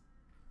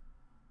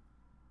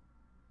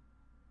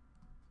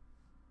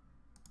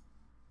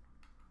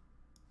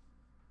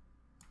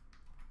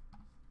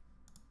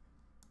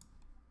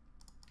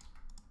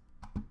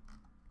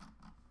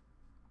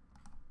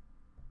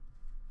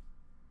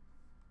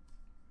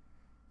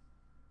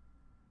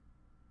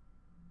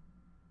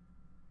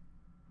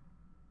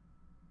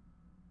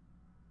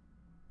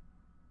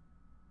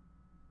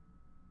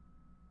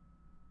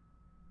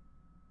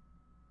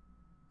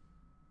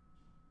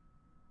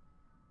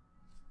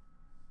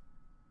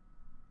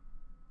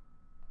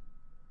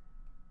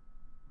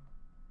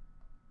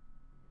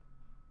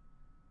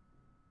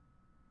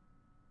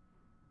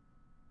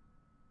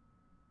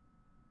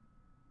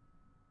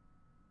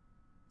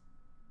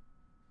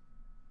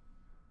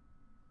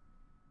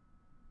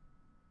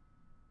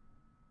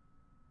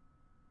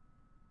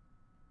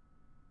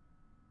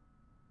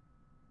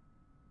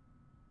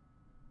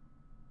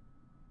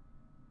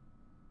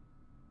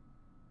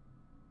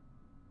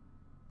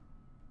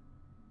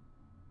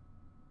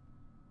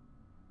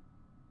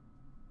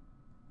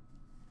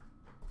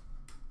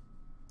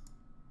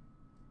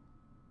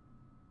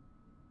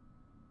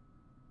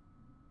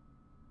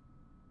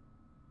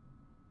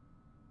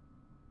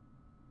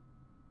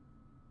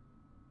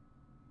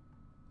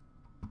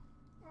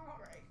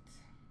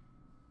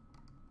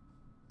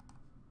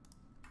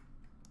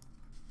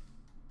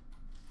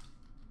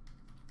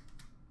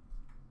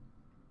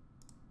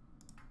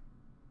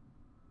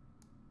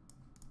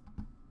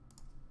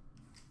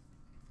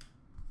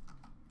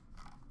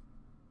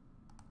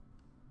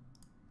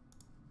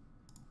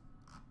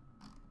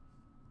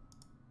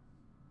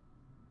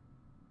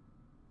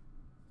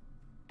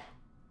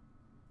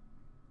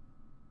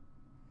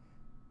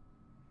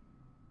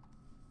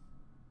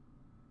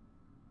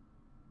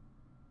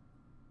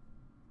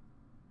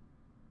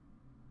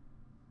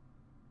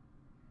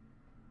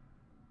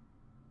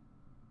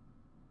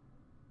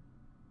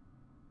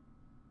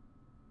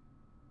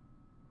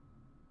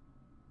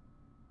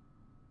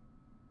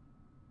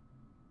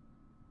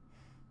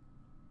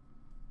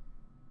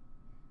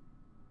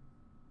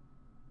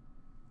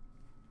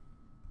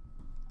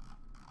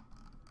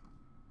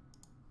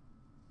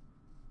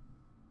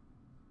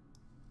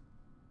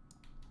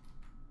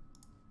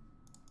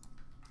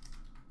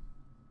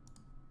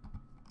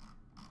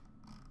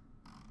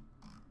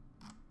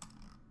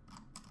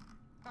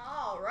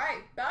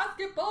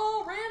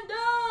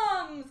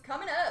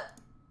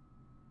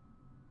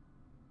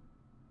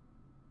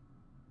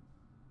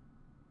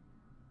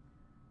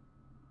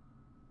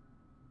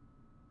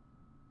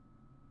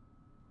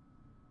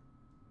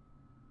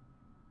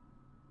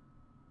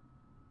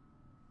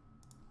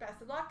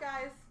 Best of luck,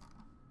 guys.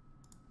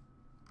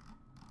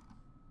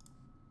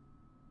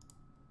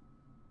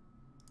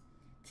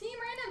 Team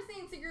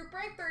Random CNC Group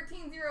Break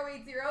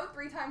 13080.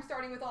 3 times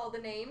starting with all the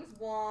names.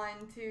 1,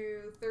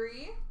 2,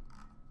 3.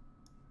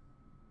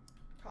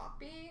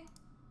 Copy.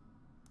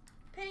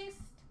 Paste.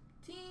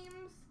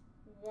 Teams.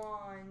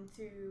 1,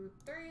 2,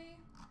 3.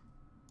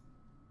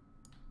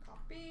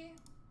 Copy.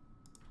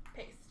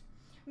 Paste.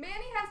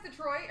 Manny has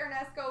Detroit,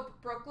 Ernesto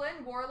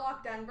Brooklyn,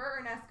 Warlock Denver,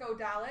 Ernesto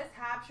Dallas,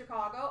 Hab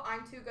Chicago,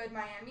 I'm Too Good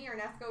Miami,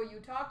 Ernesto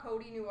Utah,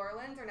 Cody New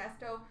Orleans,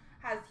 Ernesto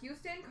has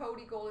Houston,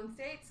 Cody Golden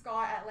State,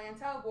 Scott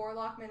Atlanta,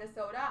 Warlock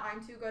Minnesota,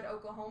 I'm Too Good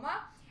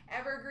Oklahoma,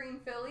 Evergreen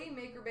Philly,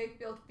 Maker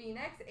Bakefield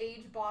Phoenix,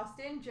 Age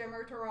Boston,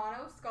 Jimmer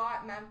Toronto,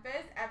 Scott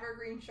Memphis,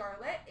 Evergreen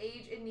Charlotte,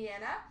 Age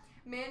Indiana,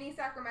 Manny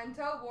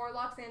Sacramento,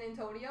 Warlock San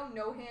Antonio,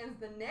 No Hands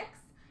the Knicks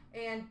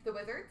and the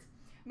Wizards,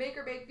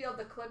 Maker Bakefield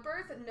the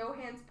Clippers, No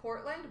Hands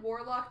Portland,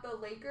 Warlock the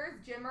Lakers,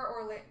 Jimmer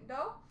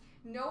Orlando,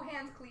 No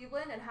Hands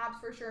Cleveland, and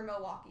Habs for sure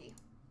Milwaukee.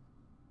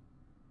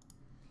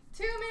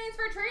 2 minutes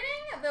for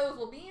trading. Those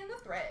will be in the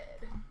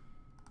thread.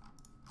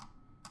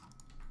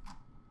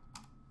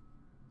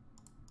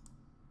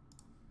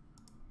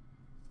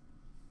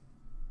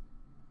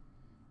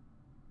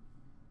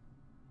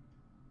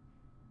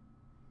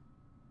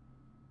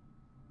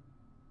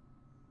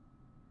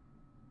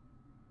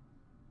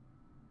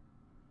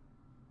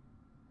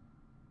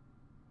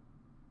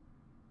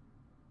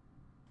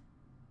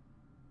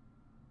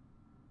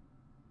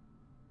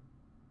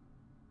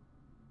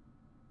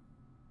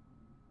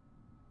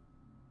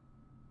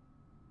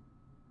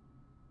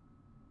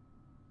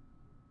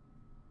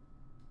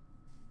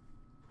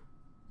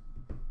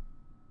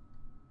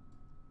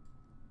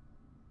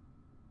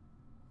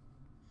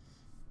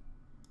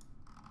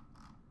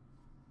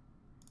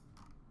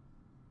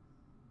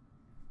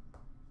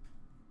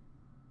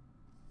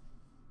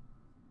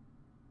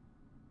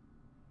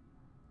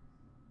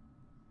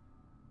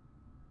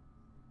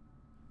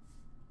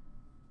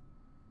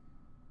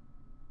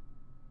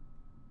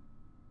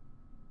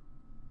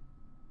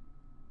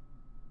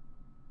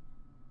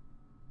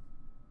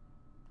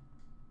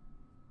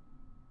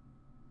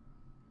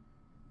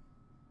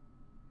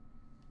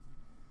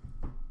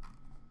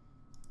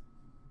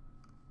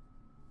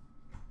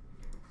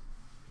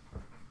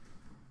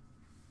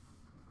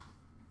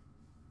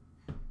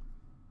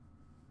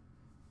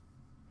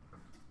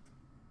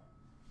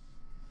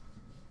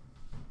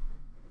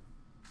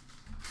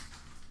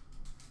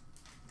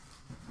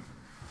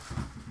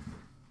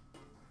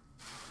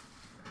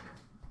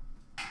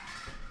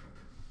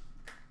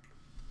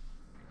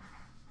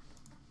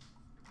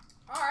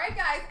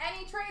 Guys,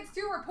 any trades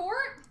to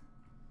report?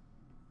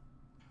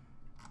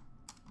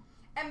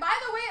 And by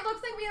the way, it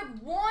looks like we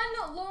have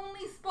 1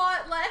 lonely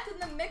spot left in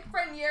the Mick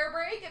Frenier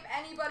break if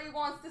anybody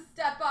wants to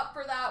step up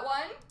for that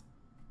one.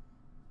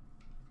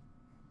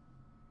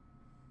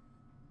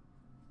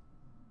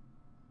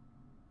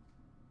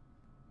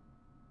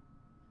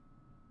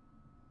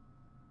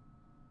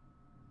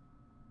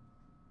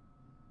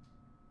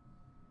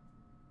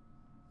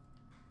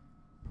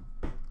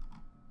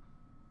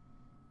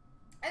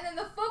 And then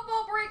the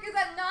football break is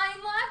at 9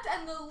 left,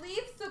 and the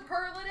Leaf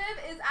Superlative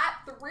is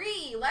at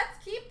 3.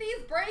 Let's keep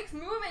these breaks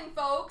moving,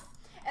 folks.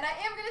 And I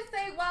am going to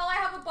say, while I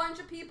have a bunch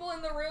of people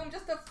in the room,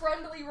 just a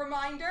friendly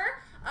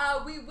reminder,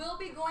 we will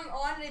be going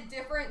on at a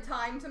different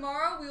time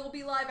tomorrow. We will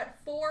be live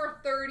at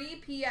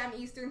 4:30 p.m.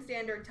 Eastern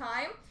Standard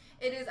Time.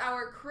 It is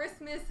our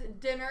Christmas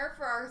dinner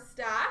for our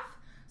staff.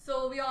 So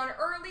we'll be on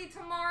early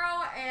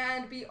tomorrow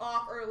and be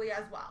off early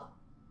as well.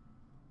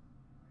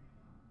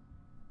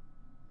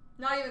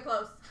 Not even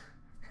close.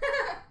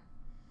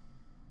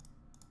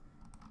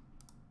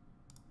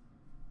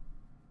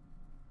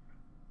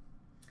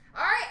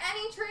 All right,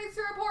 any trades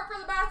to report for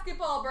the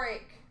basketball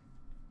break?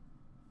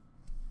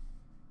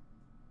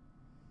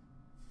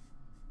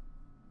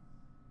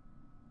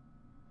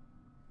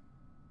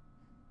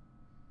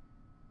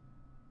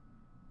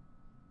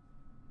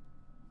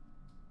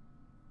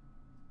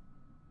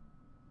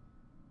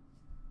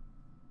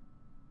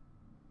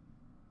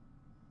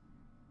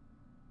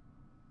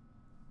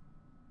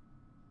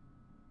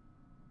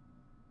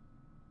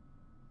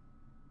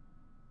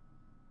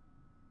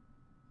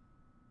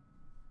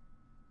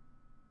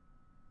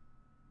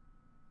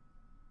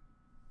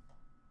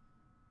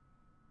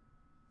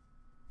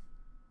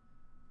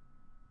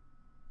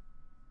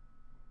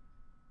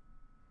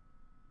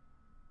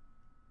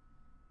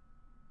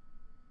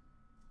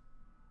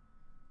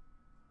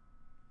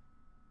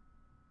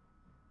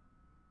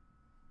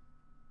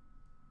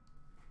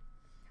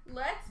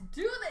 Let's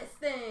do this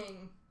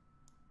thing.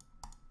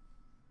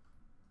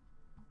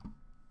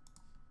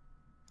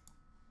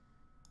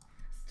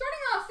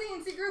 Starting off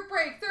CNC Group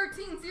Break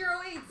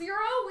 13080,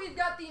 we've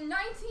got the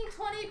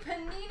 1920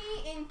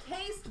 Panini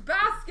Encased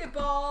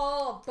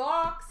Basketball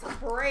Box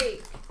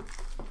Break.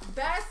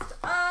 Best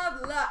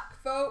of luck,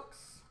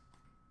 folks.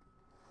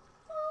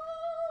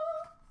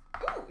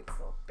 Ooh, it's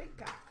a big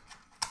pack.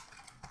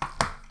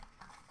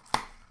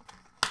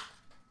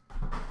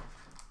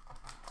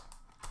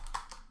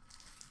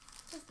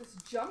 What's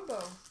this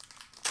jumbo?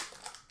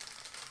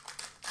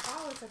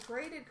 Oh, it's a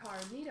graded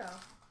card. Neato.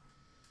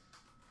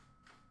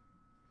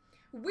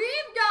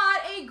 We've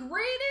got a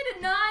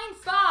graded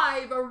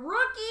 9/5, a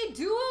rookie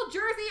dual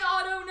jersey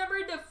auto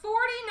numbered to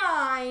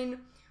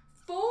 49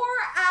 for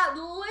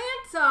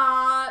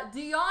Atlanta,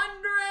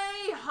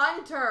 DeAndre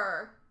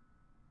Hunter.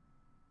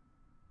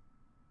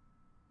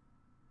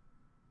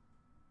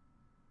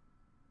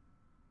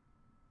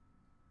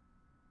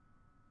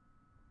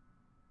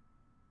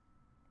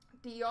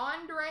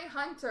 DeAndre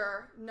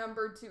Hunter,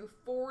 numbered to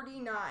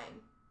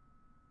 49.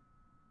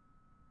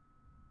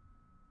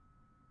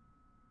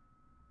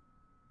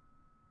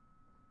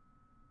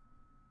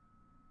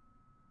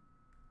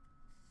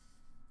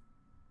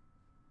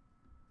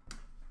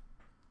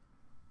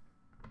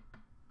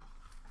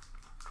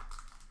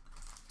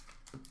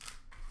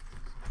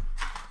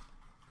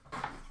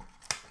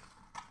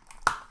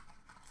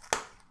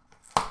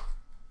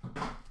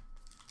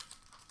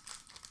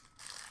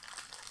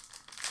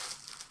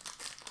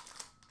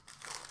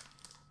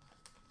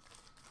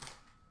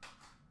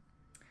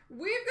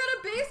 We've got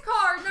a base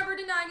card, number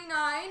to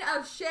 99,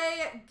 of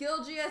Shai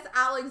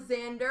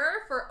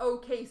Gilgeous-Alexander for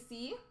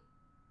OKC.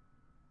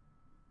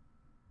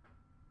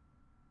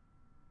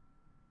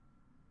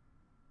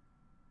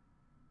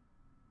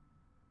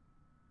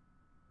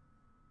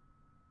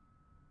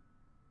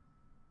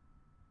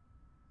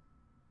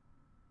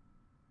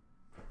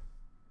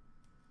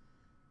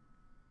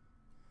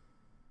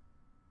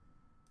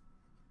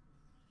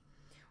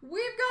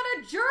 We've got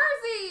a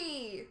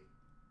jersey!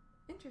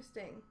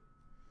 Interesting.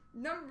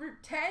 Number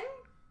 10?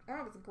 I don't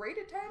know if it's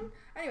graded 10.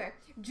 Anyway,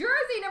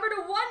 jersey number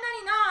to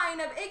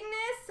 199 of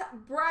Ignas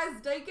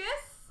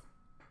Brazdeikis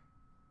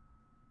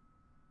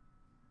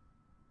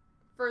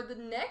for the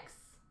Knicks.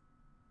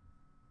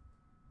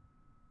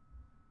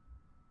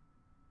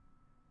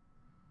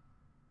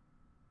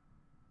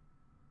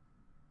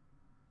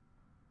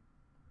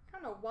 I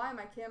don't know why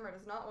my camera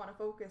does not want to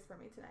focus for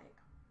me tonight.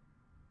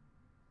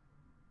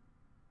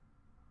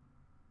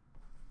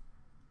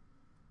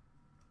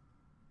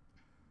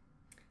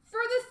 For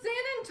the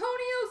San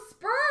Antonio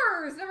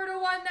Spurs, number to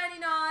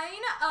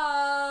 199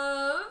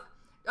 of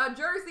a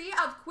jersey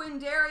of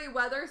Quinndary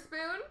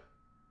Weatherspoon.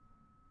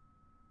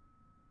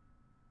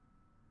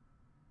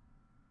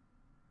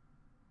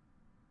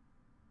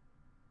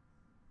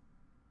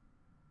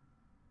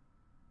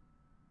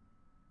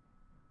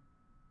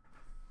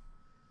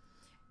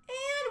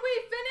 And we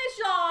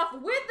finish off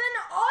with an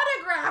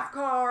autograph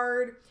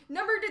card,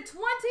 number to 25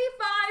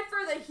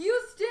 for the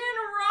Houston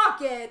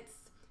Rockets,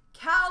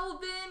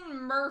 Calvin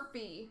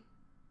Murphy.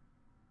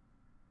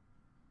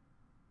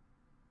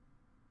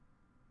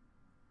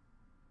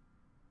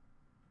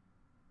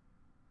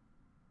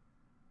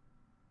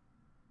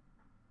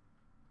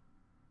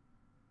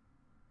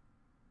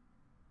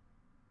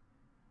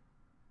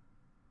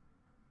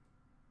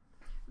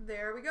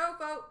 There we go,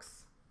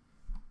 folks.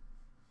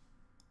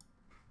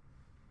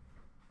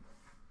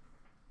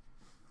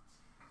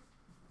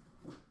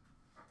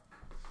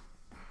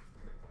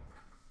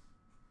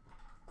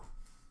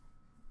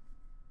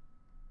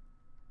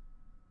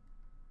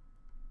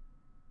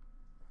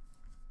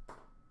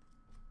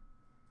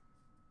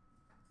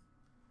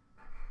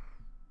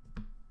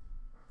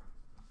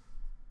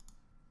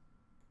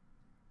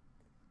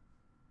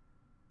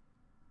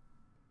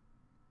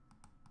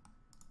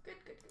 Good.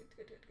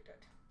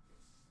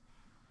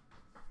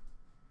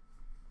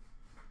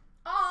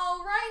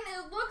 All right,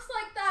 and it looks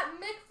like that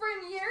Mick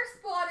Frenier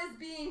spot is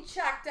being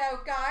checked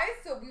out, guys.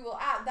 So we will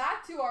add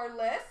that to our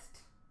list.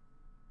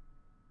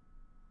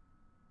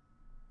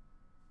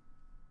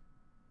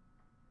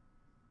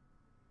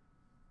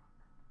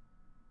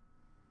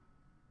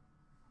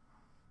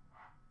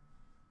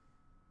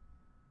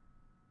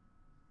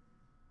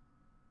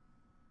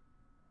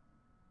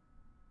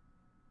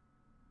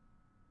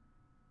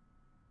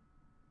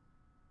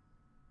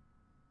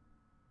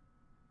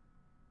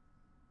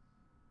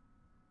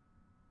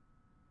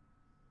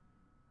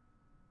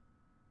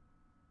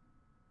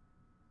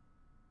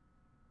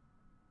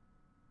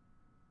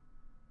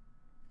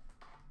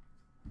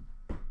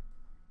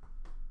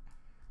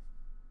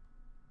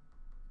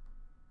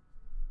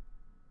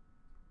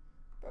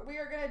 We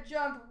are going to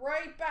jump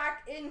right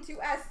back into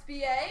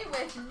SBA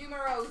with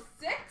numero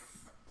 6.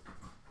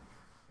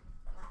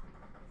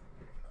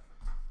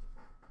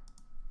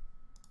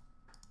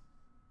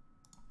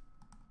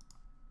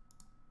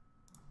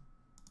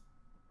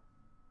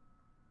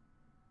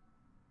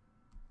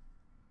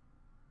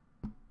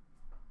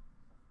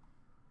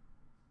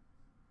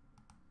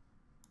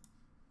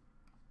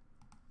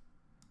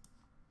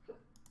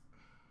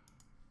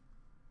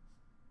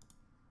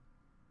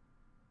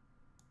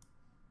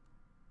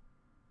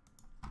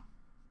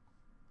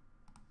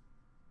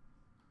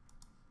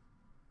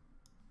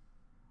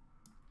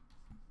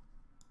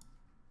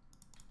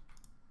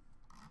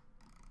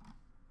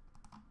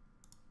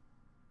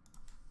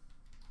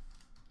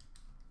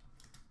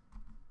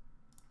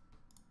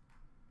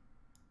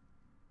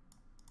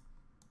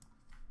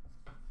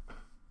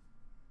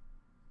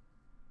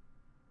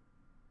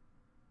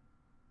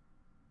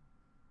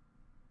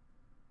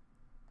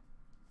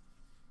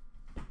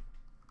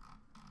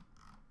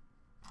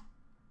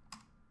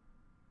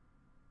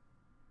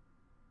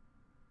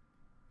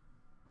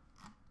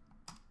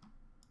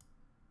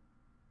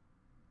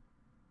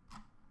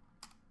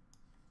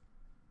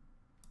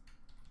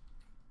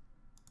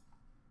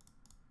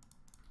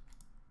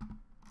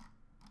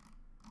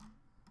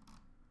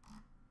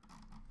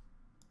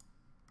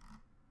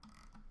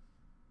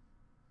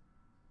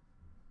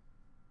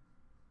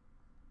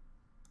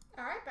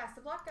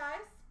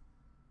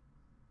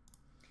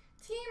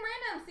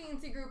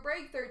 CNC Group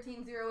Break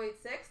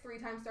 13086. 3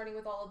 times starting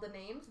with all of the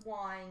names.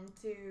 1,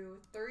 2,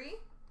 3.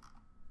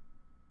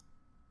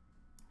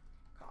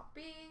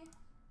 Copy.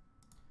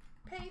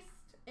 Paste.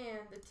 And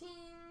the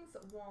teams.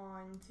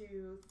 1,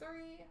 2, 3.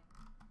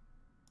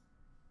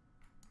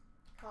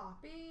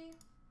 Copy.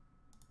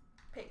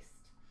 Paste.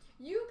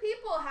 You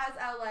People has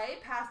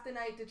LA, Pass the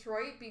Night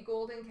Detroit, Be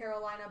Golden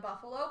Carolina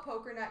Buffalo,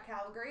 Poker Nut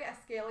Calgary,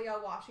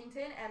 Escalia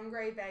Washington, M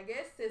Gray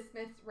Vegas, Sis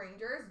Smith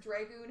Rangers,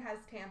 Dragoon has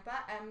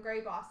Tampa, M Gray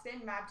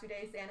Boston, Map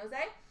Today San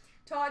Jose,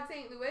 Todd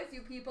St. Louis,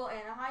 You People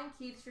Anaheim,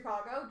 Keith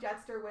Chicago,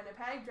 Jetster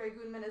Winnipeg,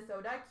 Dragoon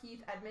Minnesota,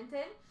 Keith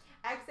Edmonton,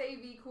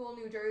 XAV Cool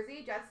New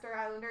Jersey, Jetster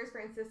Islanders,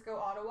 Francisco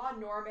Ottawa,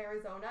 Norm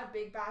Arizona,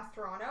 Big Bass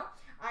Toronto,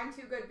 I'm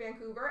Too Good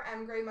Vancouver,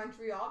 M Gray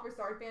Montreal,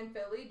 Broussard Fan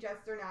Philly,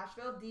 Jetster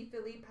Nashville, D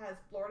Philippe has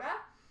Florida,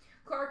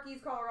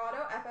 Clarkies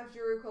Colorado, FF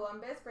Giroux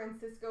Columbus,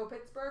 Francisco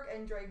Pittsburgh,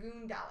 and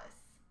Dragoon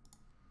Dallas.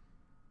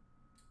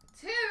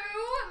 2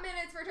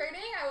 minutes for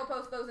trading. I will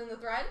post those in the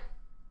thread.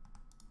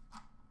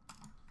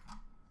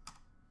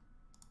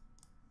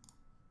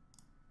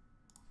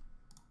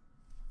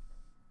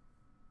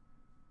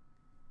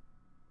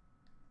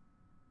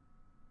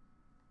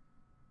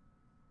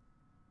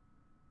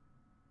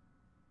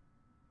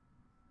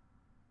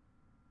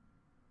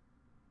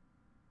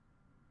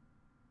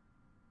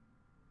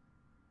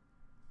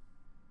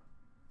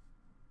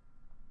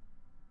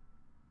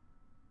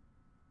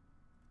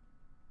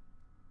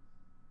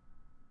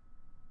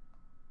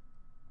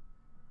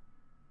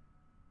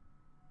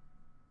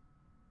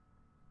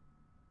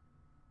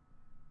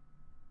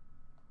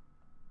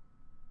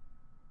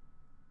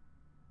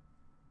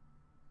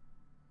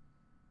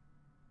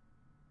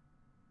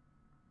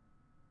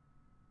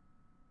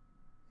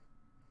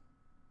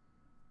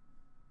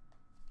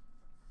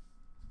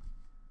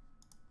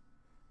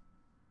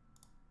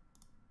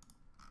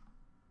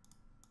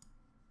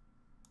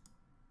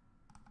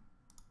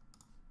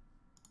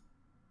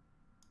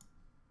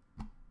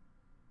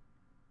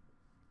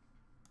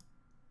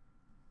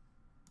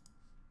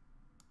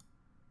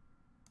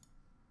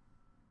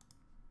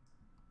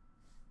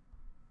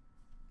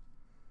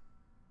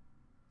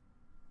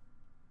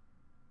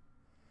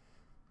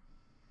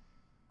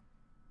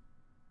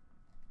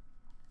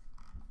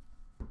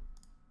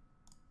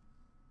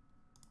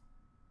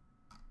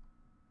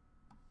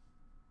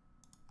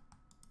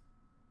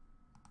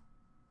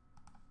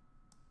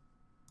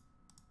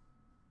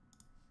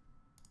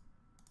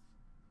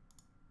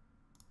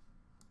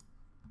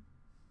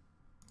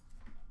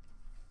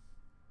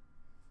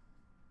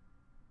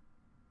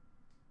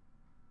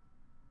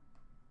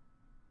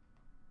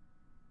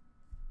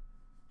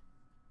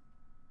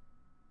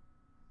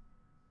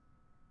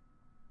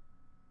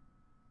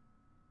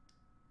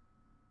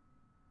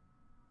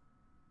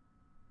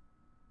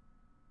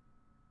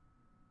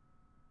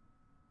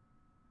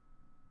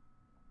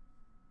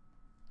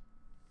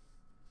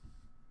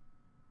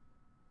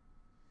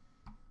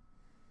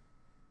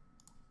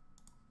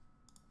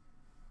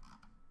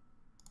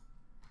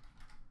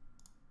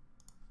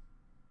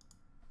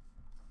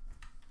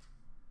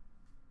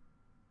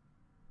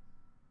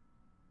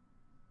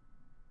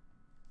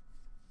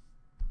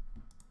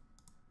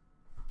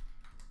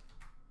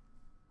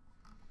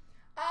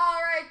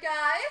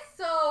 Guys,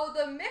 so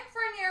the Mick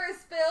Frenier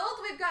is filled.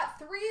 We've got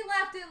 3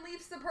 left in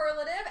Leaf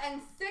Superlative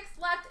and 6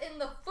 left in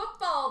the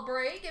football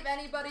break. If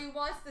anybody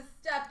wants to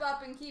step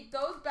up and keep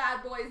those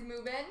bad boys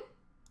moving.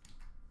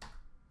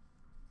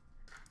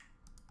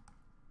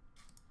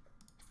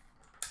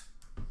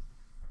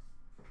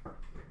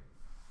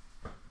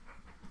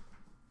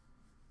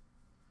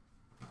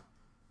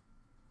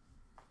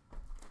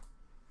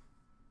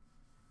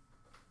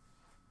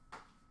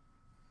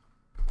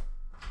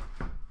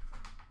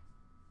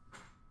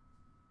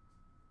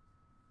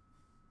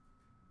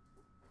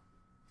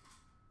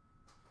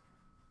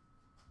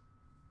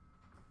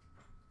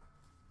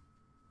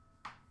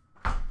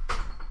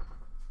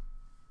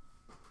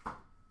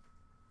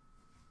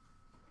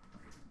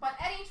 But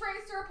any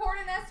trades to report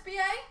in SBA?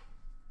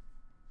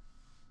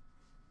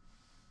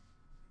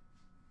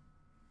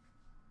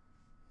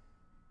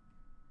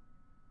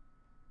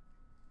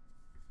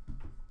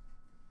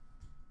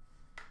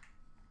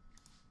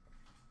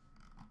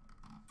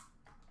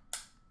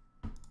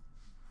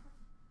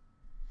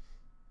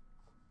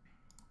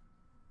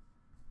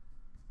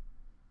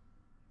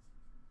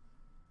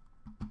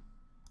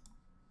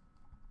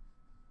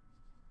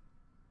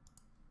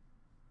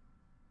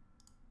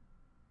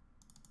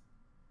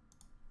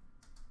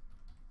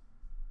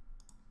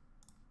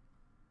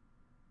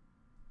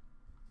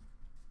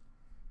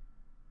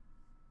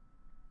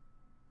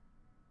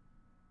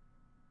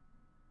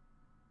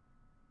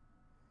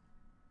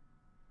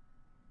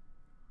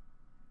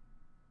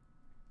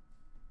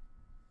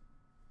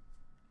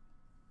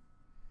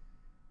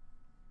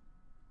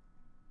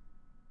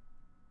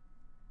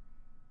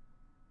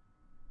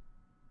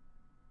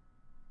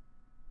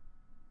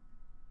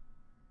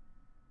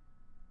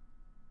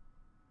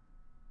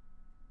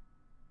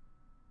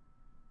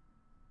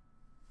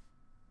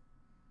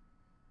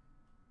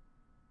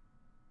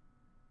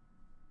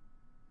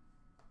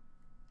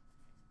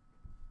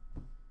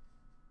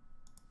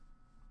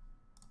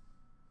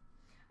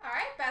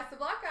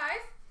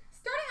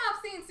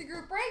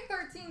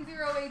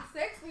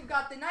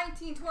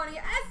 1920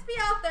 SB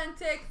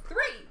Authentic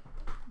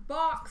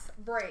 3-box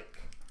break.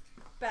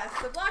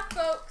 Best of luck,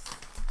 folks.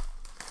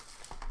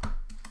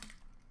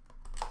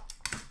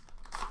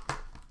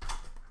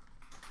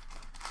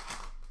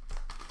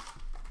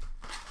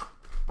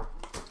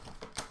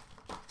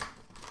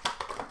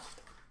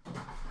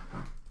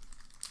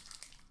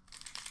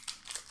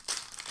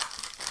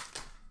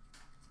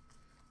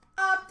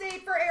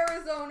 Update for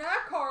Arizona,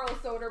 Carl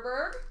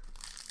Soderberg.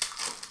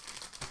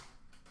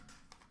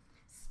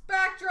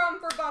 Spectrum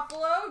for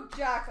Buffalo,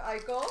 Jack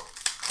Eichel.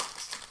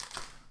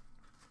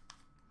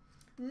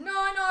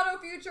 Non-auto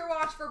future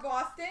watch for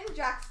Boston,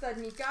 Jack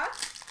Studnicka.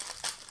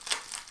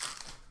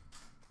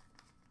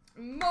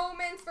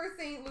 Moments for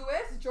St.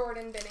 Louis,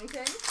 Jordan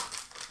Binnington.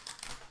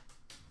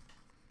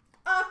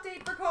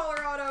 Update for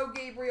Colorado,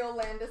 Gabriel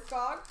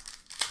Landeskog.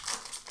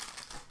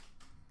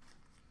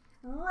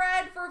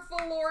 Red for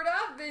Florida,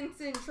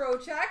 Vincent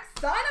Trocheck.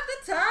 Sign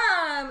of the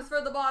times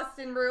for the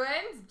Boston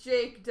Bruins,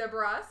 Jake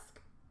DeBrusk.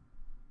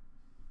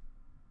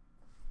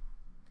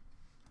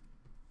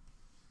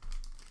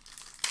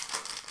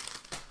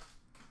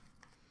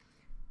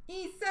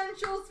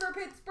 Essentials for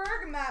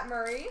Pittsburgh, Matt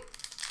Murray.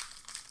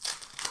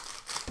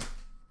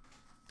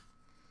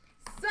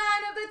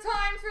 Sign of the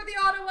times for the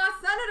Ottawa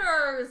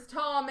Senators,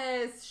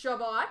 Thomas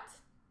Chabot.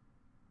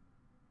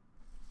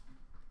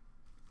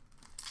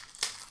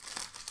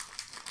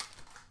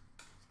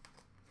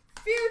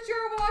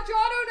 Future Watch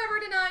Auto number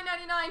to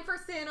 /999 for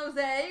San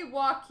Jose,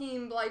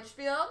 Joaquin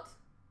Bleichfield.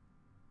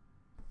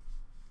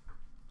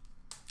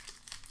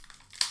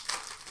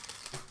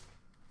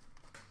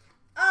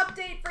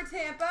 Update for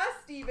Tampa,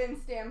 Steven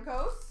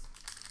Stamkos.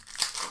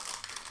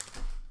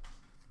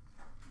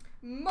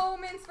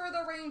 Moments for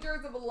the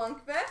Rangers of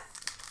Lundqvist.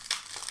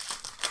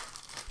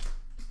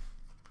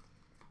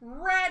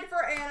 Red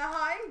for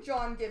Anaheim,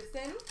 John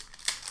Gibson.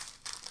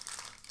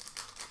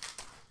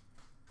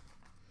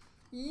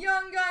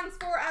 Young Guns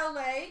for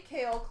LA,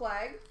 Cale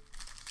Clegg.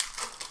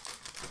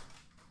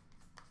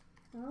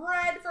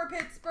 Red for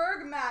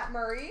Pittsburgh, Matt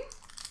Murray.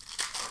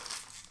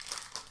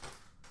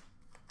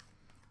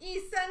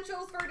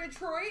 Essentials for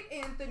Detroit,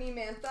 Anthony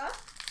Mantha.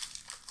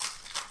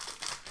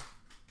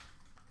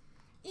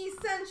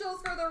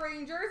 Essentials for the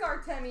Rangers,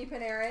 Artemi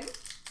Panarin.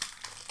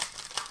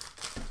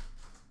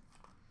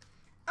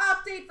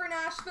 Update for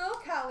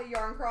Nashville, Calle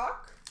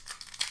Yarncroc.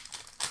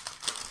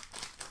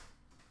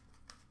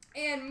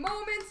 And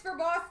moments for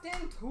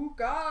Boston,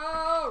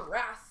 Tuukka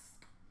Rask.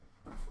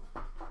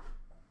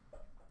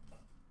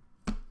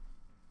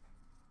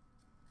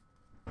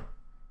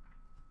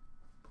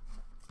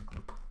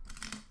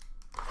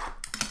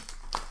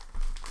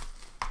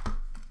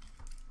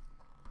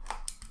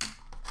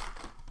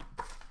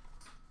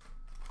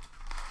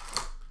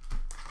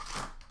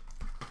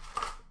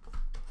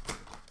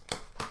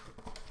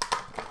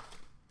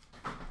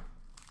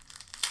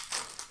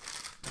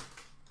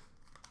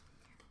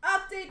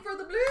 Update for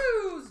the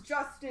Blues,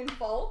 Justin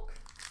Falk.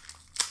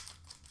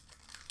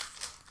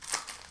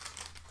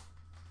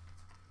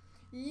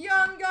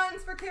 Young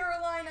Guns for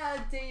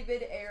Carolina,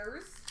 David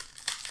Ayers.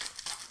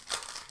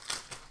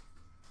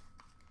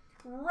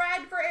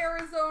 Red for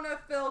Arizona,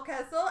 Phil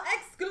Kessel.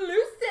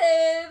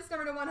 Exclusives,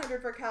 number to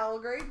 100 for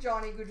Calgary,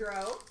 Johnny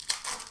Gaudreau.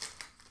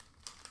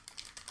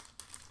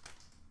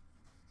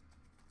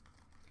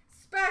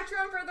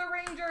 Spectrum for the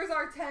Rangers,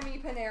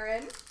 Artemi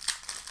Panarin.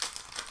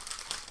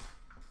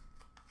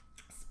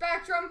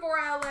 Spectrum for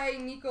LA,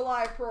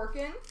 Nikolai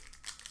Prorkin.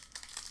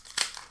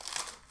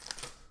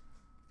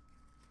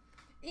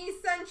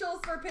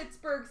 Essentials for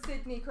Pittsburgh,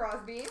 Sidney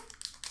Crosby.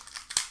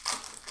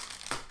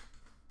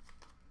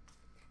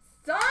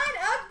 Sign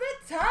of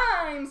the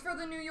times for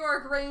the New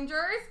York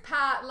Rangers,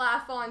 Pat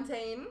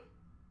LaFontaine.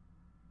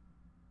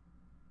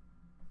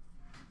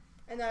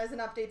 And that is an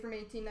update from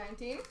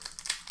 1819.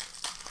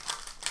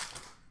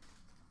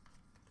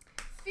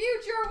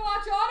 Future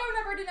Watch Auto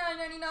number to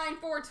 999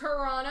 for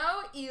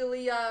Toronto,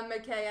 Ilya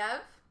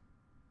Mikheyev.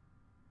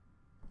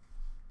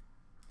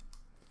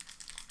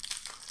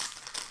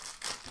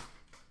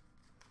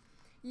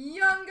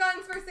 Young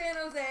Guns for San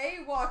Jose,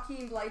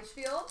 Joaquin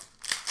Bleichfield.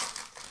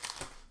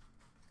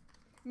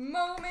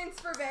 Moments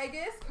for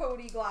Vegas,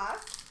 Cody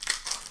Glass.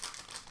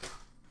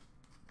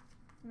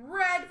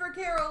 Red for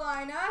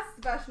Carolina,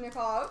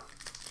 Svechnikov.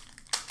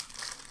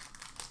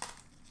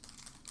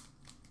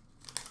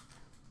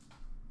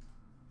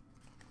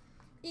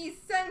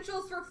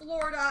 Essentials for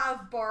Florida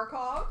of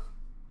Barkov.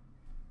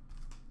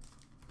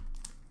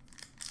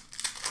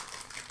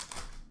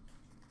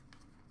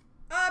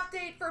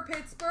 Update for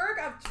Pittsburgh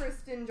of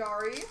Tristan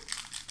Jarry.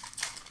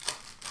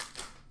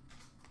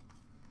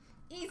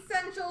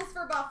 Essentials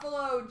for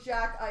Buffalo,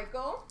 Jack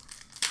Eichel.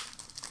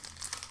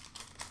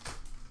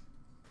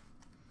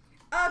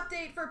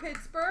 Update for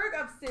Pittsburgh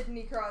of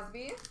Sidney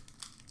Crosby.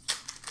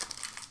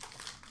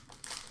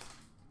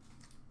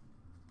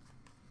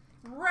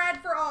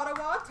 Red for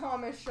Ottawa,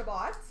 Thomas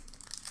Chabot.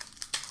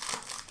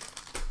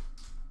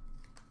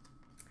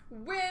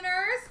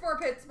 Winners for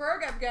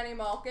Pittsburgh, Evgeny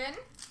Malkin.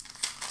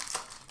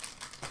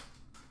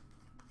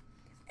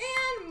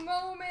 And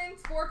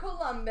moments for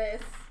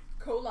Columbus,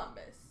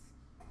 Columbus.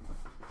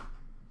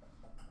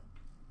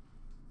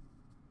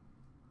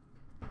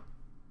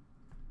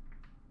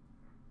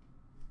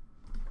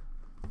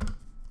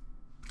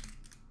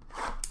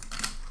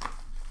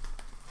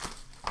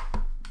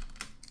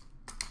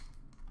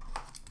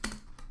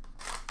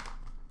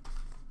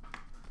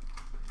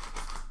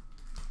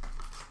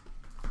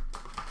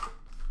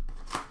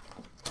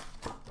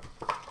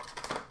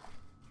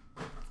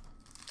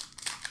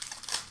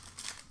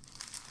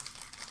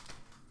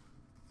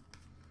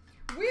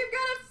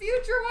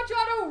 Future Watch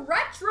Auto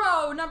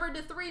Retro, numbered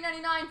to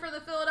 $3.99 for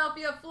the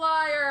Philadelphia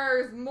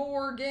Flyers,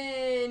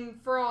 Morgan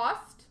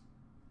Frost.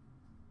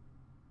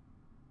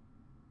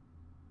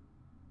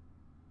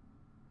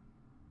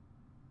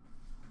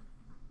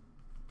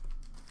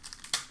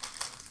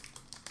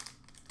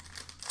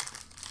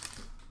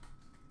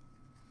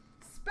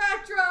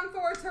 Spectrum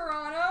for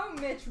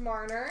Toronto, Mitch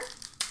Marner.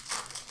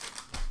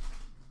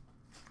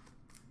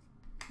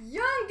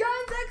 Young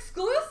Guns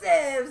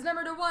Exclusives,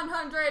 number to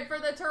 100 for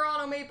the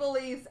Toronto Maple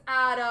Leafs,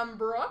 Adam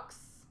Brooks.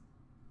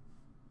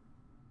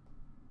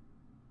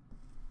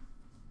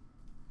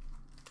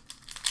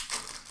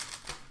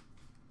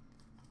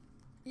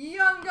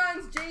 Young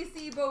Guns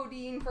J.C.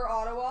 Bodine for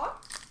Ottawa.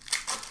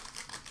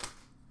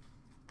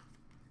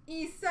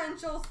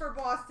 Essentials for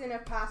Boston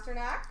of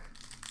Pasternak.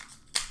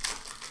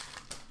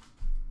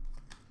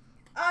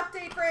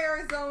 Update for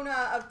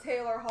Arizona of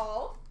Taylor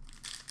Hall.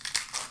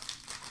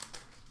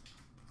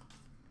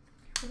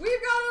 We've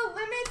got a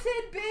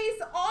limited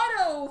base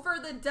auto for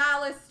the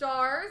Dallas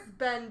Stars,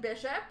 Ben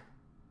Bishop.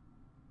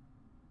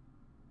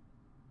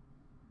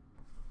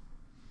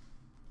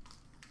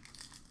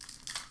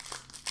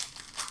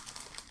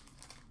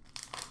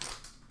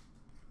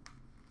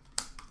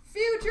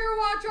 Future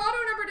Watch auto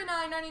number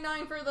to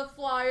 $9.99 for the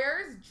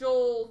Flyers,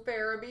 Joel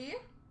Farabee.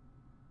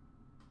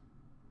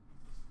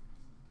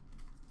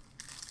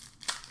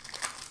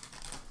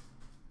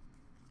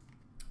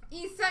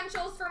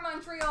 Essentials for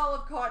Montreal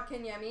of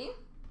Kotkaniemi.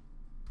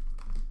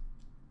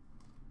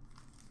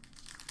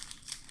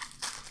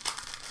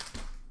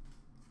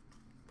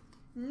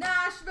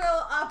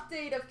 Nashville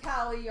update of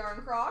Callie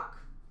Yarncroc.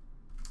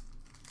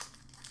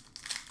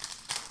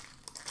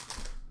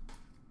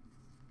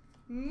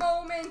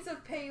 Moments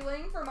of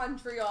Paling for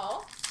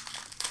Montreal.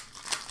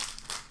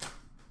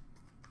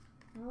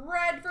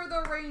 Red for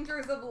the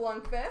Rangers of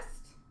Lundqvist.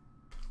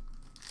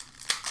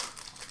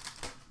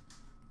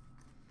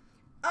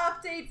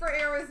 Update for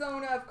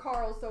Arizona of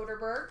Carl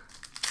Soderberg.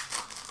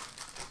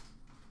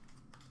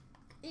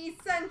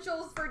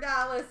 Essentials for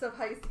Dallas of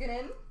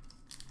Heiskanen.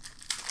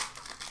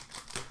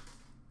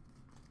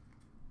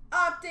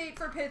 Update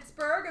for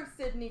Pittsburgh of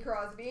Sidney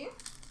Crosby.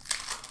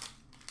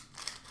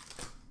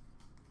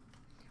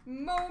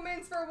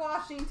 Moments for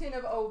Washington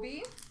of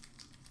Obi.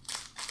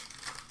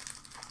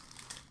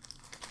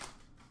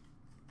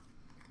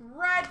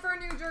 Red for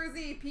New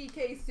Jersey,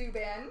 PK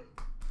Subban.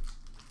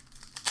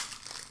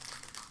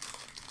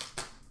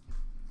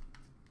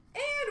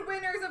 And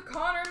winners of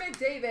Connor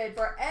McDavid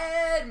for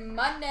Ed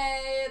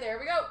Monday. There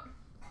we go.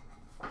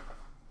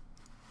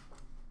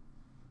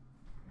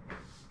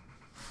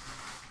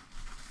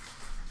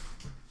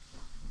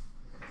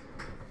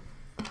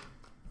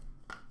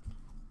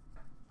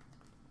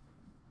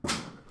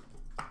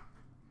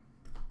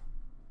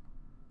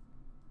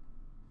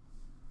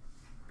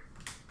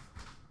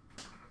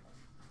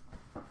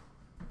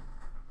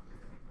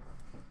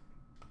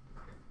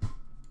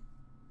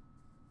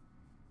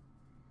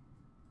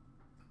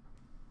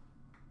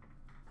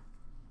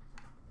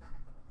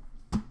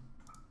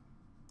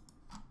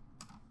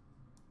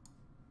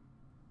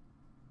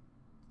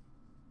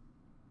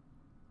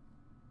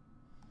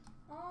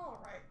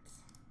 All right.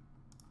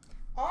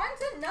 On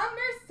to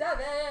number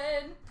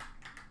 7.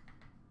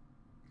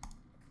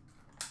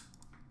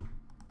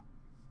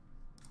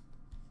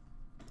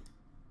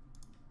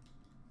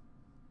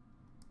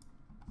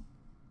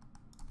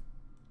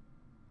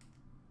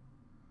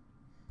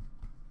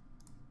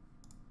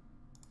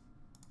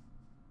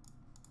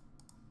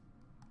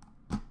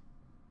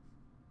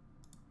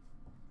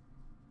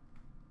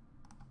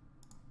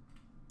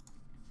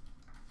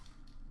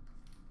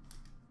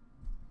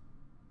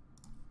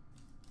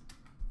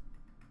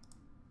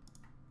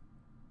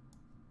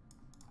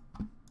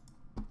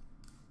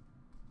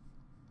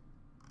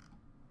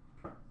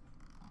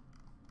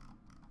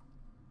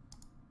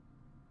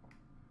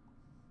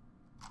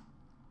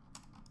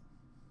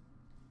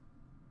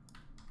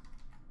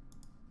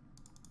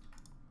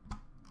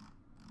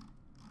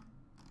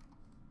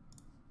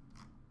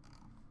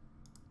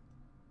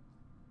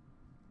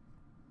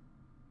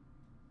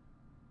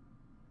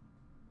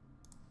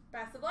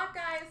 Best of luck,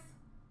 guys.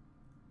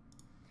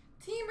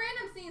 Team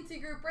Random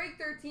CNC Group Break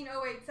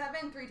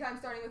 13087. 3 times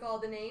starting with all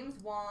the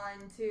names. 1,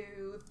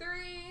 2,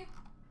 3.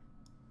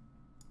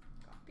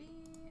 Copy.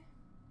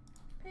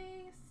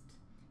 Paste.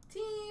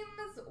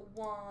 Teams.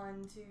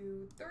 1,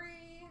 2, 3.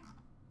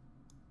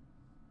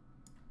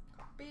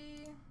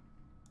 Copy.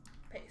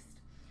 Paste.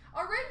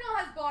 Original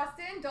has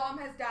Boston, Washington, Dom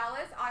has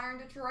Dallas, Iron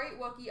Detroit,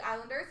 Wookie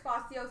Islanders,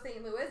 Fazio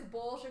St. Louis,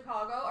 Bull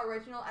Chicago,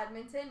 Original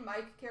Edmonton,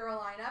 Mike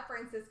Carolina,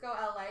 Francisco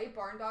LA,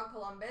 Barndog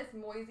Columbus,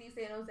 Moisey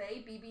San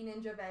Jose, BB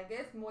Ninja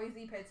Vegas,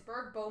 Moisey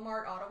Pittsburgh,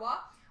 Beaumart Ottawa,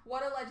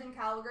 What a Legend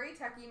Calgary,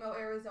 Tekimo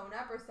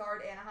Arizona,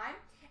 Broussard Anaheim,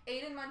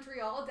 Aiden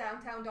Montreal,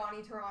 Downtown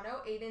Donnie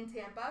Toronto, Aiden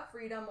Tampa,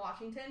 Freedom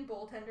Washington,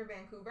 Goaltender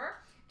Vancouver,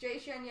 Jay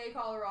Chenier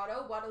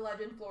Colorado, What a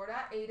Legend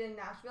Florida, Aiden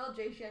Nashville,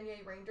 Jay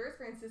Chenier Rangers,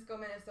 Francisco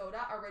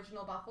Minnesota,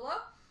 Original Buffalo,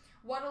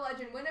 What a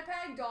Legend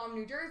Winnipeg, Dom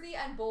New Jersey,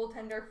 and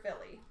Goaltender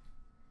Philly.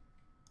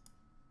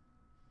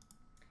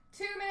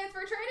 2 minutes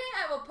for trading.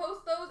 I will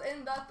post those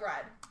in the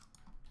thread.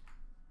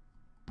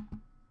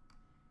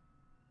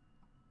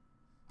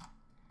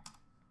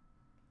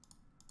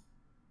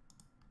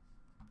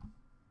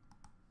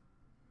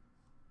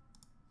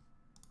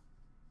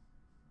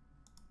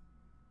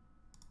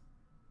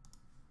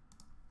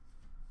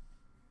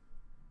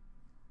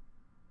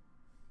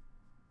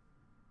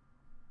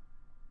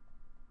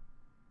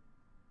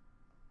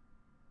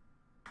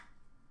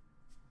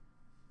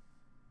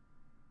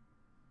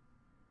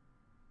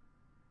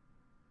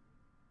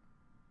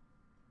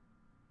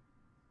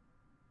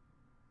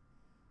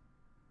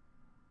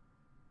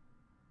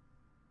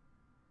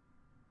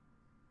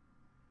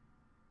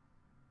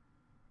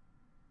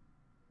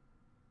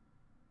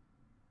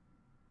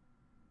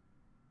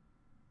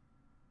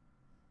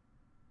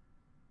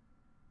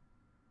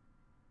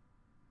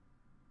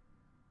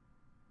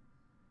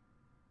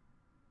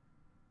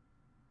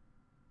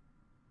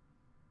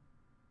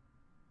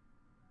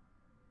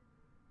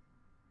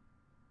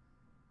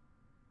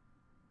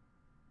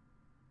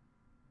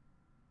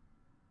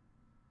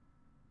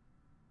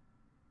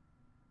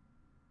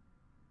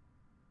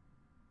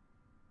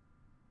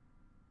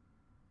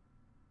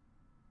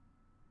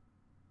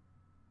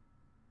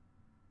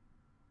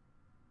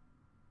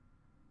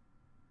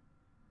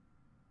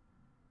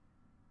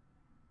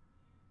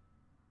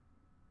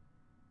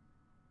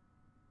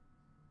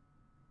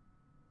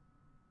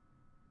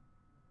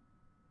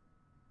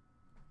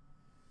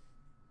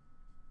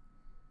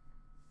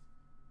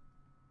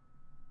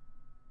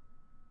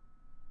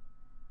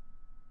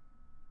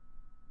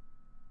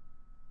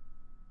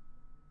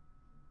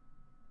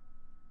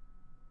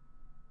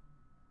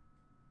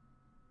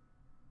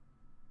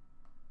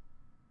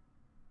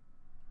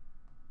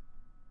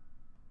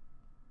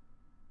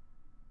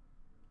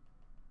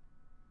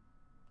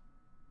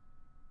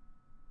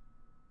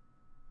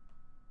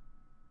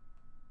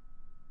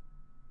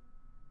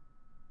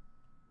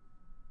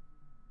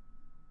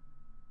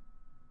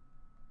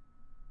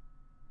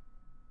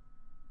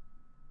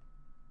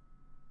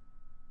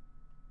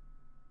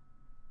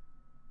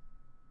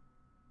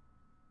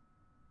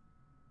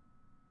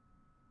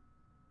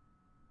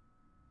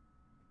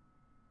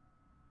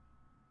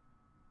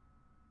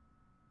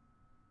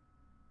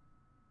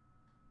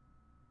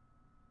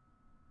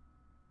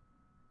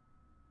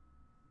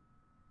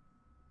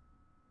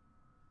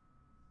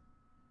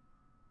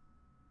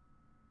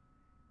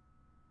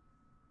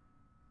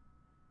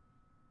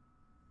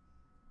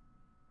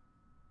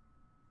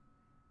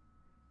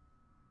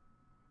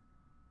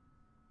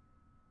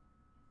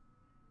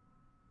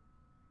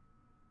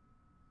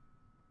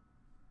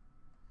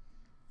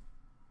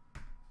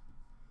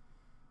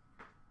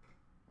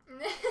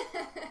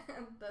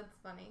 That's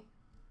funny.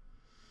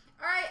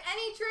 Alright,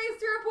 any trades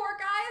to report,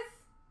 guys?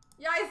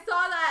 Yeah, I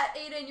saw that,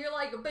 Aiden. You're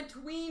like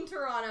between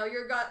Toronto.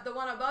 You're got the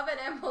one above it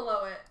and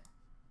below it.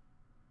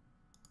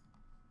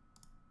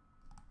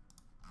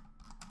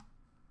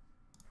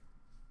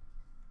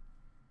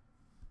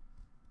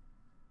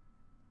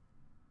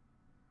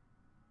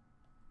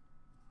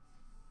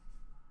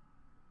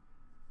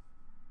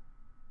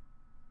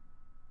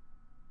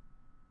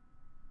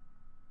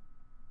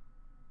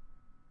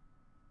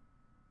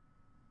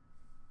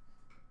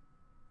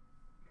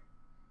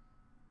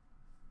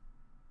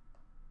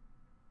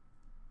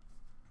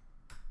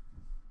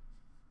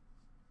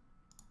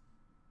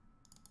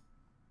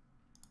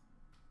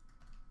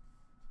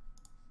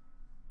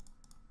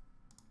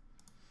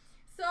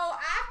 So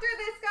after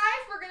this,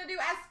 guys, we're going to do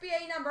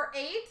SBA number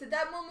 8.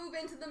 Then we'll move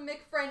into the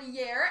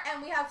McFreniere.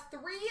 And we have 3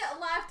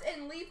 left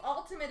in Leaf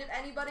Ultimate if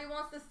anybody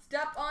wants to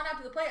step on up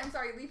to the plate. I'm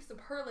sorry, Leaf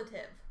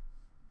Superlative.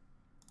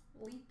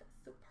 Leaf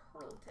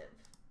Superlative.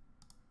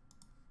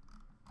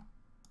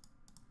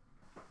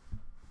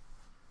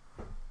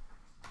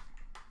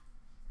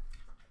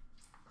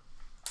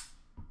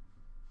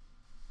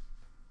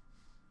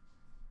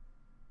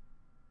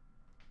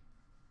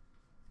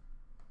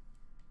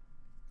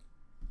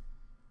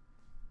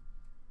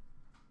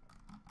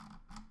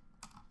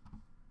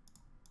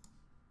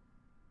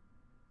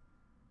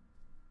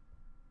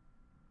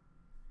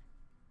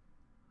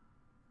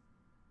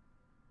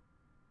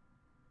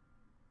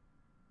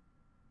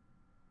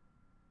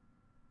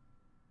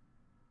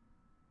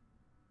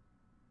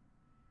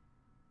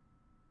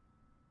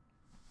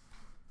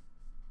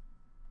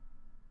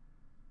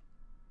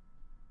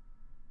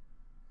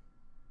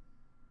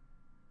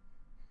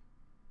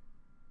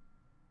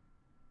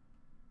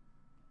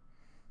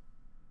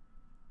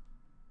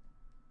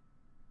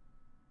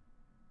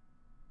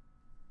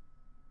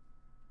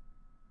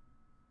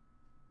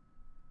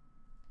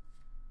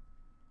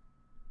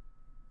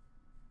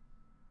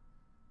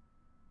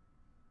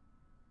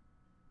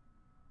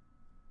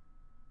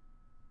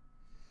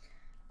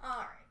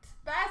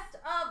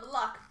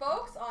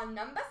 on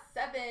number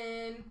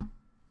 7.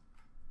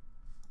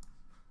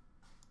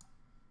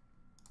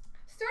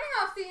 Starting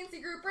off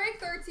CNC Group Break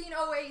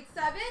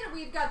 13087,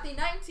 we've got the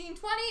 1920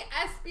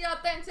 SB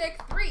Authentic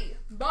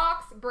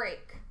 3-box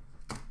break.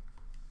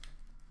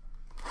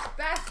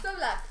 Best of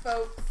luck,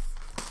 folks.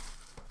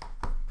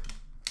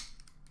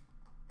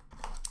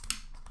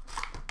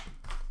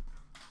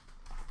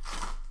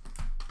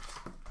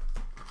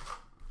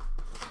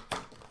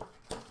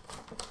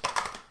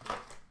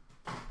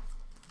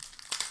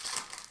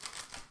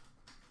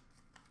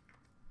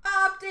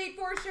 Update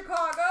for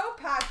Chicago,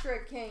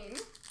 Patrick Kane.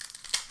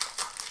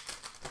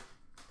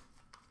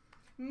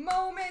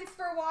 Moments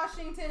for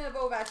Washington of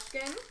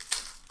Ovechkin.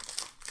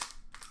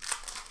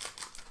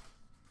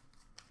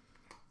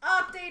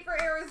 Update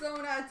for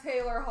Arizona,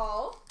 Taylor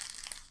Hall.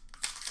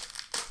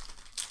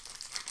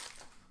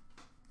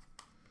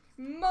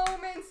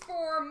 Moments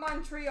for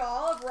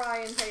Montreal of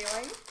Ryan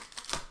Poehling.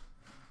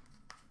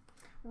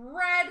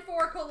 Red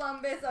for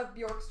Columbus of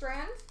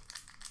Bjorkstrand.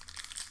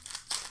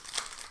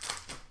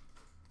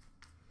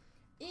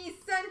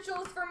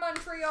 Essentials for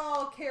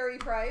Montreal, Carey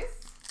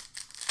Price.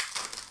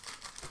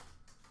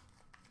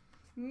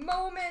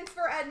 Moments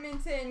for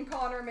Edmonton,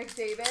 Connor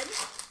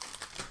McDavid.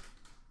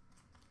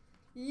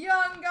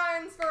 Young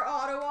Guns for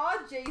Ottawa,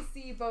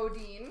 JC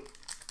Bodine.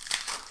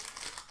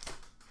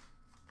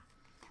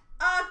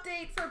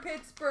 Update for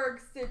Pittsburgh,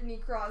 Sidney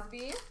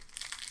Crosby.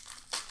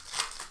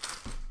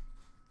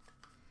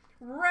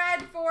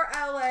 Red for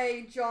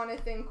LA,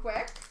 Jonathan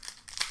Quick.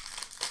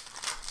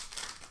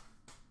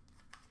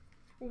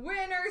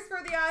 Winners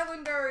for the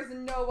Islanders,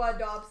 Noah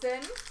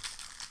Dobson.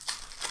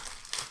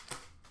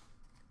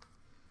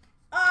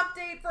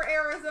 Update for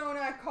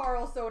Arizona,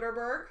 Carl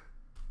Soderberg.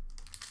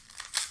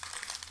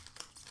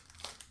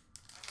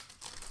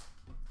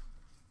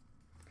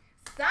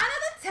 Son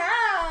of the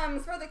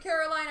Thames for the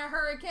Carolina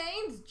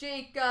Hurricanes,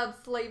 Jacob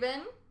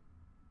Slavin.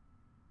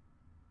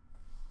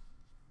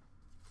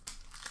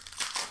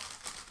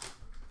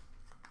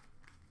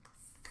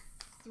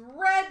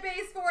 Red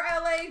base for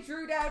LA,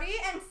 Drew Doughty.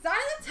 And Son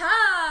of the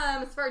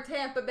Thames for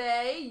Tampa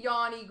Bay,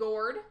 Yanni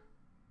Gourde.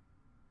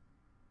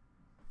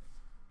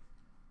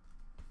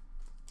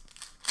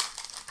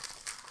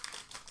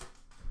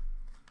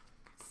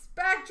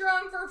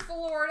 Spectrum for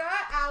Florida,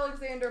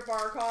 Alexander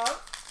Barkov.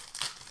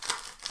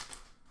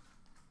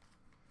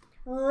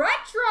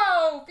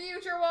 Retro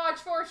Future Watch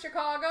for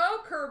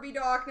Chicago, Kirby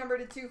Doc number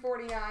to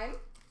 249.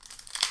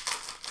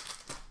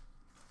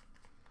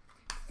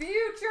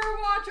 Future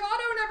Watch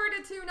Auto number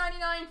to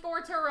 299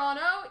 for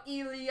Toronto,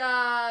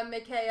 Ilya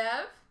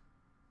Mikheyev.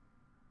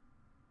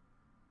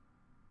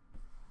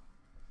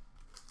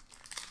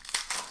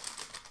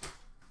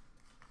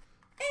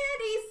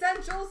 And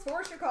Essentials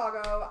for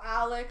Chicago,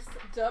 Alex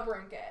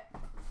DeBrincat.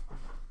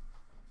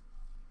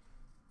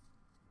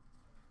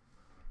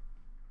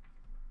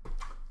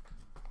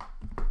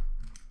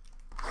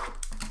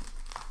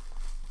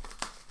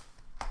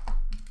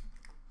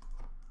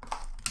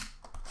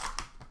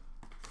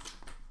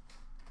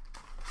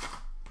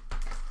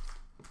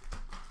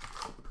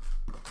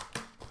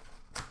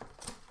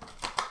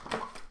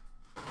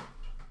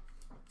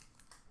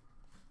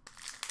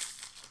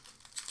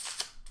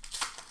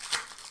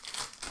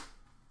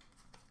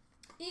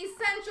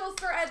 Essentials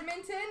for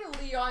Edmonton,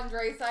 Leon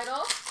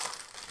Draisaitl.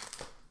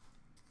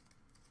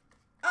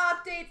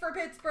 Update for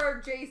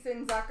Pittsburgh,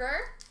 Jason Zucker.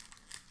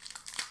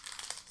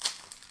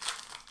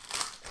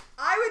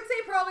 I would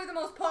say probably the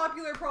most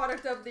popular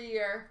product of the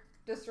year,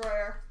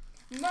 Destroyer.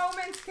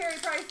 Moments, Carey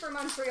Price for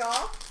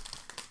Montreal.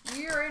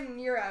 Year in,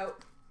 year out.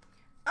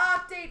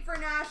 Update for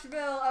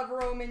Nashville of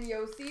Roman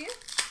Josi.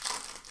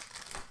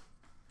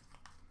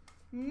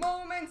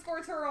 Moments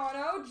for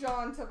Toronto,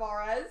 John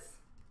Tavares.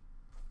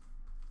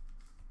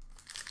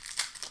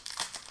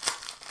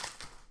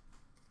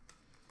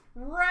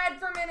 Red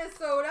for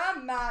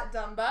Minnesota, Matt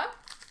Dumba.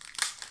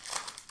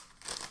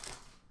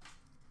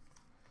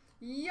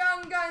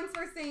 Young Guns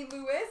for St.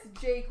 Louis,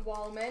 Jake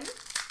Wallman.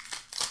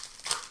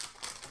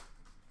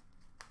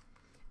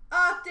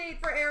 Update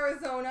for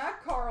Arizona,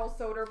 Carl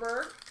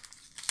Soderberg.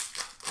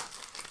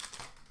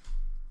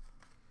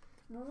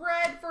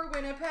 Red for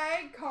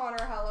Winnipeg, Connor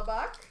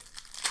Hellebuck.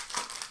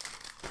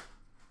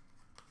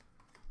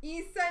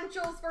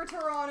 Essentials for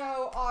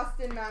Toronto,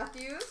 Austin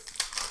Matthews.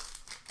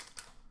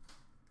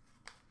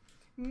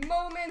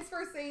 Moments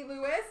for St.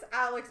 Louis,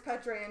 Alex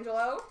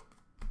Pietrangelo.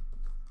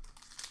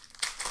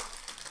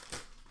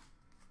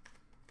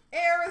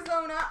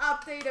 Arizona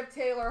update of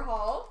Taylor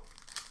Hall.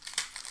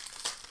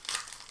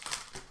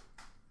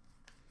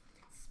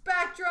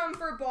 Spectrum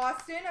for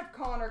Boston of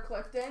Connor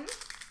Clifton.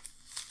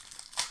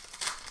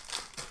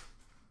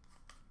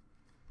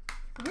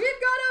 We've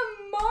got a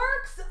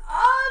Marks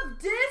of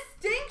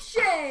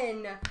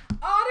Distinction.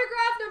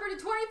 Autograph number to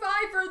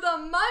 25 for the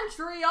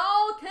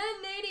Montreal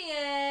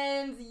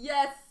Canadiens.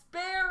 Yes,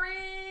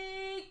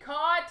 Barry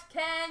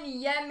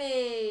Kotkaniemi.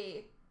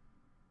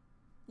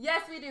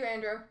 Yes, we do,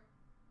 Andrew.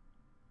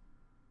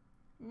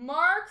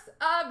 Marks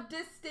of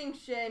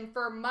Distinction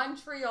for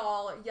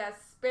Montreal.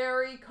 Yes,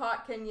 Barry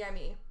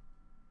Kotkaniemi.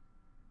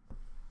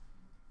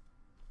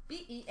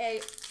 BEA.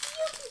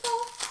 Beautiful.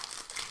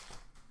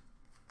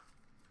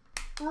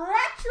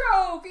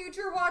 Retro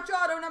Future Watch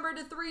Auto number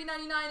to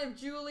 399 of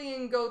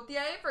Julian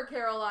Gauthier for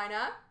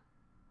Carolina.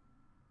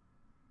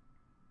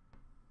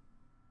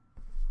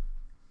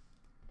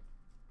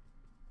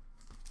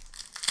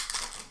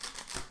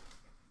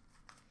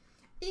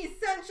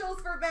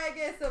 Essentials for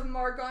Vegas of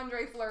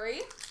Marc-Andre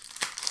Fleury.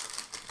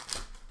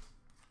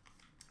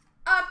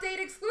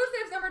 Update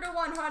exclusives number to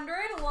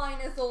 100,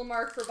 Linus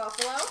Ullmark for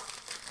Buffalo.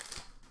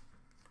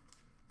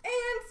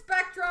 And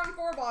Spectrum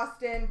for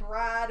Boston,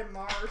 Brad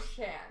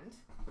Marchand.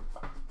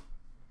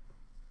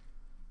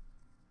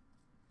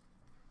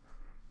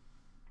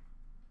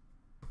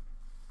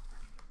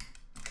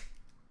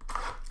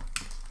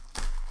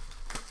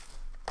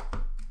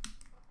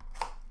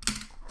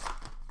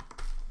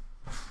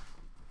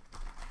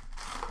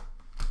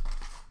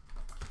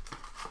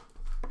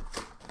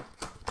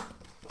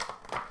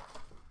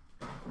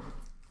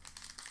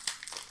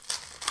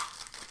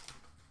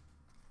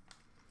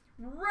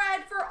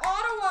 Red for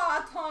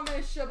Ottawa,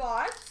 Thomas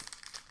Chabot.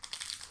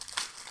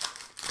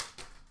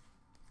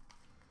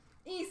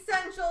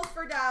 Essentials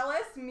for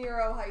Dallas,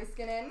 Miro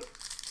Heiskanen.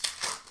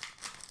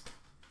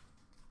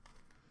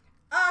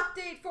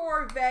 Update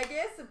for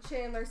Vegas of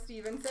Chandler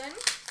Stevenson.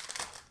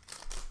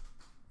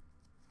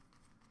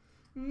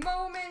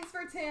 Moments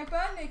for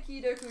Tampa,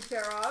 Nikita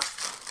Kucherov.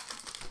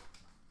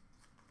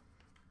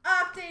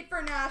 Update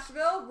for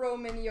Nashville,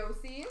 Roman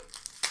Josi.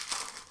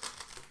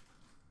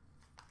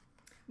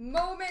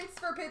 Moments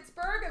for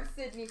Pittsburgh of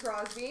Sidney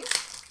Crosby.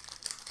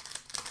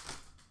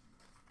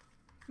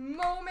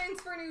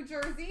 Moments for New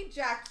Jersey,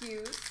 Jack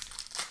Hughes.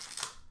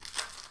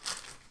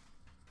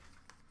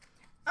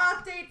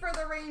 Update for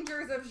the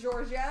Rangers of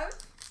Georgiev.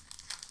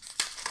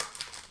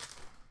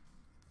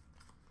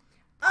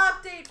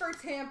 Update for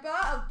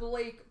Tampa of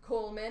Blake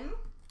Coleman.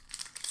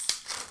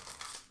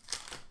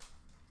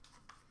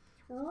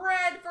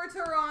 Red for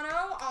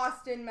Toronto,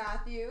 Austin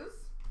Matthews.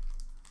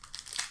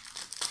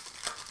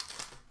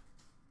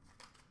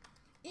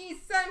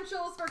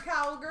 Essentials for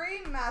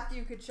Calgary,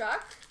 Matthew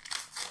Tkachuk.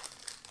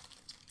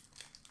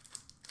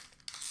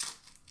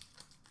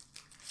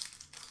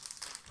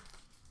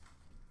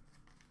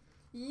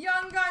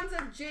 Young Guns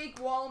of Jake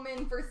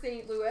Wallman for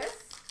St. Louis.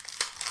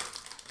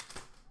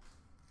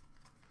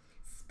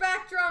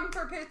 Spectrum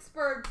for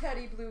Pittsburgh,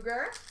 Teddy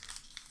Bluger.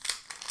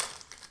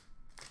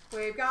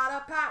 We've got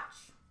a patch.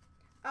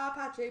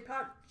 Patchy.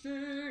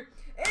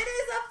 It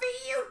is a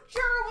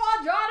Future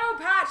Watch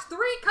Auto patch.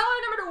 3-color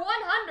number to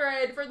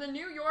 100 for the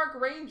New York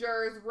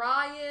Rangers,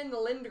 Ryan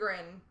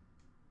Lindgren.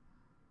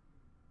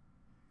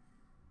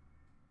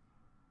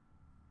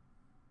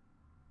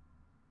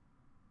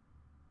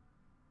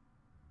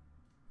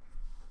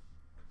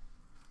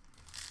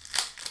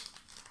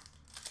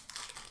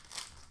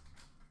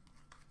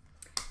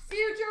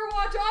 Future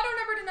Watch Auto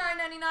number to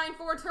 999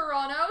 for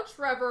Toronto,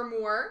 Trevor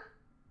Moore.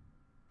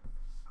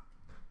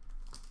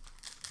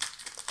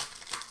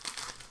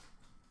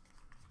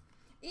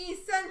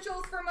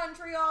 Essentials for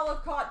Montreal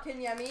of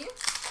Kotkaniemi.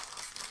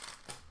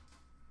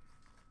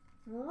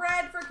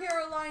 Red for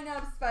Carolina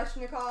of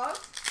Svechnikov.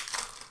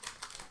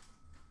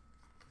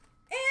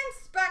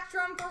 And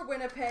Spectrum for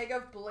Winnipeg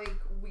of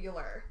Blake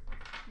Wheeler.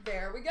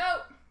 There we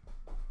go.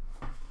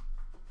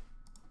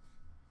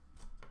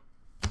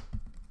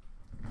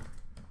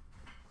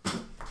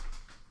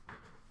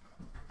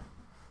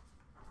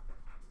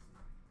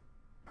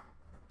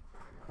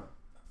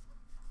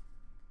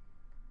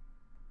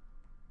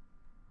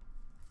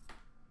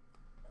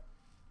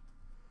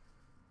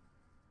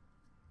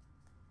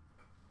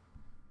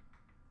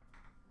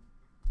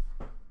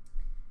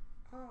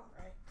 All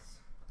right.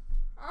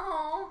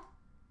 Oh.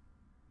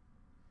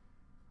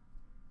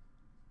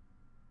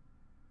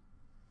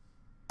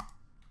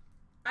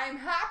 I'm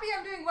happy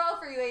I'm doing well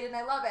for you, Aiden.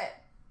 I love it.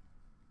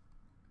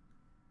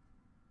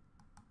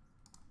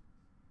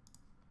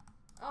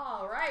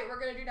 All right, we're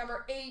going to do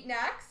number 8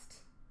 next.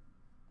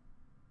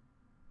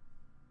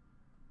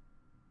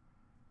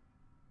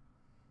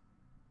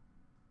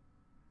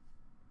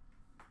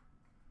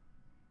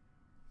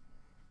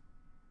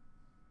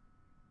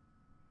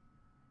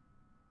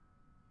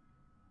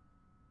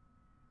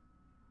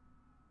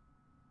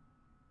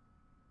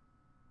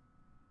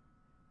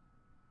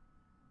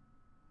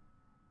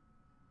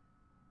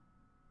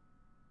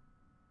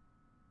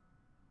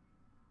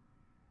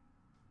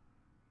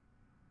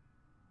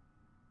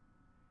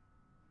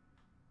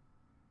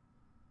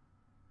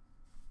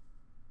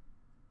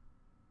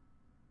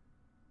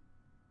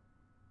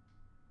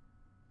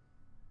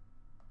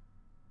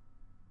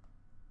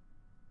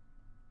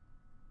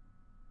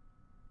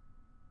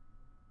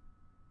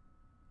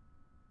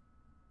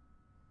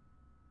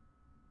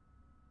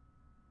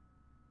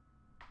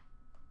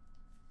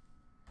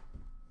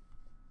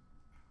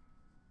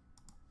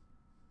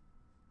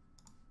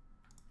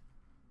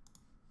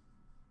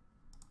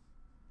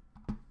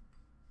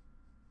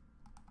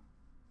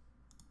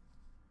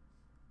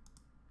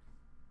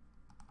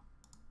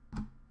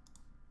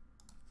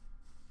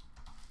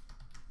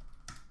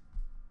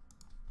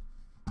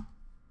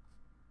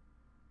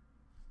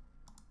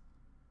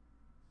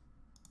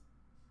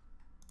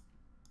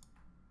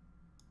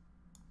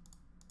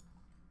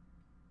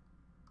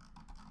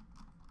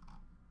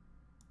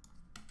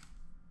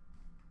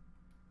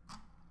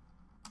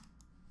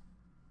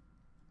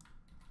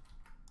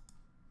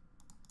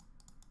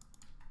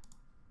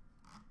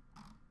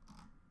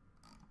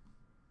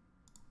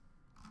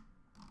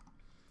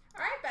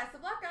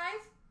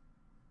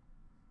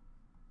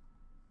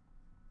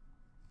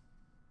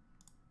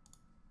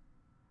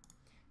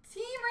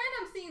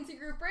 CNC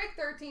Group Break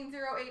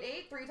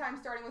 13088, 3 times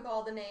starting with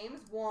all the names.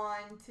 1,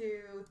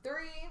 2, 3.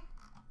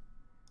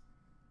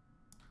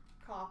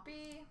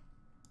 Copy.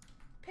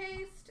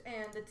 Paste.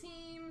 And the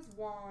teams.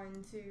 1,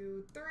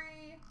 2, 3.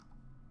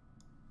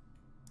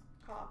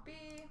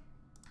 Copy.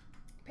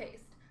 Paste.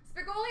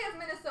 Spicoli as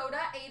Minnesota,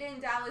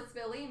 Aiden Dallas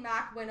Philly,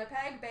 Mac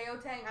Winnipeg,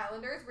 Bayotang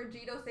Islanders,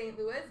 Regito St.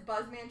 Louis,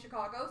 Buzzman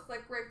Chicago,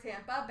 Slick Rick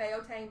Tampa,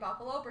 Bayotang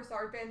Buffalo,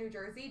 Broussard Fan New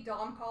Jersey,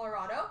 Dom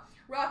Colorado,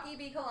 Rocky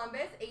B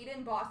Columbus,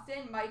 Aiden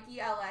Boston, Mikey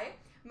LA,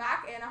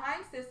 Mac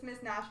Anaheim,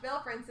 Sismus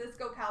Nashville,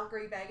 Francisco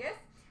Calgary Vegas,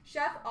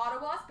 Chef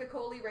Ottawa,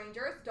 Spicoli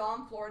Rangers,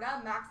 Dom Florida,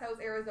 Max House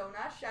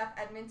Arizona, Chef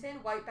Edmonton,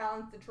 White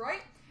Balance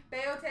Detroit,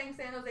 Bayotang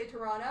San Jose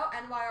Toronto,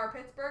 NYR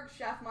Pittsburgh,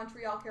 Chef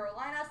Montreal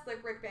Carolina,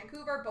 Slick Rick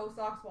Vancouver, Bo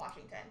Sox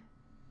Washington.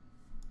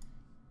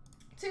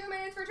 2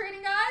 minutes for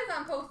trading, guys.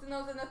 I'm posting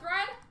those in the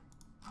thread.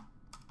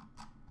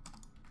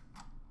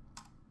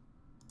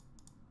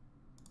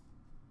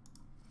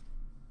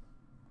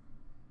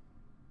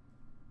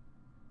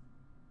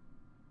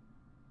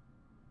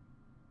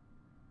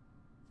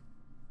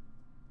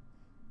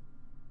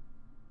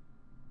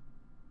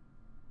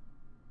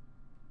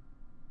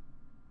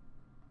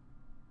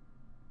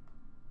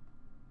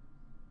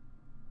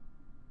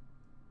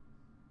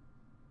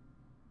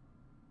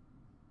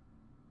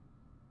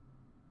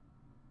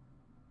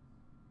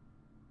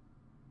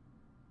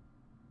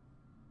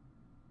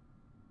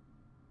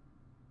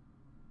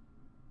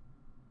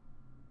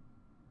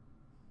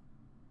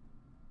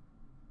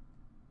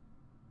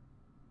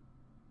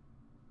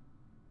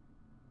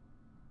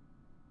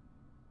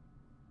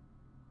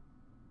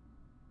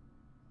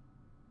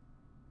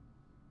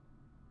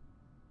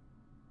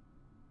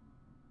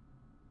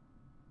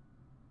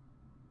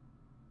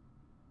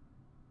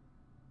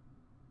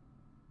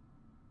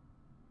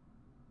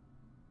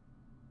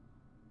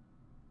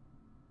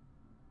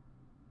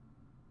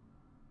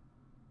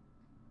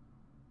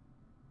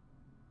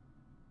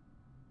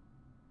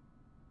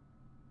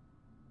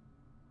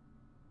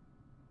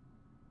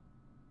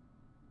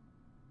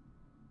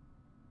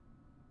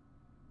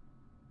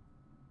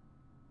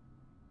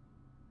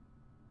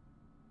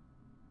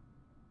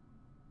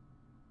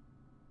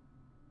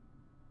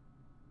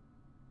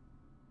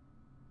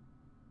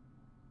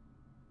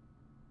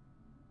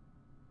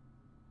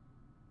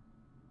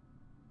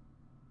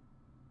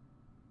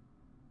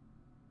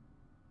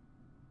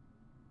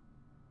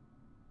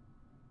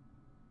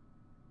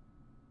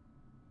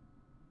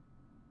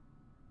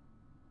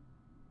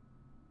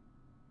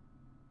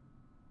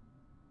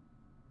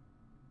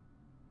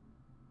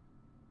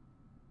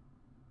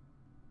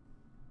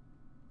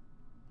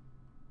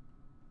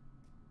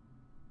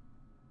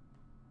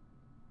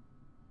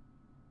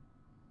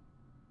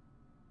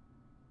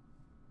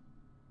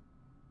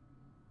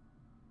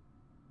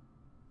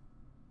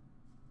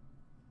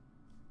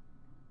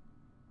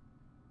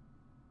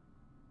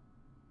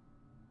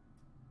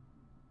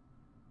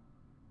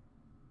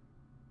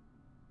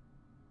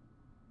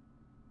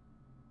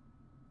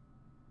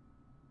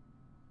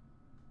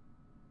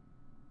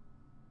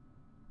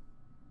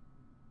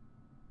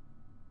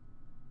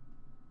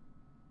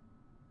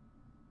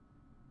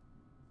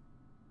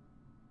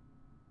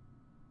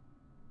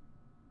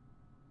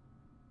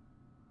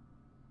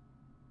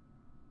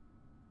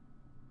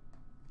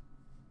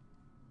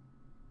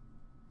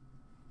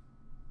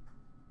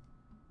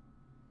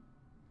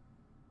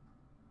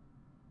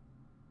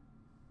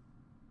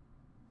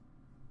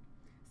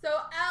 So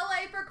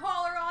LA for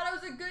Colorado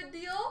is a good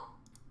deal.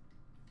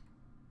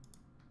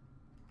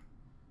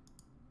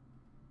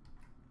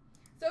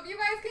 So if you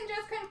guys can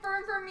just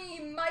confirm for me,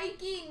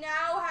 Mikey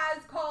now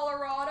has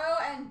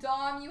Colorado and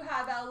Dom, you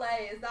have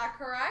LA. Is that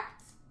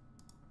correct?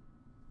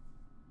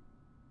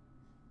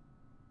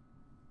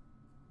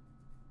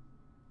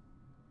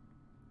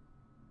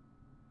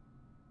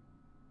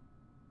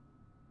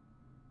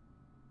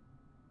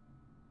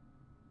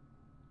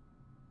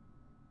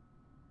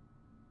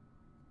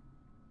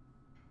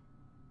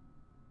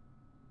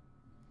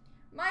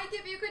 Mike,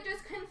 if you could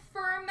just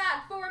confirm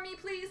that for me,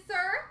 please,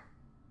 sir.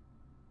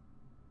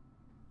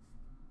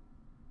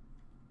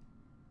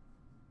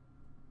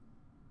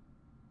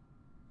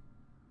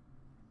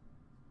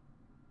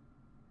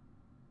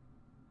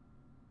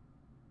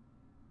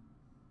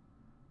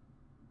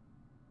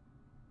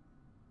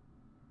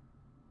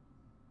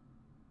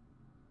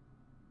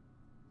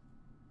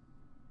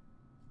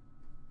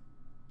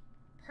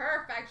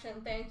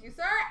 Perfection, thank you,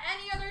 sir.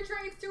 Any other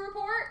trades to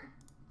report?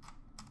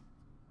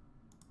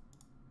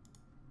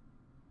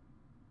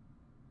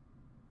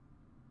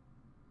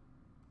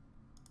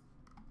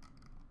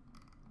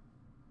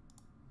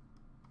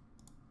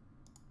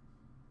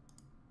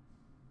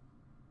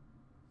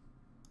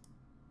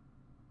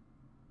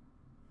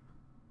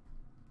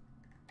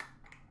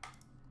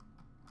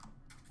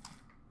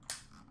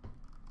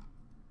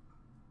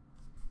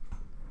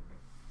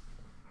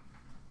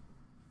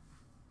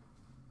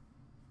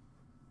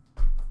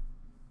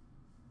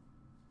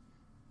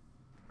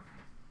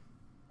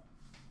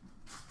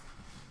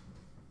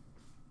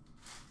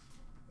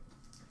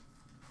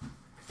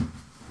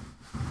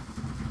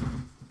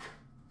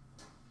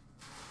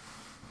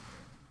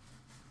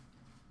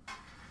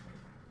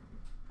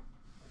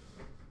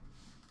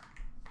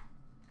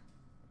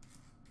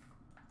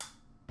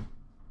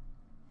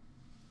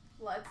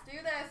 Let's do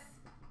this.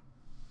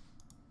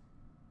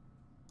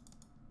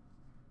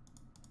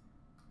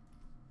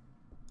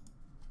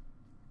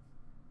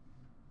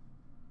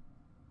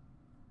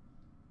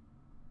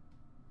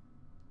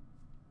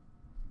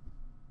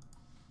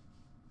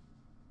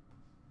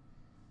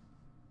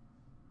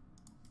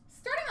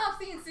 Starting off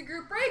CNC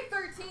Group Break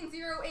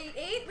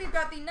 13088, we've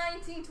got the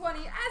 1920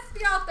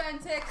 SP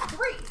Authentic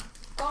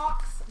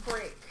 3-box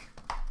break.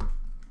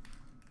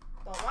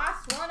 The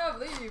last one of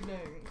the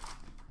evening.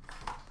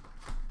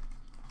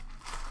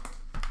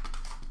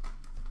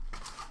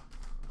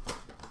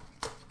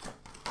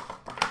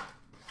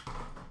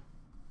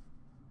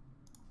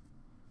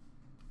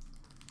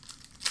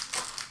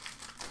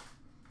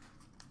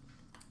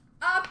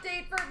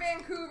 Update for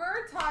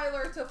Vancouver,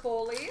 Tyler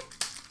Toffoli.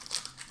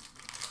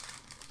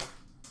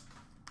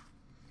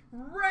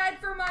 Red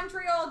for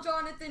Montreal,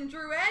 Jonathan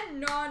Drouin.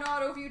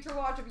 Non-auto future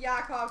watch of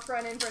Yakov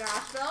Trenin for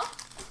Nashville.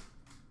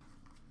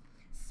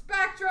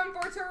 Spectrum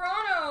for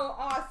Toronto,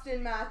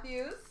 Austin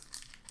Matthews.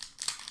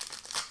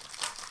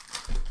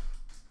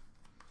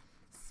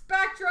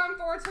 Spectrum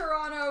for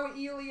Toronto,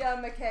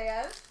 Ilya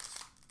Mikheyev.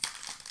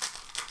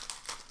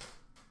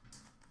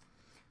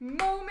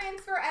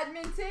 Moments for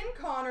Edmonton,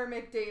 Connor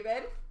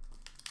McDavid.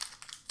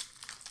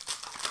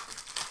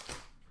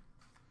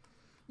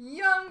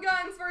 Young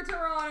Guns for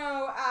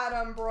Toronto,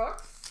 Adam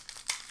Brooks.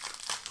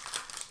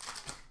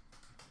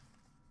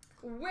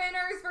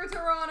 Winners for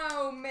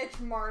Toronto, Mitch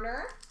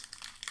Marner.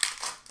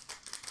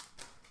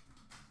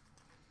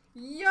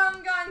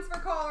 Young Guns for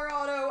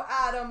Colorado,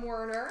 Adam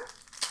Werner.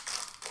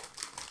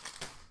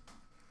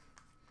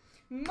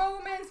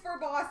 Moments for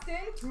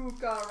Boston,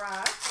 Tuukka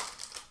Rask.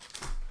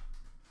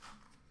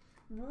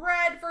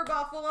 Red for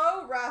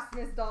Buffalo,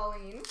 Rasmus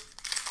Dahlin.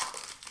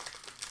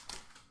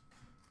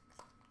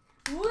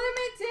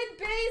 Limited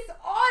base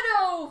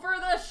auto for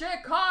the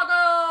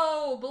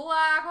Chicago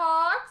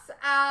Blackhawks,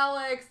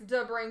 Alex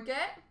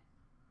DeBrincat.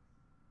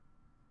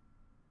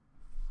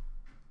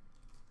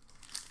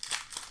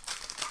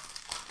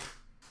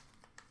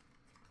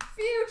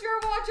 Future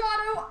Watch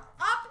Auto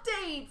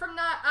update from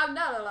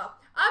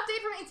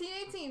update from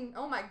 1818.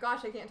 Oh my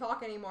gosh, I can't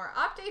talk anymore.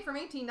 Update from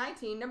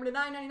 1819, number to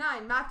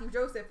 999, Matthew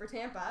Joseph for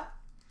Tampa.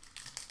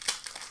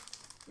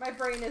 My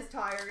brain is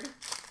tired.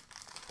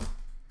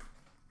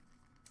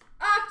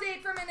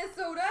 Update for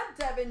Minnesota,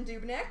 Devin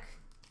Dubnyk.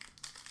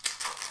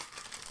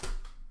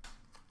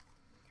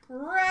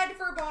 Red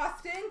for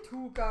Boston,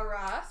 Tuukka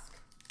Rask.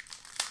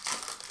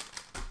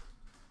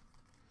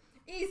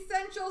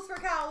 Essentials for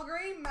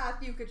Calgary,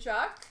 Matthew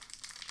Tkachuk.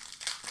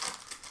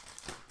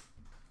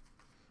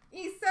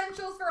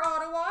 Essentials for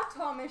Ottawa,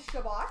 Thomas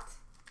Chabot.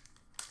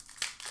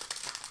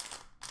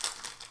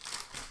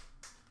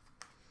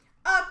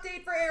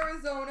 Update for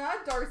Arizona,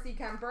 Darcy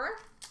Kemper.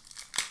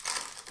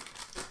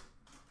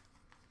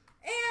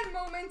 And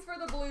moments for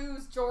the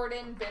Blues,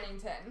 Jordan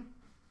Binnington.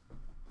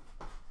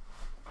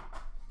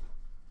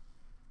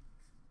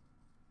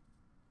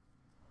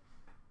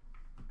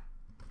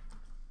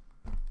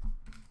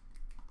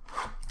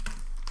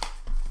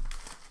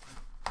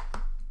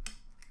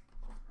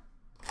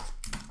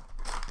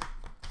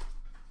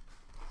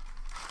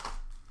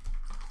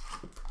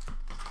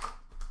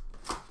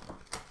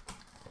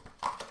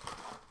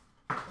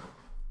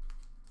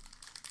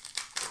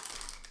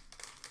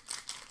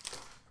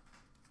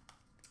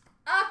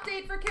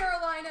 Update for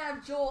Carolina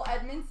of Joel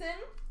Edmondson.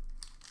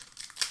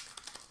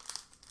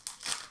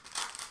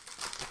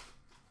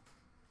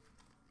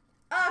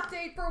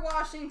 Update for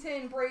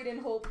Washington,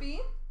 Braden Holtby.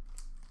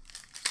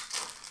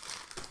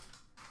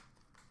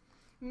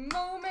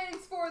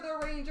 Moments for the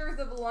Rangers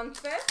of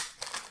Lundqvist.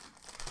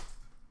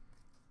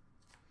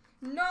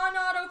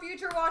 Non-auto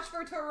future watch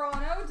for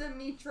Toronto,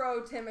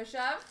 Dmytro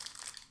Timoshev.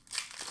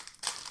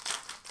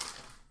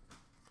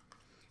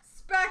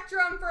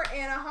 Spectrum for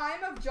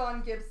Anaheim of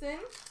John Gibson.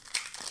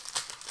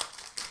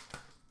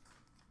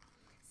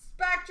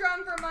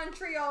 Spectrum for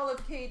Montreal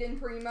of Caden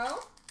Primo.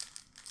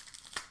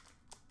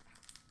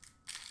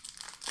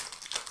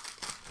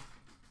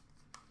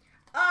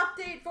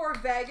 Update for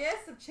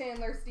Vegas of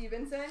Chandler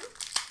Stevenson.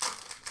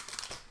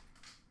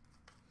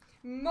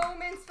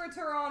 Moments for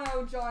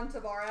Toronto, John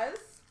Tavares.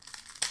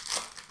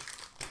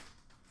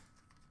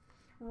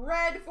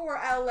 Red for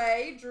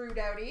LA, Drew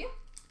Doughty.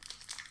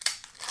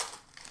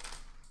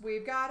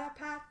 We've got a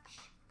patchy.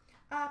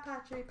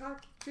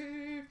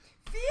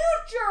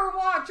 Future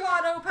Watch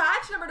Auto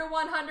patch, number to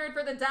 100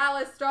 for the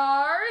Dallas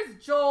Stars,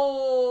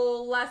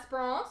 Joel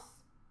Lesperance.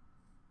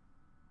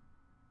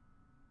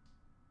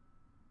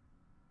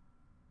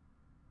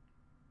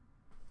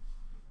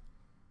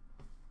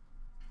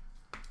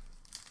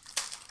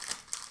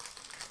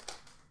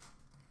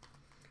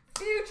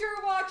 Future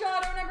Watch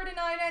Auto, number to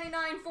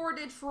 999 for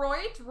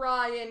Detroit,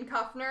 Ryan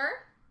Kuffner.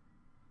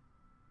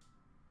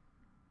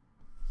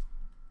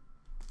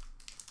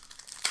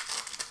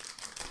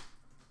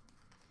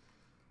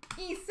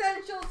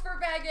 Essentials for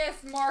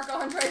Vegas,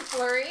 Marc-Andre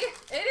Fleury.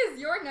 It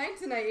is your night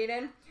tonight,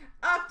 Aiden.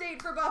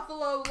 Update for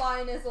Buffalo,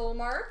 Linus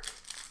Ullmark.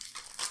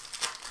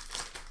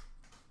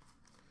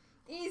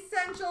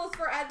 Essentials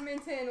for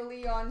Edmonton,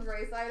 Leon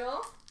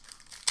Draisaitl.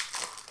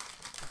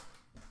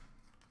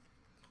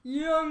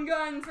 Young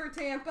Guns for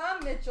Tampa,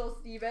 Mitchell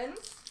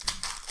Stevens.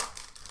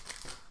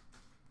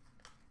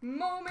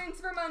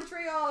 Moments for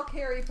Montreal,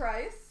 Carey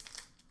Price.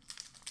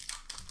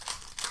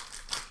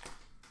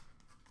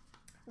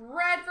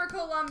 Red for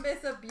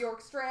Columbus of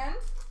Bjorkstrand.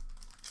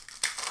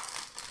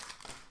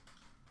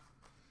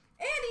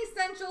 And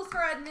Essentials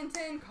for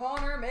Edmonton,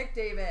 Connor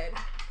McDavid.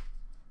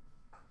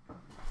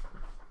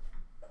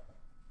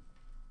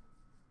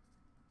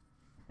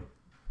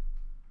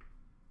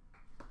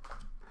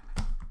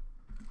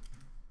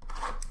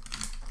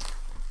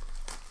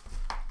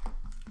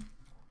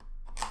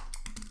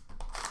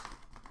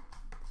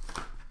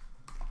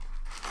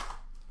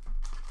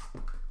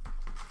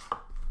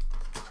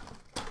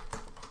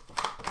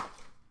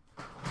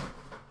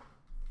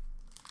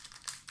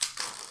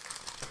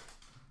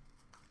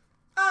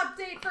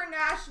 Update for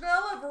Nashville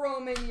of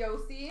Roman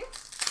Josi.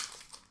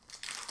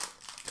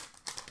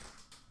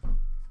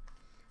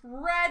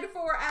 Red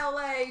for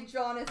LA,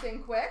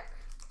 Jonathan Quick.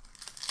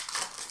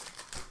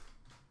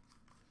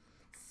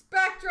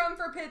 Spectrum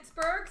for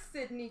Pittsburgh,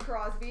 Sidney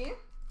Crosby.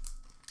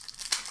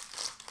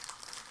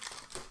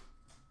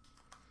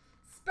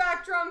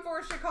 Spectrum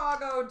for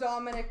Chicago,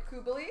 Dominic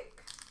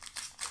Kubalik.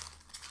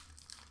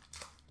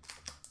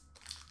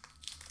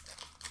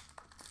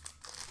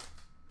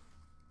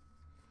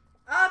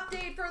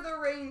 Update for the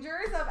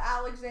Rangers of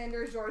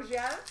Alexander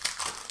Georgiev.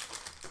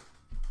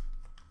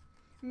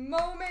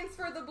 Moments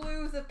for the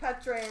Blues of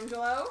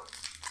Pietrangelo.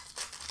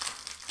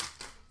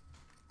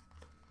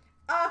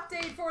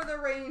 Update for the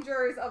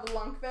Rangers of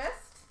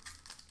Lundqvist.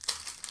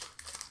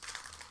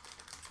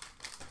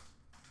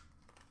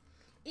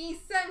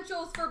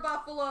 Essentials for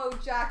Buffalo,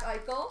 Jack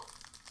Eichel.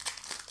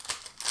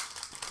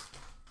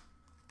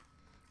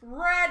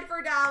 Red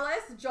for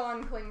Dallas,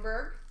 John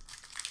Klingberg.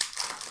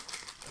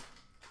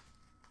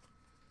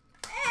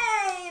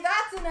 Hey,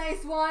 that's a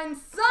nice one.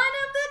 Son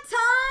of the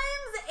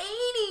Times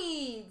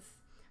 80s.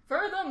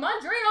 For the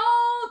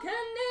Montreal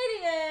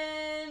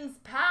Canadiens,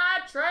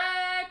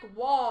 Patrick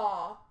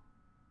Waugh.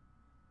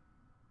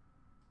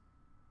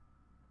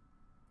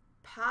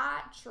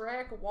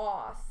 Patrick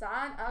Waugh,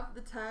 Sign of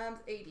the Times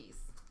 80s.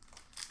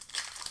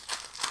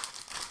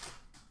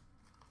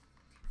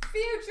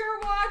 Future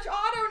Watch,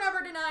 auto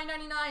number to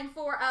 999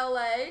 for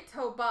LA,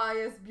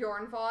 Tobias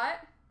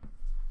Bjornfot.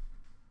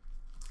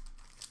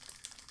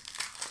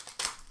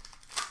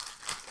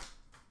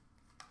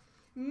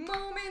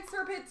 Moments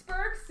for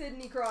Pittsburgh,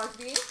 Sidney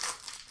Crosby.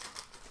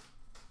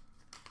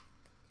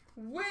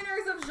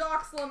 Winners of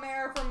Jacques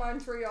Lemaire for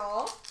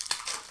Montreal.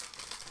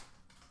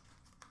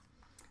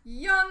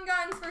 Young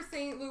Guns for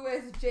St.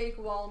 Louis, Jake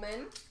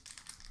Wallman.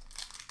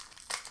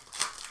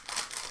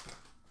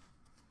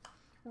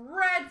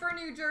 Red for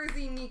New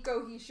Jersey,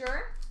 Nico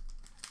Hischier.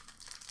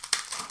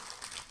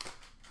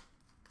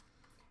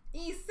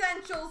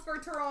 Essentials for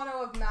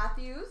Toronto of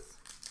Matthews.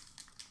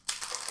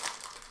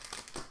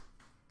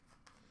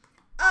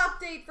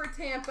 Update for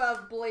Tampa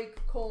of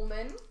Blake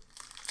Coleman.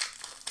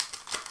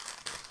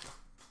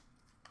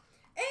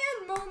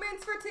 And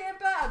moments for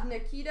Tampa of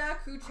Nikita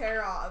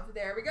Kucherov.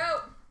 There we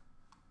go.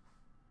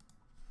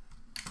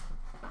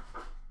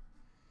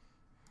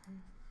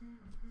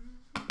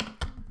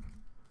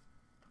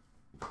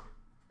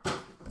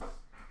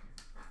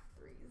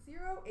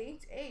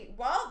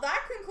 Well,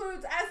 that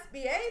concludes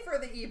SBA for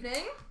the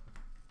evening.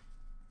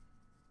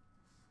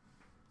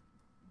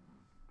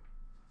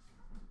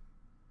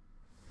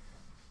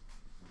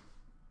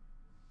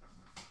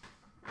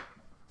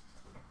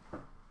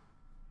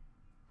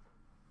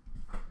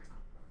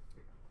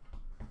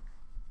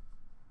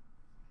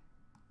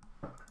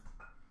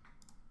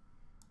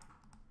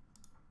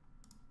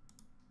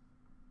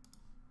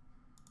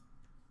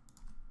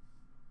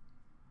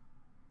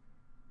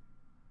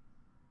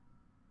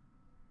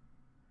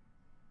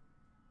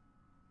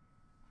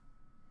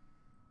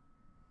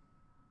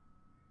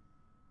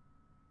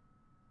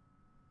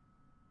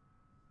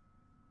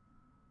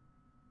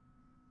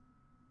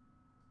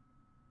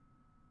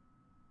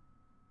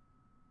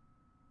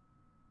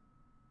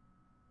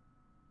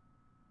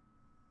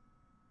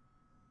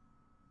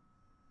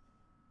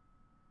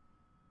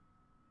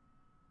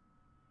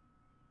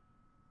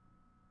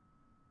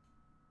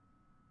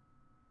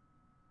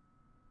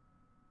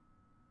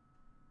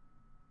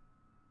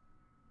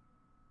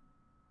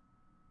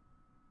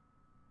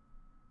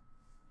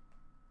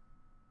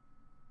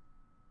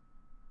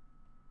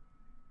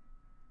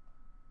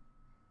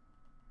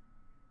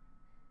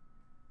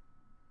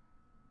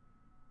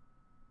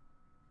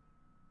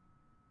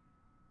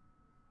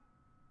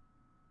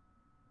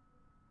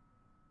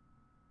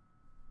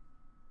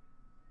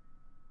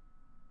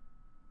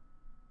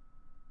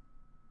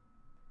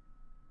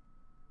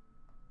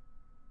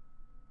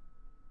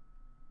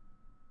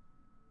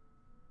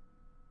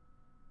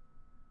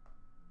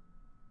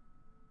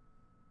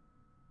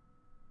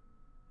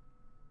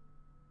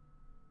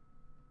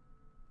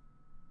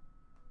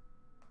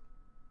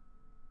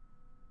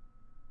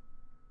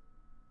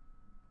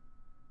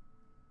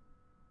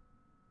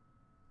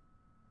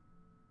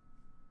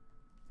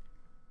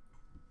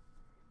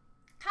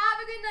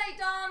 good night,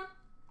 Dom.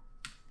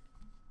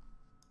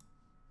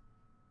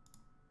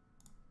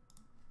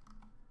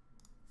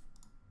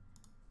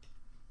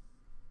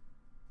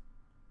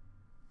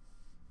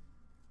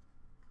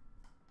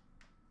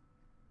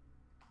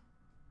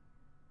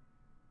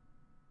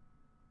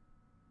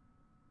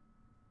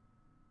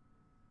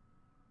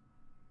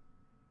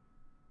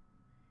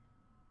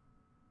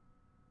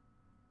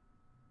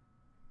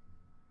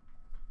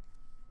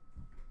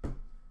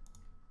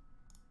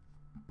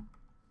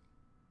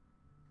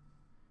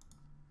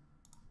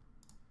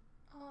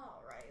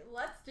 All right,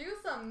 let's do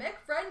some Mick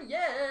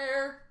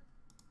Frenier.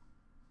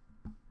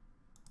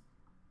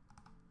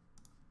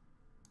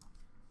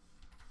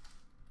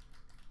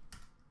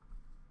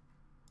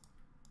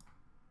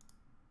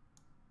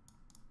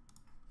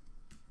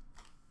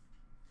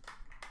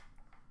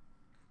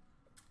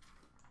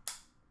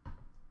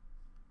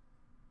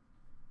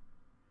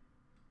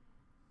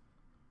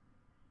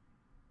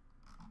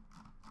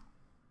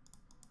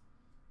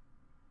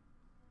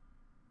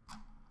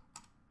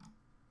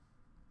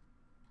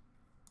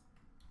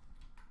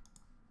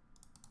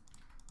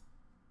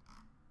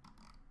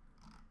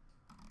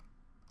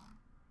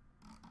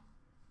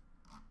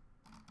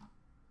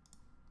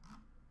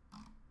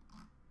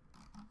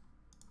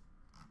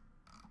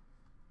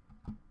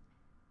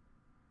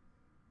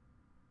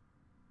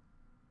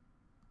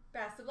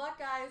 Best of luck,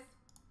 guys.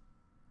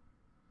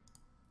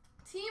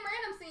 Team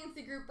Random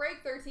CNC Group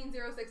Break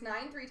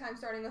 13069, 3 times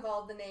starting with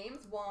all of the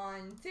names.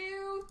 1,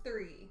 2,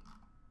 3.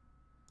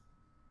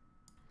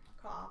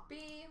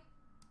 Copy,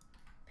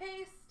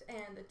 paste,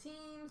 and the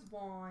teams.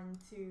 1,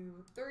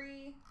 2,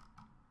 3.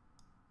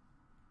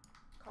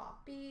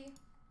 Copy,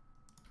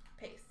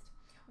 paste.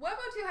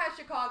 Webo2 has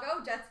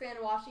Chicago, Jets fan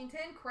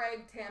Washington,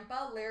 Craig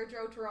Tampa,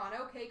 Lairdro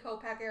Toronto, K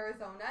Kopech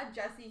Arizona,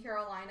 Jesse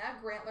Carolina,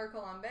 Grantler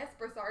Columbus,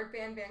 Brassard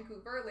fan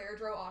Vancouver,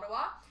 Lairdro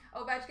Ottawa,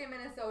 Ovechkin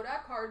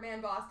Minnesota, Cardman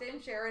Boston,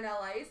 Sharon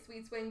LA,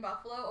 Sweet Swing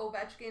Buffalo,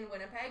 Ovechkin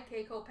Winnipeg,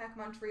 K Kopech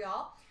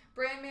Montreal,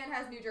 Brandman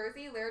has New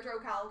Jersey, Lairdro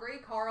Calgary,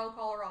 Carl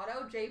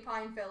Colorado, J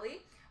Pine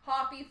Philly,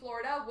 Hoppy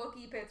Florida,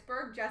 Wookie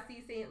Pittsburgh,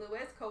 Jesse St.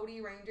 Louis, Cody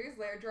Rangers,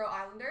 Lairdro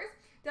Islanders,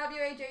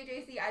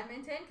 WAJJC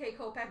Edmonton, K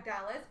Kopech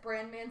Dallas,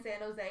 Brandman San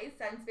Jose,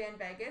 Sense Van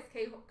Vegas,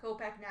 K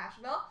Kopech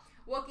Nashville,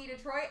 Wookie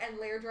Detroit, and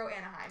Lairdro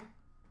Anaheim.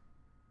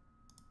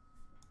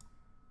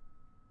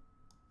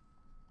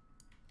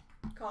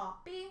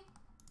 Copy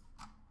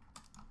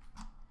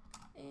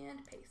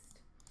and paste.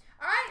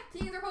 All right,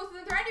 teams are posted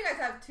and thread. You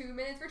guys have 2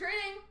 minutes for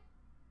trading.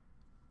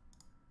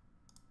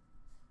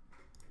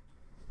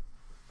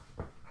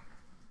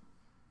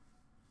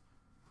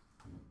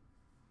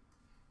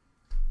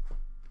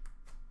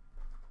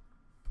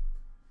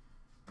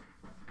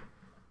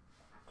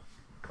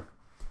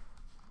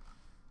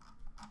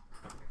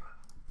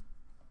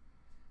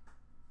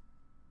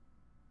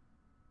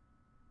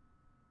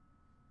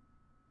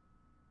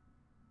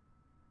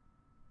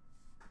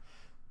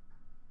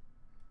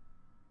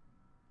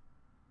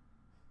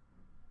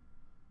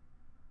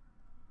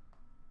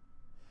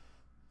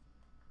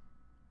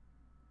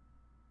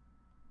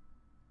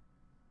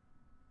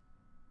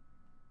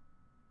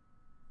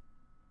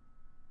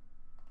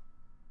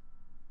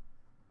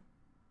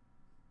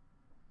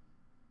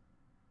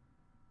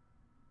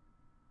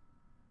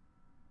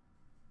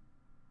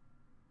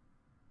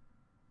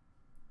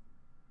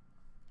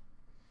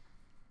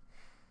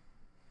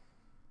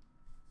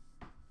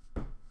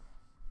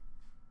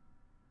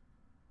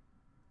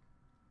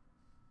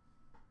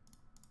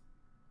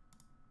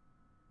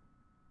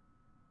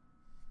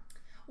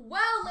 Well,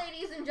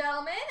 ladies and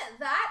gentlemen,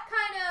 that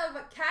kind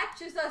of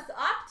catches us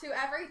up to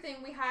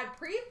everything we had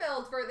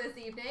pre-filled for this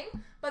evening.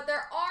 But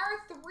there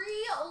are 3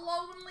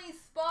 lonely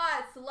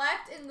spots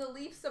left in the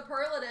Leaf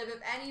Superlative if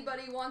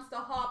anybody wants to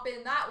hop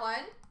in that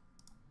one.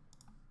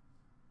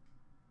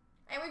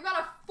 And we've got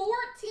a $14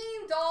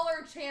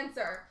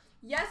 chancer.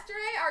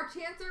 Yesterday, our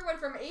chancer went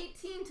from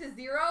 18 to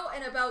 0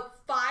 in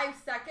about 5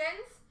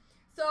 seconds.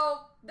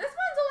 So this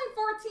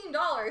one's only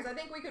 $14. I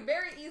think we could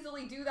very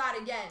easily do that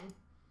again.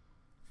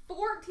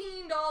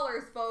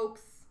 $14,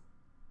 folks.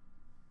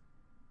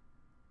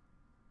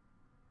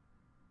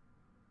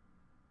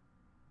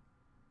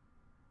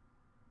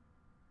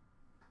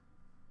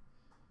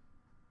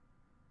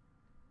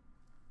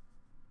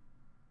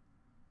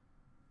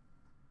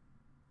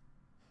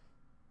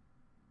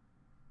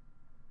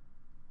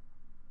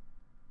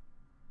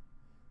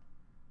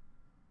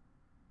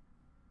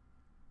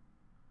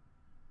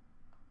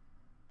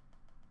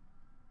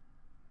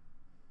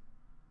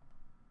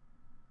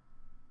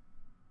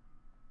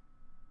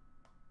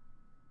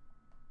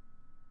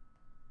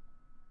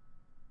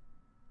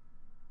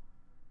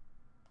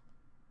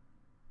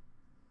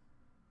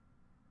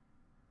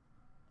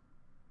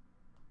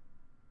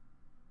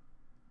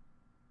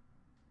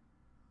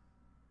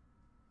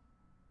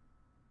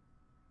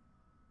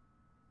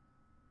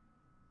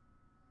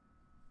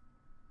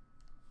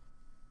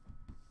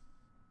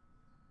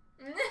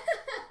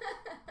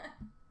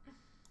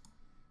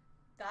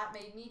 That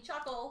made me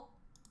chuckle.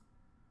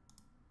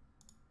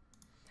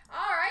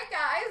 All right,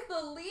 guys,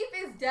 the Leaf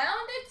is down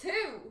to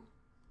 2.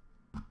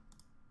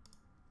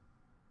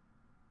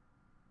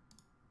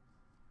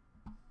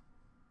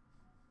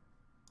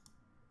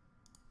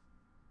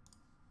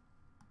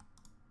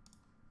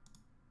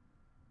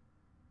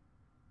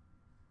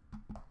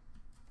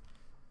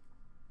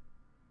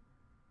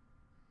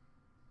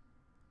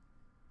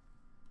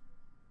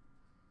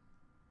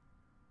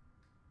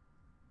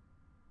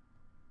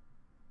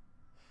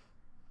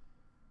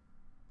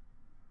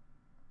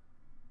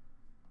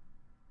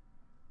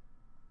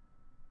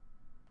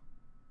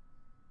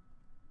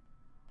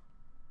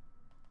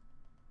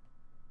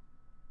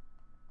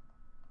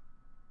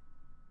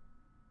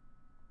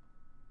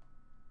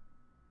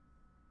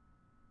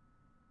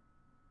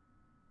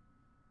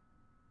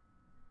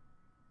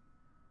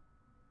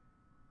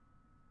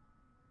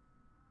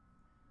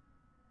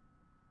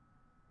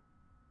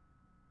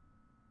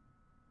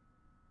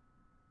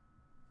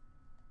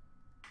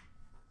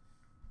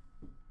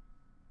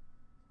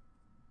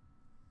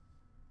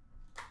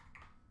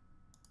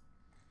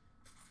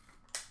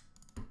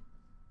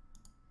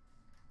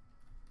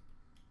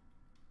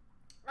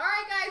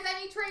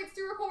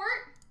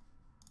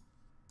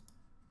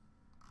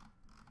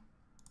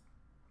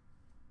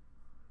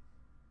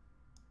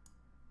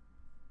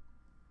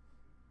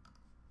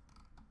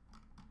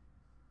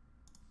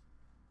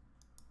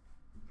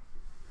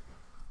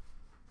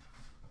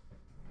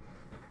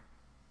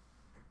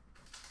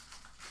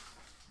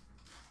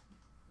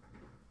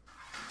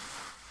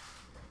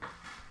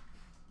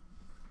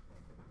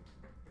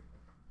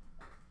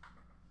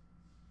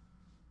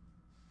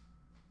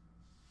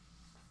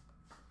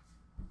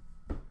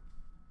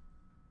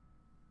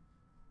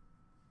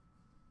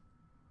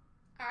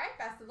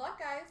 Best of luck,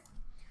 guys.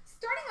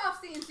 Starting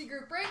off CNC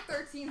Group Break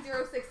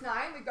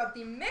 13069, we've got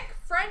the Mick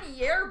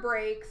Frenier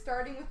break,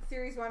 starting with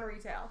Series 1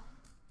 Retail.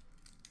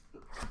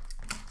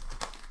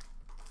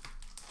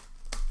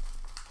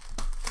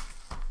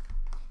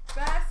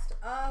 Best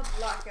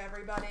of luck,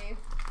 everybody.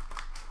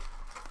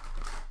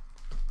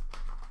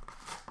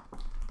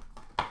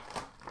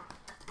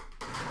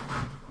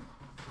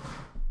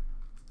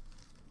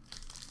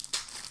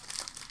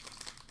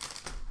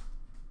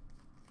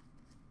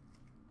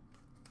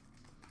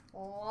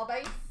 All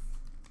base.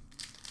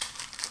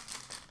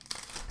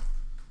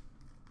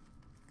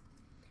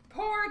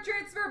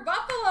 Portraits for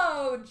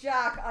Buffalo,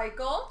 Jack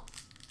Eichel.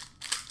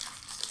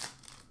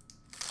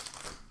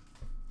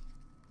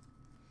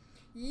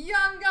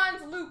 Young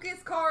Guns,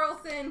 Lucas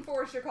Carlson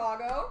for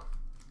Chicago.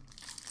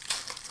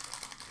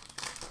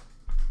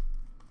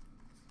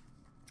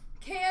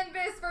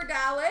 Canvas for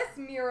Dallas,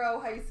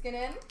 Miro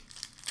Heiskanen.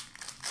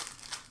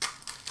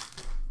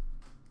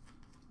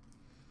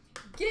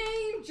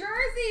 Game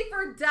jersey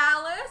for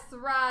Dallas,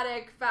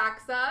 Radek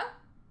Faksa.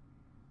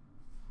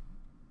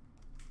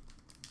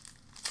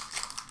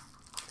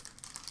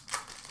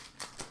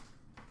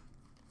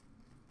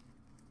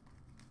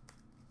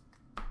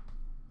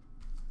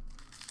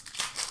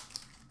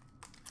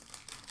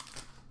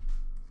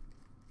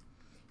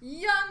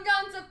 Young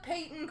Guns of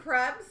Peyton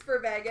Krebs for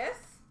Vegas.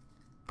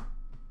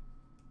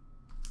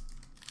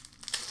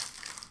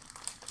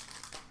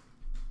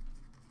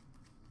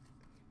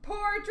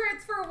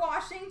 Portraits for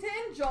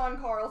Washington, John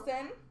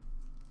Carlson.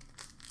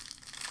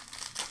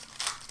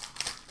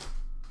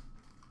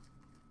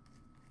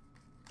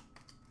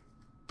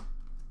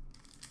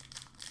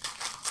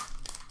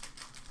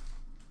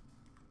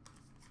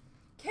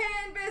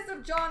 Canvas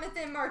of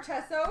Jonathan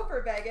Marchesso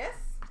for Vegas.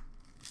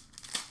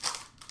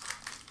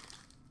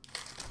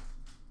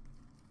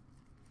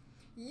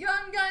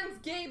 Young Guns,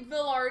 Gabe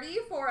Vilardi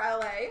for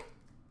LA.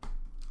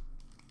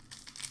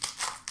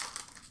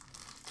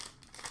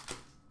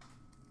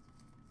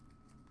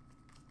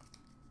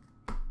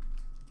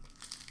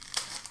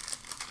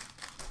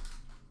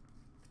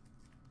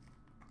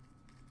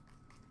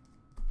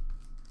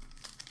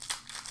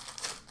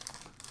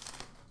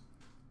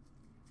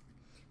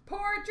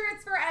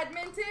 Portraits for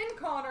Edmonton,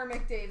 Connor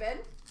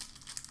McDavid.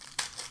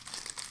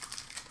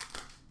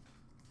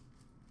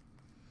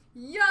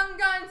 Young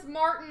Guns,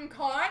 Martin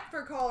Kaut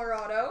for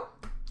Colorado.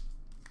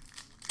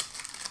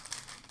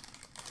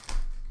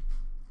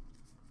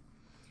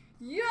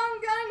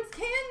 Young Guns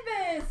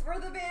Canvas for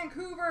the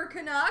Vancouver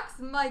Canucks,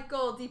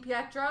 Michael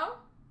DiPietro.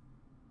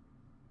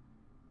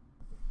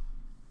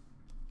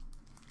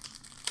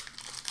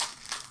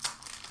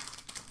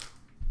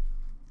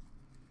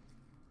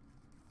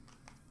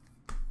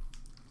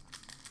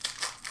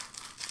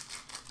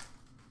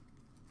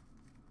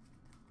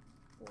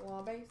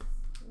 Wall base,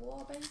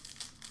 wall base.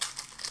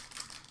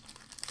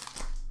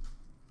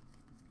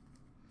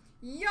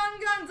 Young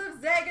Guns of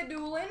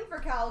Zagadulin for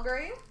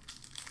Calgary.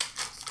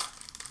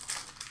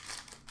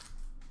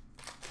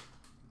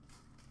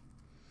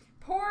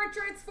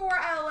 Portraits for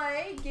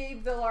LA,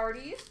 Gabe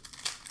Vilardi.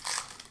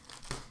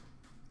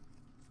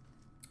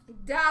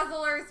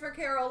 Dazzlers for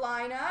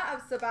Carolina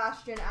of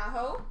Sebastian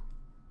Aho.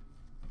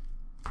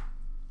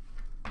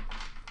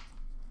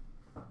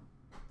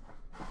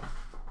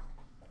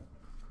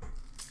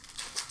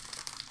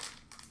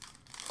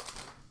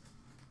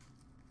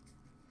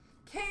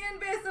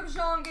 Canvas of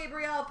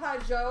Jean-Gabriel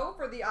Pageau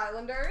for the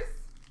Islanders.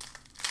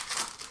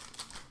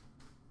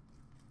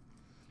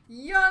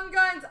 Young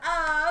Guns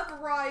of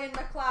Ryan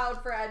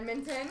McLeod for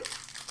Edmonton.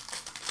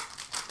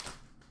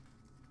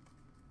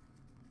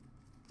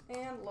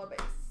 And low base.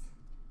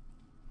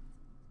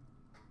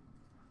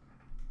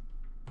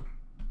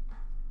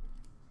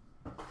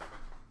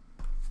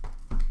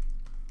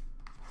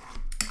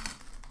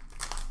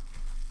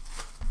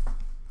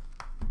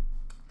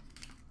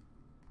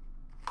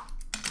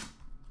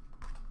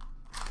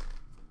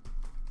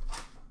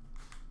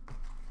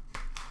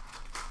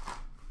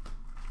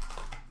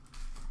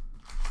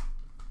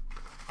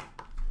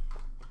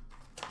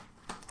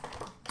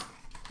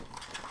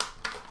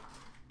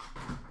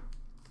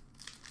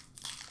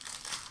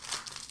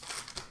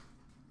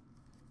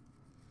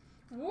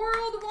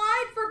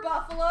 Worldwide for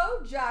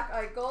Buffalo, Jack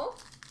Eichel.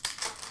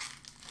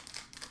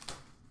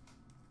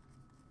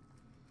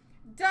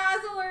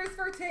 Dazzlers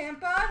for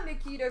Tampa,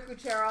 Nikita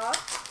Kucherov.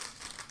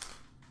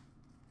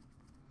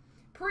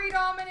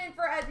 Predominant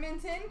for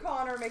Edmonton,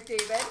 Connor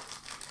McDavid.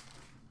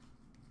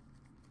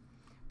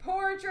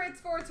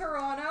 Portraits for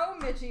Toronto,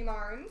 Mitchie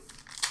Marnes.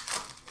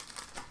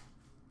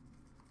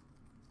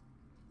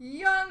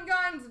 Young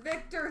Guns,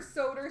 Victor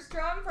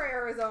Soderstrom for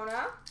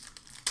Arizona.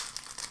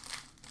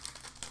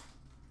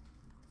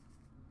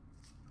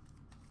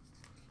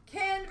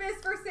 Canvas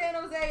for San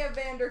Jose of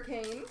Vander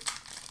Kane.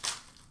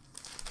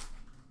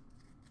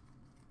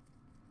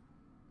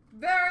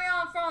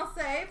 Variant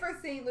Francais for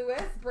St.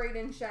 Louis,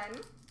 Braden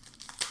Shen.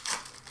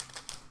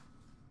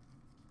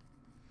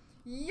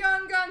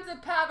 Young Guns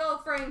of Pavel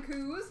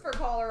Francouz for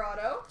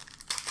Colorado.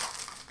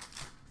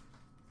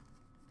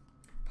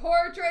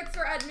 Portraits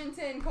for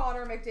Edmonton,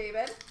 Connor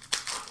McDavid.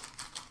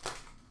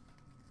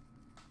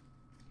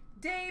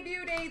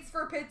 Debut dates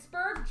for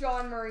Pittsburgh,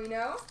 John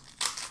Marino.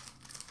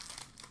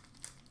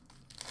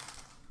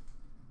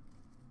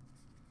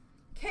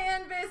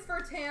 Canvas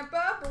for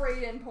Tampa,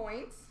 Braden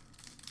Point.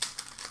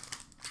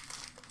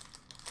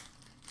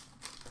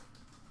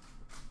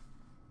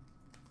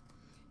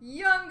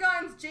 Young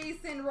Guns,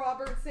 Jason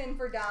Robertson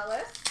for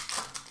Dallas.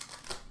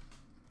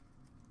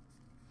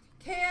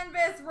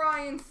 Canvas,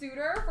 Ryan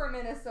Suter for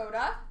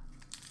Minnesota.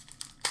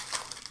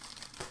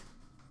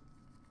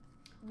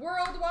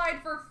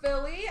 Worldwide for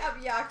Philly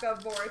of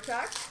Jakub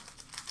Voracek.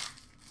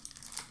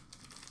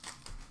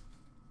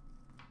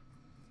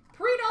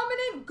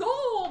 Predominant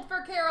gold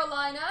for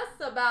Carolina,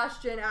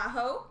 Sebastian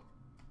Aho.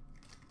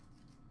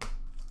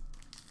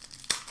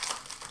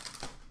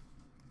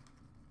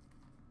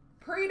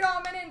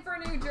 Predominant for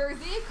New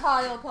Jersey,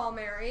 Kyle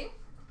Palmieri.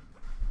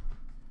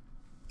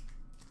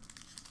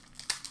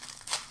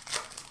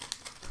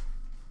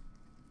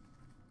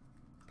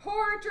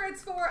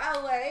 Portraits for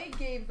LA,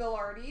 Gabe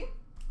Vilardi.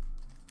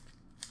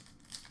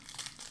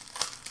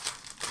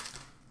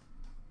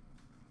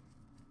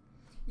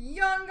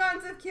 Young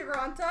Guns of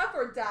Kiranta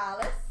for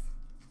Dallas.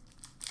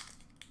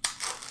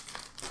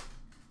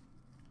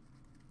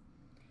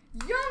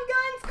 Young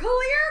Guns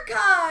clear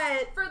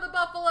cut for the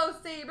Buffalo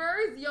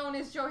Sabres,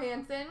 Jonas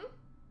Johansson.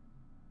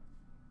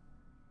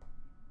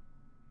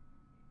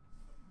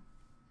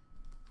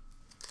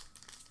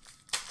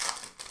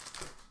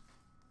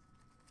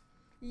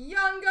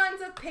 Young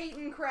Guns of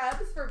Peyton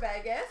Krebs for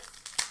Vegas.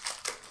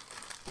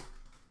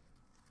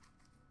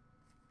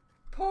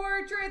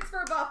 Portraits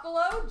for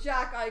Buffalo,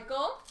 Jack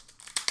Eichel.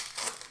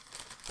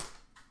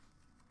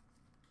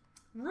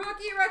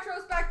 Rookie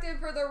retrospective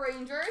for the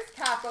Rangers,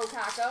 Capo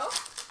Caco.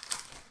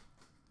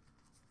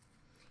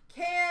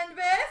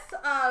 Canvas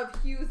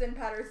of Hughes and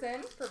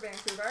Pettersson for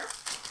Vancouver.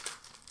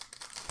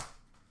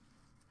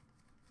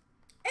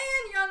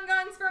 And Young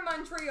Guns for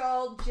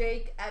Montreal,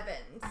 Jake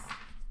Evans.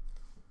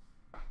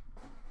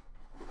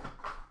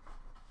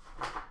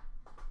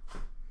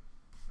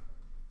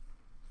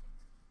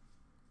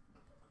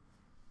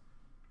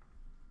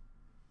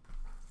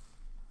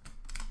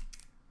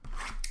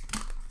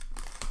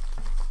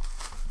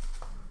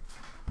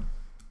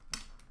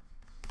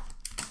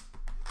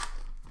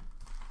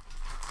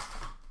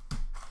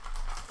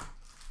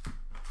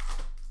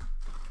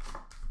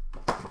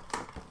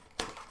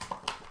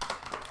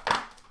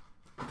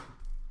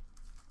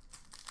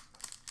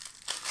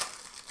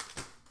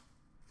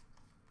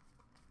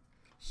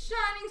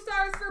 Shining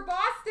Stars for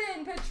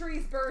Boston,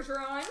 Patrice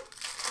Bergeron.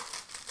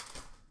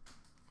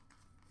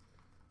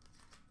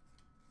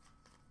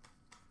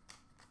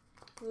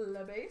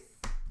 La base.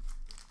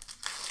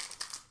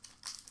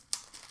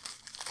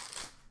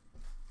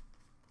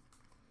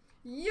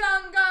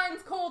 Young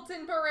Guns,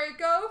 Colton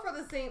Parayko for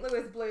the St.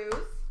 Louis Blues.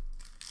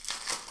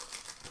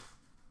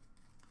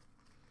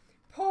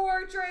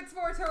 Portraits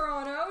for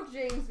Toronto,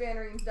 James Van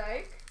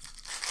Riemsdyk.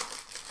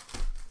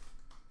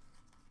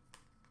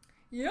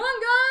 Young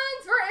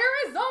Guns for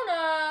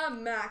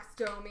Arizona, Max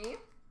Domi.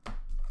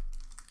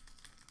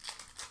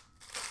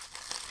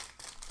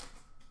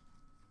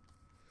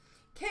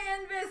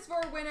 Canvas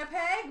for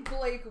Winnipeg,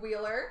 Blake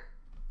Wheeler.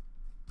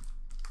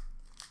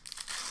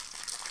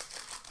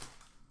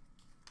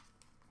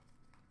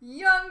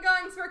 Young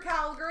Guns for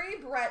Calgary,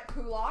 Brett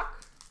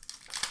Kulak.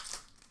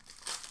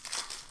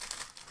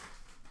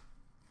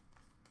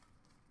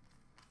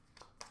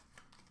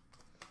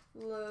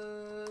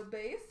 Le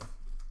base.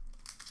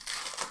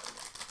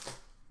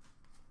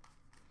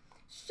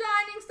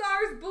 Shining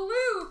Stars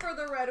Blue for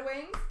the Red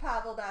Wings,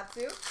 Pavel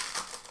Datsyuk.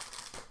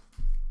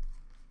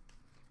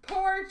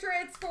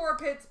 Portraits for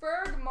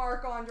Pittsburgh,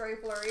 Marc-Andre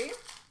Fleury.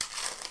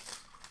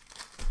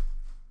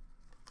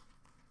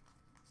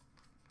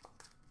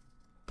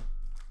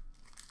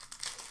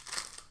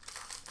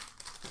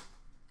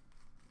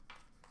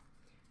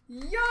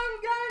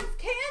 Young Guns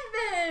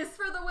Canvas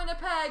for the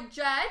Winnipeg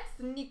Jets,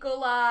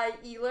 Nikolai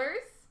Ehlers.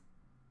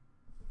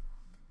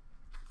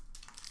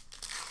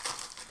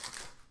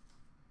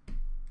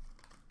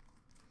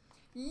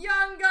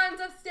 Young Guns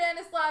of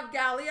Stanislav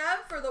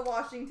Galiev for the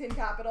Washington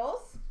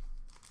Capitals.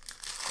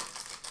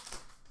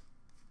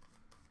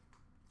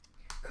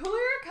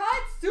 Clear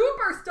Cut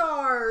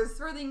Superstars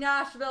for the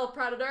Nashville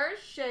Predators,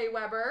 Shea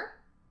Weber.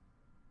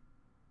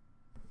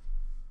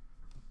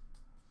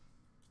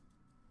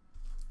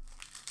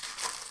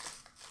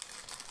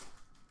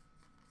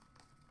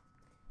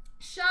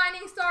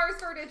 Shining Stars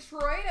for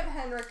Detroit of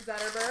Henrik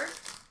Zetterberg.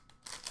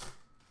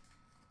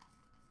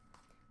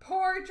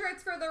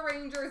 Portraits for the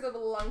Rangers of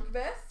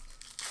Lundqvist.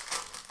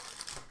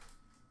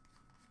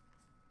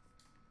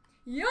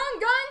 Young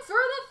Guns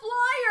for the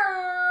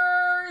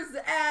Flyers,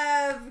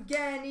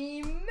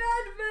 Evgeny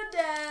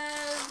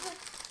Medvedev.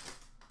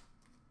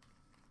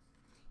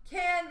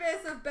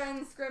 Canvas of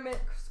Ben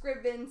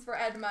Scrivens for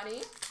Ed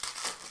Money.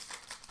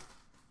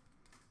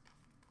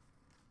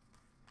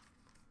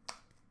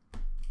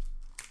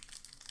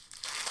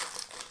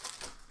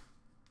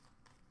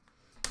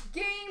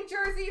 Game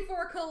jersey jersey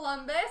for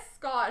Columbus,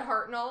 Scott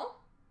Hartnell.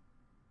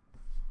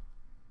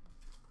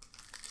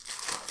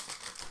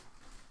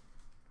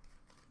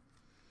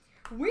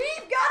 We've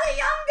got a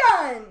Young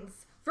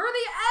Guns for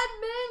the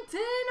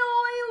Edmonton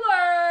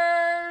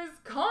Oilers,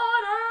 Connor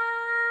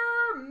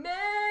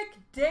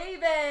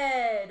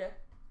McDavid.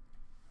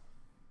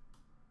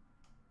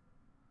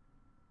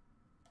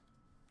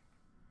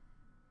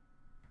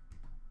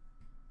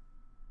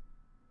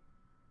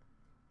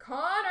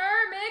 Connor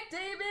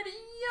McDavid,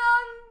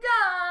 Young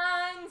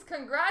Guns.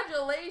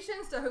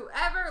 Congratulations to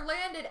whoever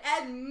landed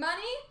Ed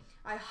money.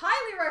 I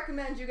highly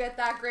recommend you get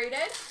that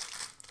graded.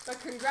 But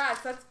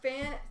congrats, that's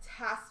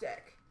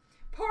fantastic.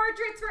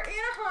 Portraits for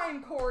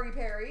Anaheim, Corey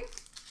Perry.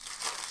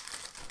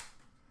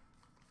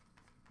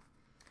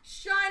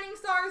 Shining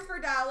Stars for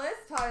Dallas,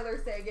 Tyler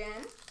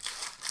Seguin.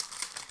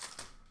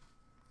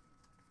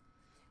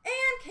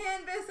 And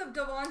canvas of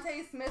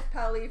Devontae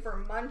Smith-Pelly for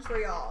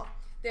Montreal.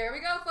 There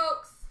we go,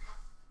 folks.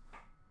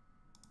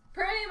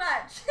 Pretty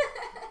much.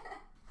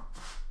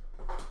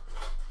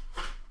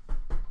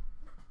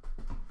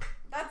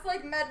 That's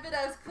like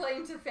Medvedev's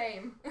claim to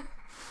fame.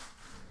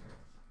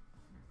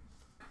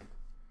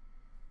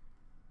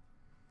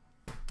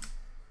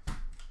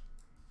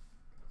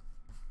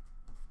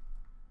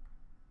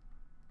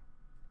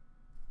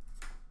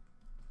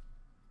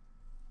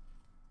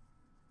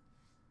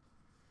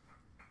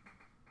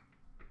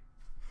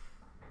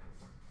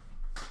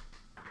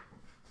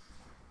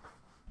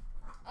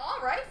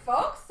 Alright,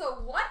 folks, so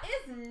what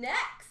is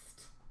next?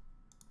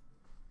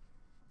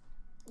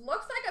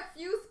 Looks like a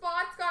few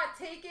spots got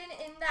taken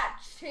in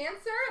that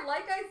Chancer.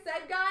 Like I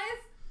said, guys,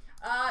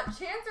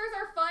 Chancers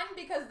are fun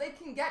because they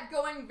can get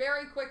going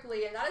very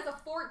quickly, and that is a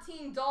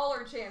 $14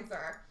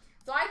 Chancer.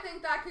 So I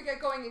think that could get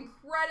going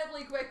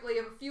incredibly quickly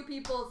if a few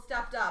people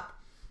stepped up.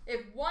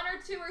 If 1 or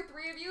 2 or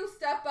 3 of you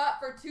step up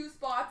for 2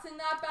 spots in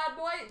that bad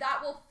boy,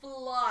 that will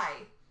fly.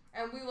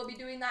 And we will be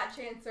doing that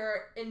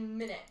Chancer in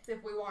minutes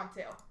if we want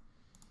to.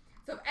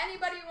 So if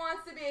anybody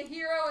wants to be a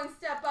hero and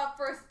step up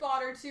for a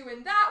spot or 2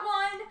 in that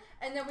one,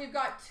 and then we've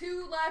got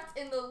 2 left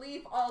in the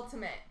Leaf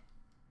Ultimate.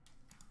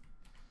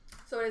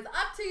 So it is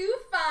up to you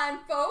fine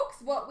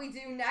folks what we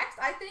do next.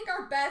 I think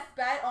our best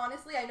bet,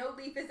 honestly, I know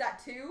Leaf is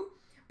at 2,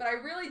 but I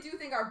really do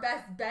think our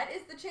best bet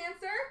is the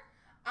Chancer.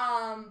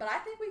 But I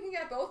think we can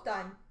get both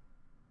done.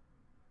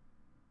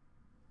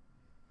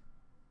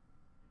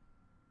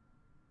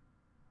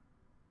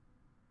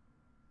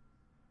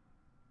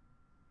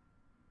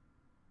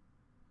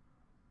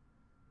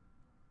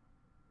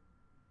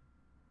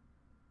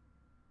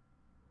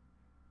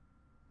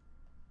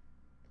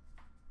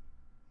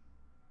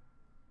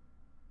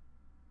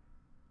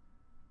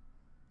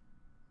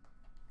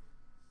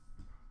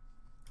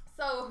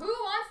 So who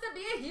wants to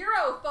be a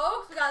hero,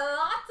 folks? We got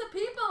lots of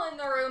people in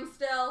the room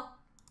still.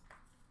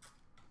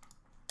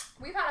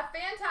 We've had a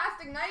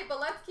fantastic night, but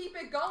let's keep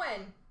it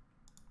going.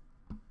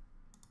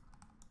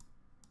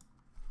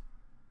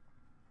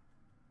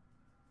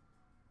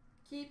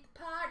 Keep the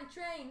party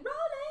train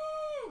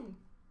rolling.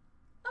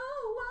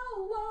 Oh,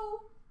 whoa,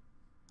 whoa.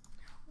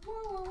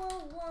 Whoa,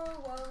 whoa, whoa,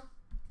 whoa, whoa.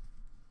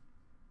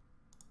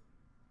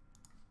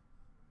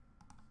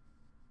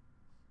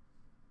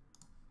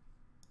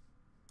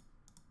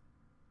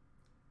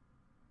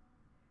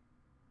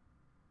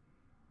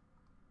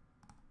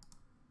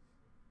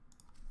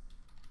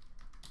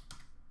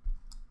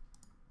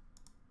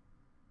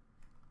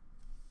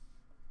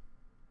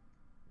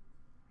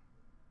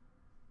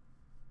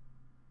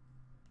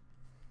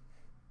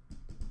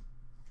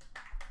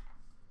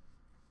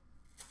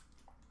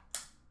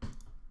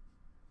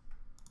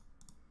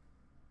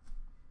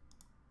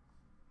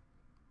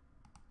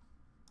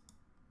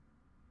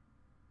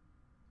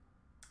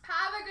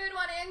 Have a good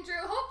one,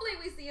 Andrew. Hopefully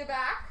we see you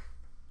back.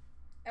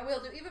 And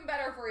we'll do even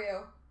better for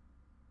you.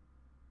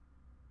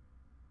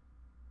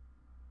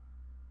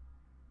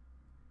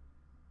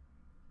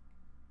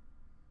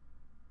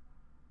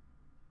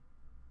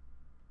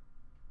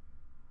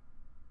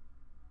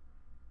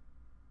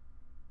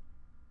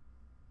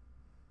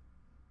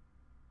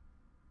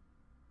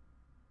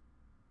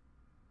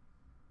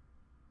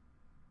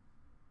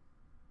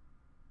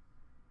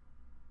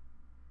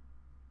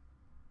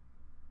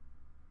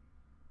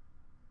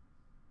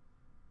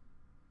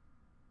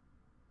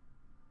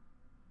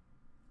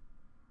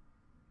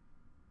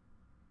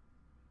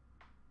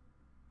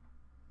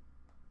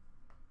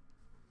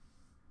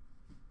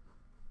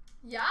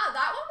 Yeah,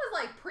 that one was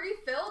like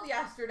pre-filled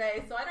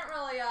yesterday, so I don't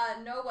really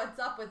know what's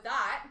up with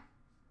that.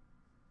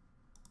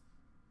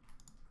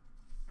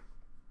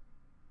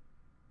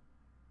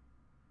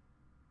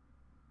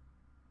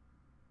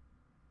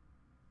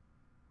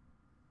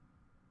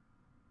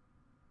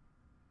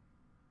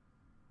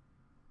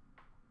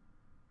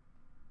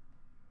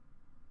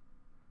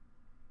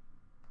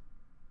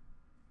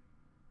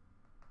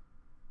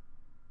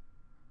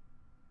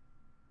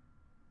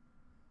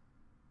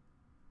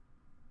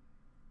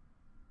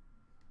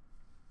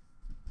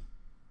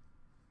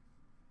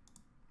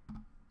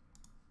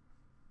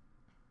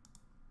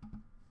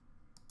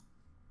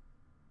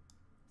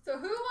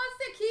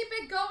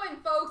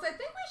 going, folks. I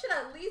think we should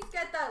at least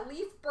get that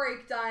leaf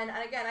break done.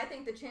 And again, I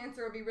think the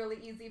Chancer would be really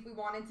easy if we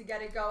wanted to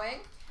get it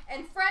going.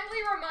 And friendly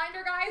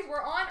reminder, guys,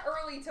 we're on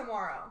early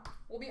tomorrow.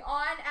 We'll be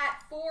on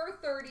at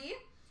 4:30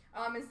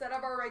 instead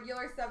of our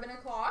regular 7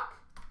 o'clock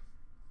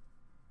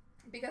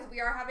because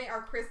we are having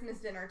our Christmas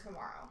dinner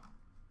tomorrow.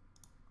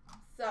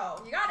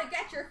 So you got to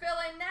get your fill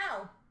in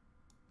now.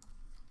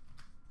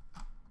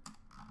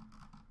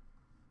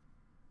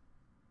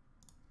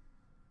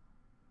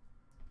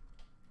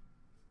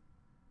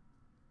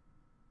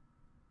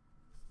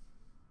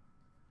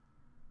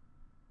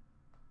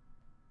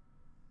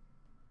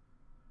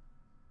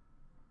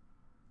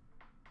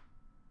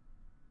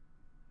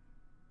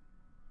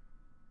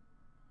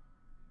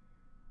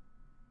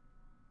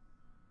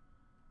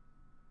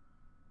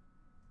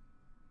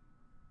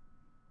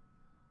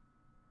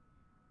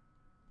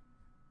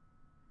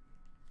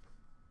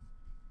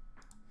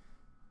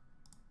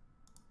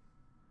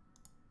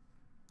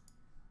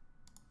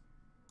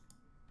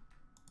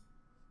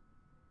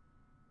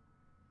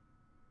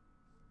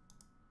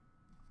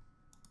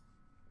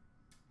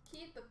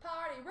 Keep the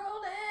party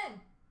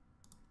rolling.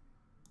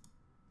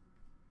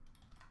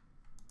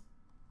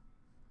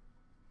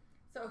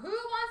 So who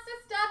wants to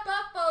step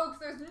up, folks?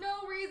 There's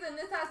no reason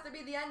this has to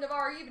be the end of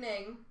our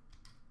evening.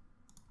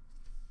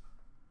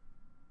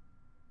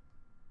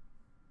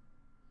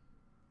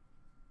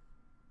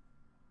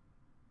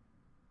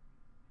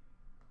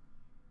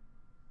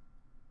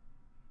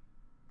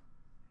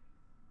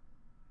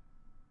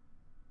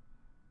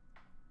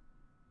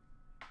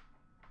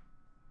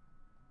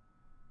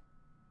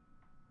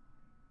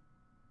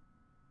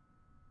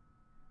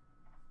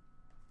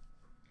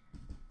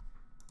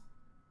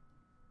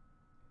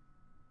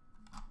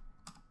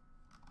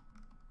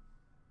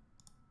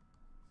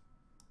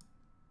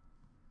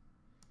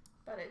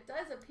 But it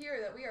does appear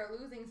that we are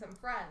losing some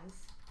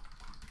friends.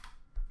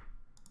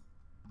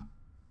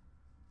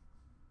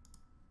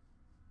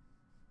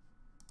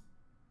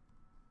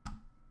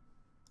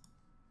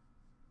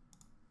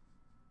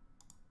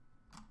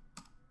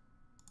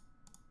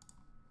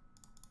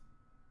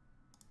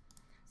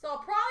 So I'll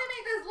probably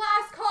make this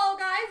last call,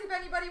 guys, if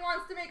anybody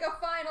wants to make a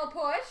final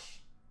push.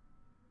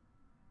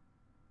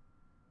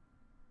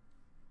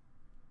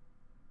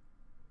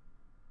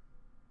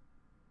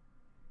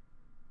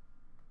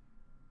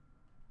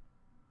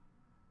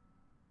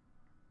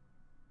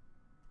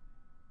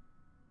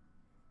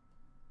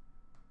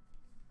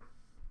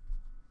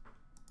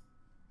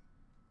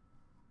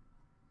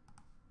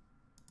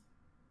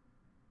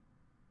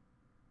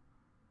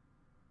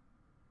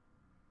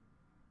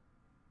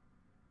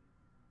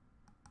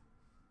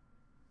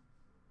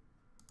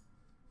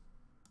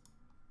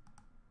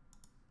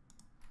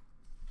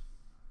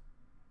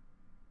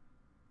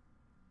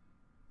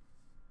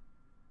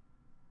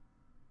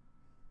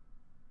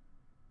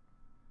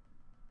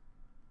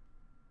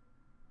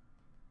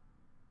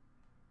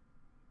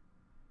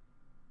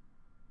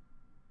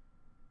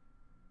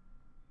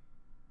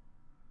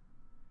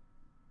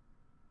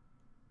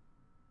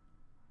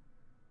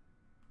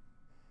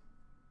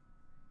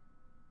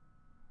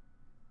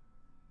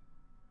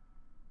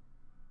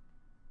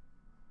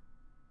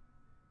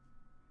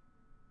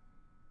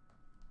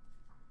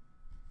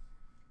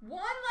 One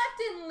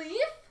left in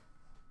leaf?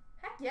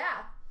 Heck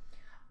yeah.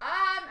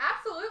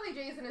 Absolutely,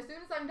 Jason, as soon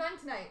as I'm done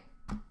tonight.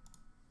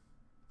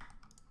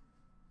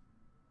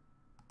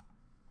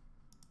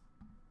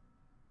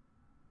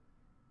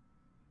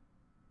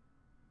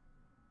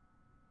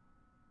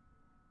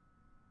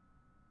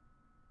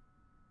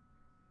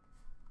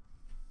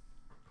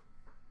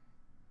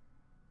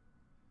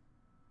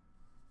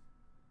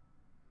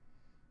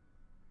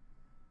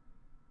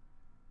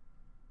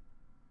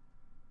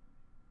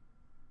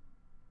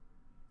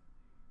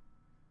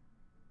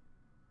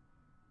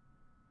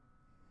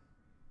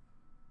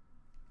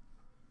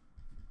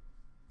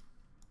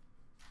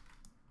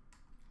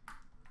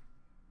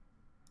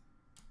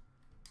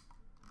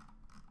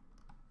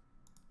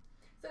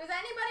 So does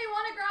anybody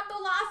want to grab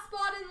the last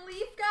spot in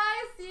leaf,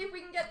 guys? See if we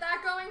can get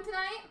that going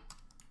tonight.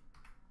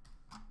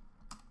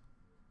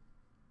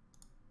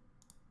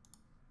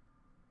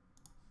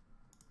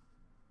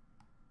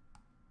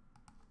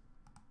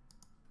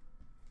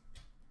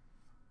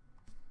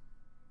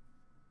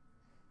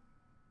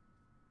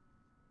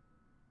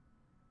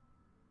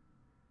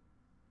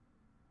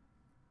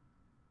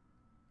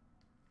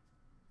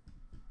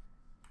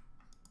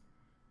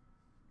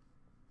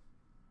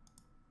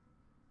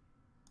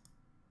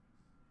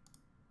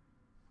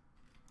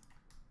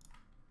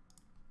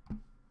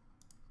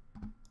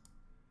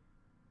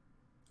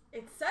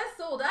 It says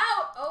sold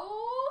out.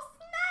 Oh,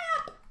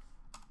 snap.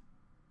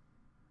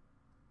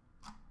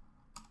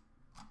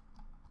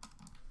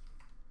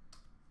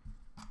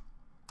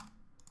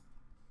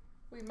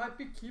 We might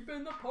be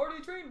keeping the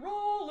party train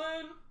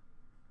rolling.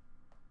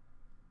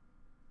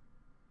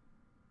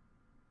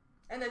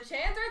 And the Chancer is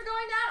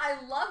going down.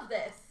 I love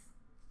this.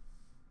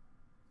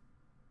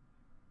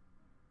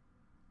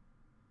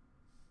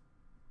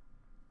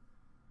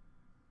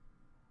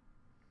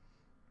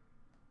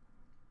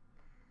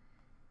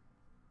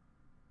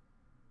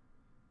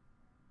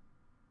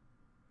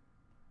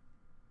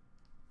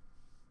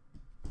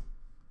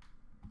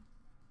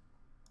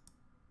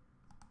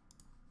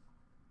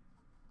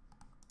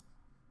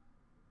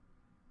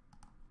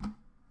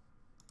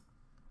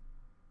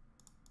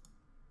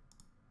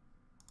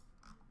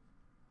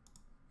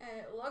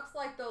 looks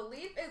like the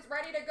leaf is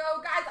ready to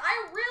go. Guys,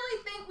 I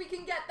really think we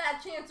can get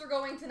that chancer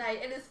going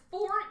tonight. It is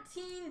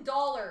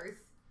 $14.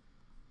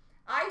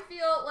 I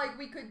feel like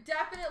we could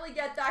definitely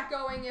get that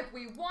going if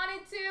we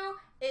wanted to.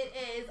 It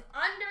is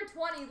under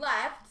 20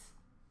 left,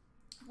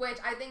 which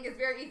I think is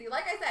very easy.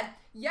 Like I said,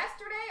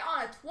 yesterday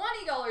on a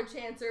 $20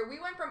 chancer, we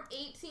went from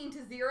 18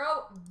 to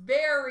 0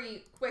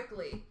 very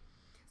quickly.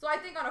 So I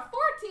think on a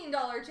 $14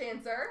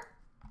 chancer,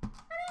 I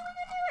think we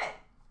can do it.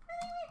 I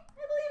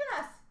believe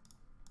in us.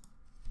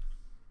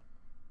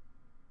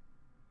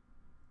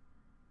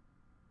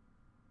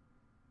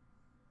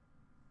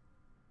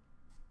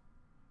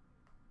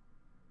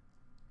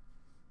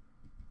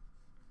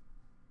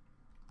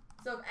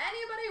 So if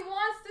anybody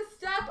wants to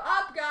step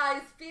up,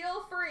 guys,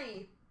 feel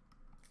free.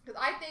 Because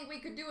I think we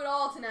could do it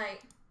all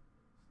tonight.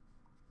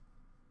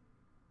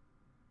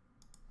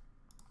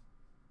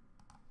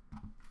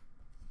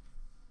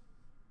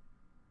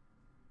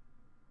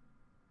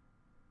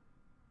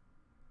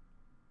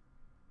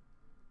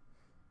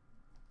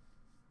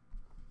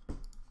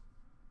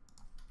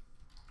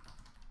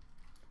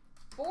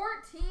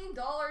 $14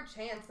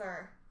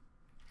 chancer.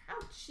 How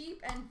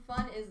cheap and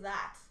fun is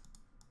that?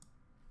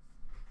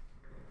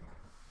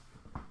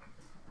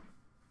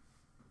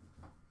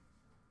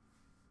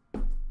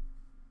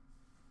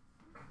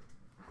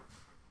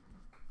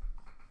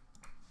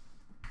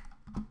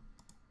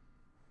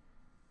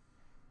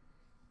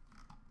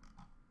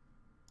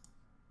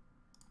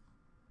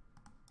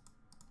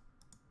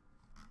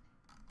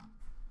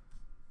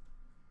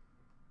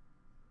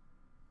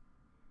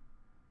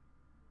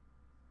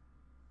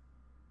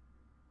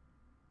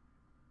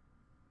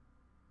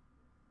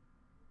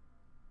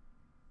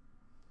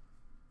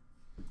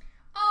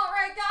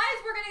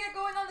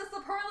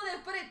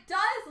 But it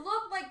does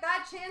look like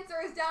that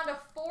chancer is down to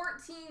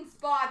 14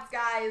 spots,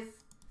 guys.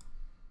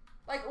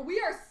 Like, we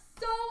are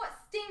so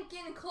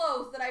stinking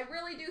close that I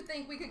really do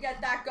think we could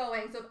get that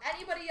going. So if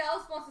anybody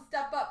else wants to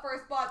step up for a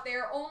spot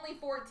there, only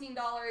 $14.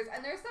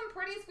 And there's some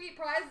pretty sweet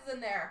prizes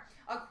in there.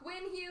 A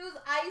Quinn Hughes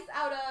Ice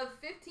out of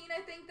 15,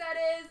 I think that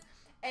is.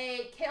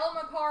 A Cale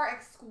Makar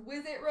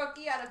Exquisite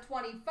Rookie out of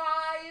 25.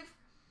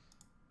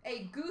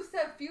 A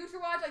Gusev Future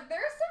Watch. Like,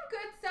 there's some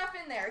good stuff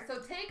in there. So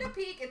take a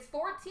peek. It's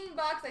 14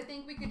 bucks. I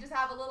think we could just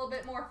have a little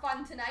bit more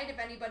fun tonight if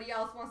anybody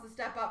else wants to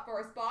step up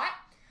for a spot.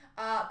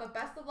 But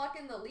best of luck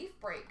in the leaf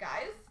break,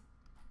 guys.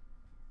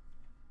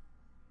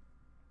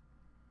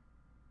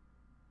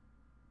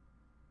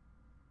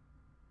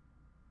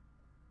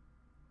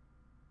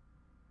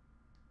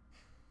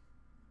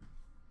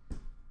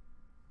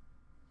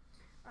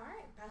 All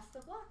right, best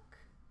of luck.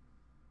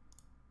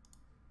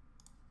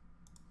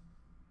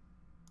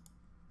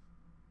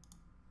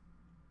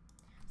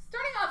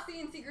 Starting off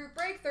CNC Group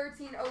Break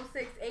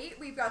 13068,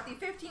 we've got the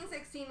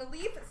 1516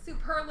 Leaf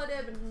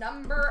Superlative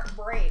Number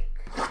Break.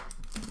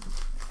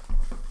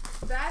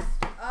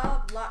 Best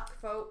of luck,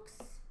 folks.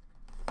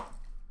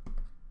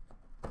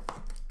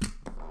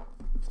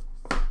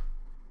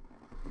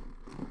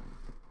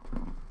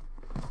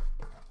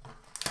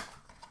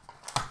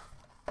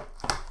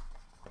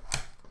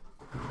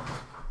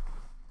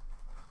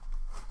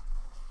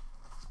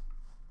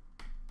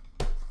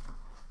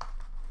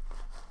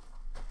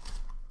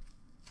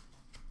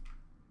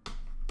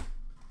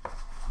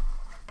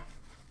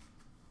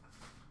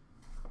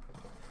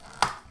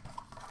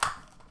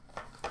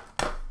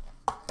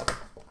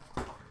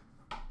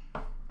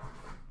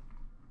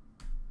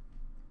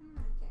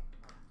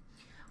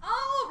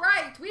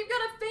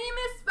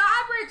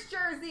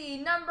 Jersey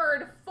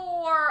numbered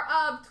 4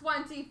 of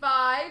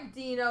 25,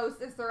 Dino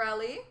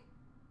Ciccarelli.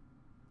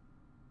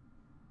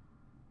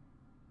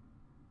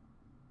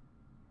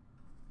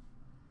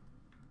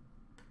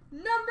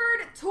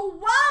 Numbered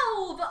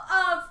 12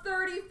 of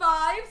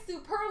 35,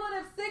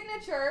 Superlative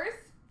Signatures.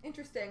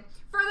 Interesting.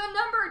 For the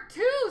number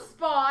 2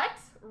 spot,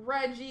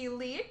 Reggie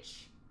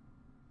Leach.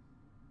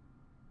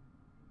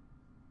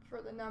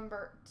 For the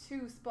number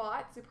 2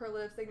 spot,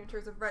 Superlative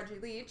Signatures of Reggie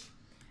Leach.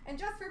 And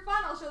just for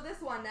fun, I'll show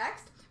this one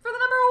next. For the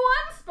number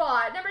 1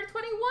 spot, number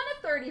 21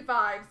 of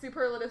 35,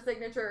 Superlative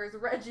Signatures,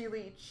 Reggie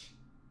Leach.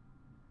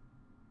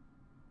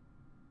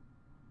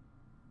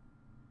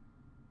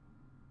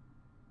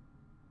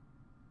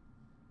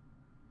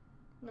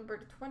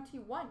 Number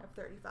 21 of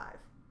 35.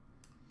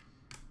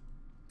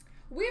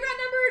 We've got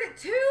numbered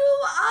 2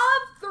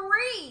 of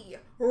 3,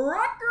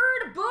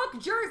 record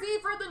book jersey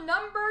for the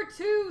number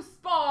 2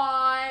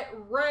 spot,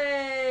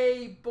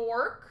 Ray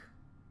Bork.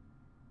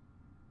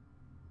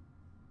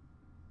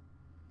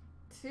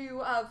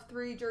 2 of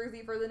 3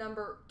 jersey for the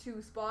number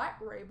 2 spot,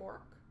 Ray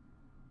Bork.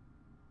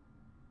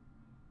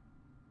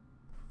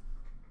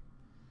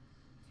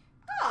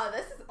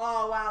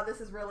 Oh, wow, this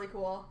is really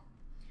cool.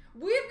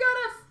 We've got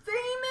a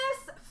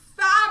Famous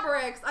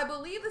Fabrics, I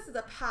believe this is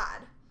a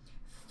pad.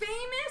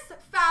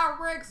 Famous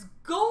Fabrics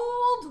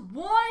Gold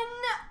 1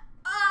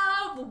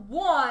 of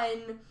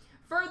 1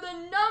 for the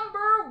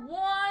number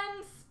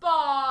 1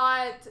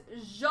 spot,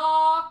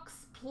 Jacques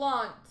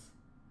Plante.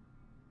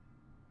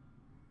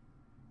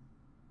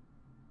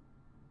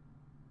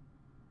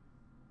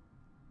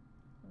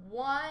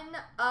 1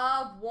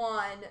 of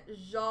 1,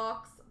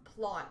 Jacques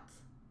Plante.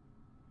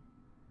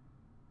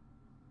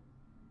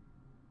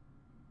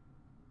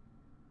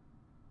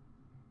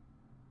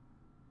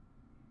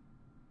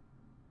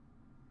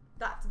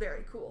 That's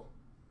very cool.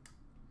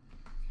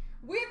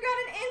 We've got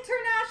an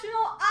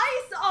international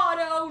ice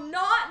auto,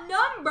 not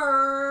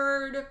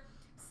numbered.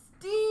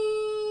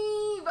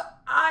 Steve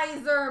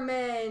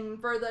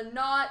Yzerman for the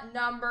not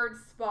numbered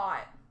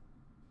spot.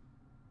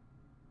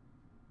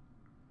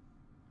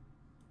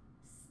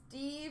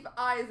 Steve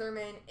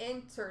Yzerman,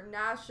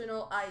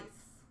 international ice.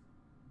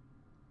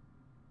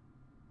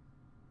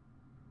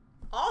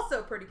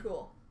 Also pretty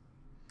cool.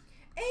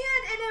 And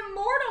an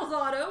Immortals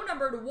auto,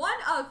 numbered 1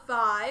 of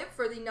 5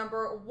 for the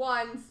number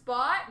 1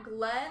 spot.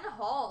 Glenn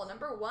Hall,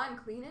 number 1,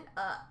 cleaning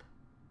up.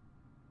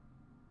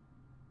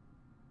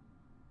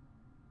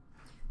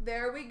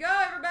 There we go,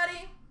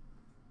 everybody.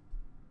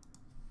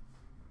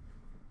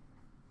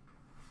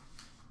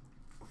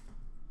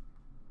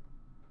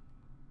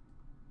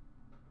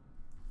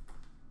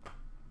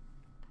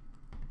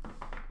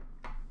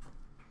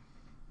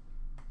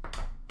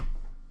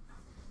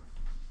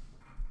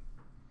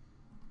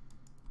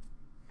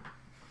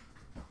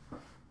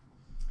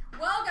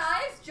 Well,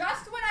 guys,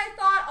 just when I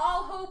thought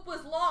all hope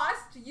was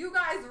lost, you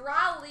guys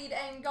rallied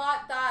and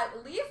got that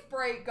leaf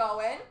break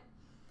going.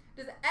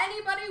 Does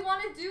anybody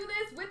want to do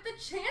this with the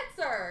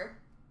Chancer?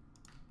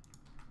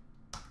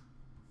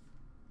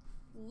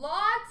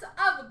 Lots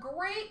of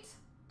great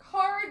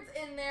cards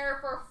in there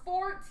for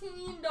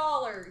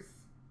 $14.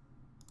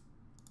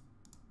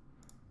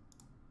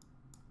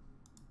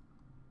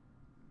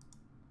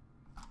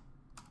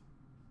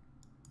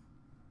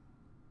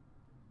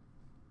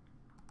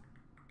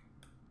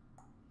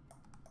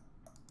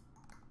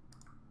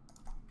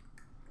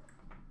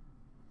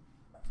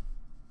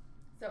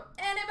 So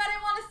anybody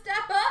want to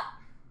step up?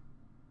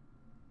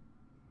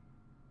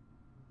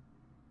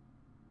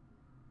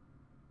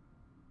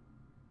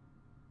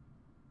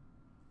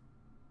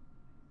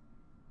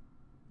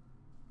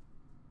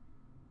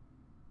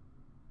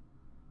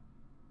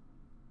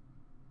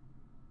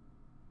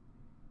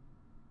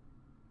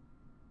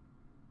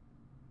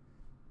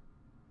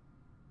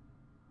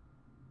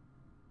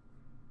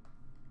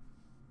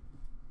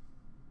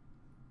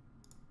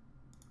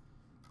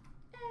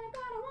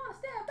 Anybody want to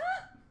step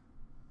up?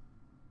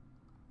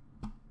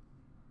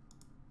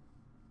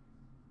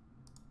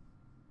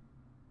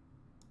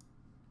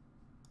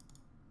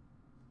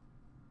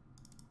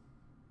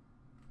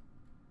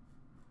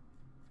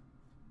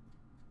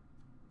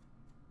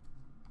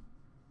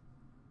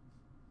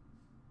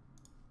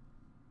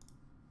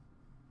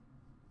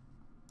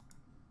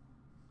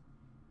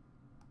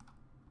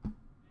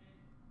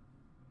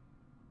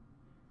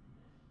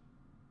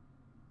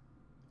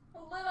 A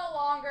little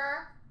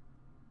longer.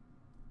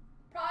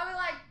 Probably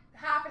like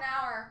half an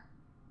hour.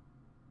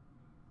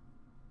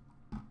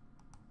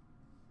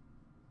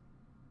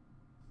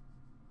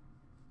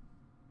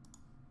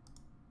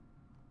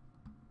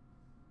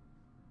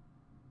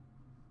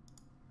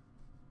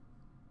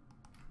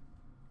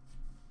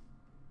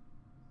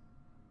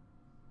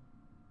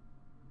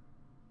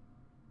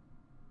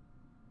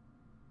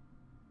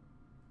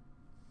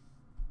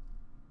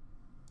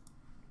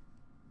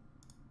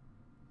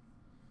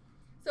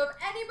 So if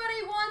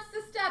anybody wants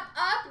to step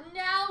up,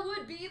 now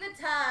would be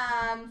the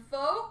time,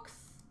 folks.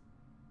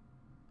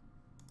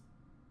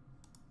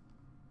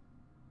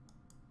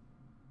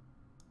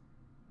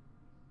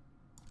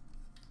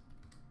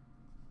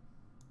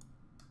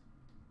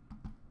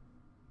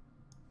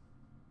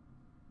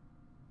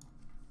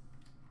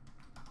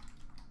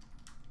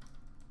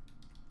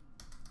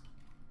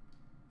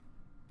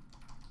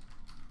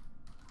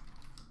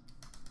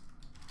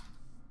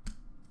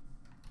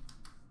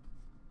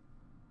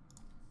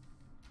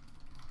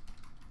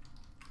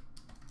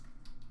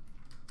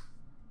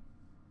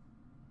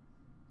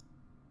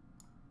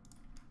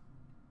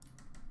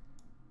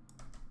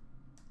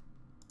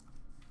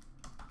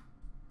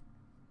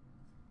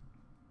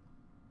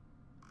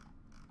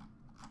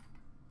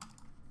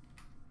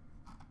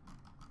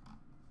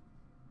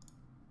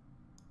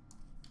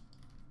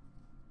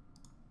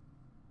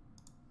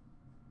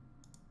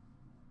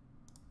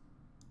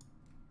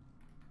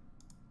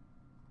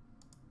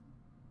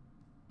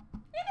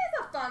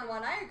 Fun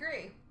one, I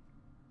agree.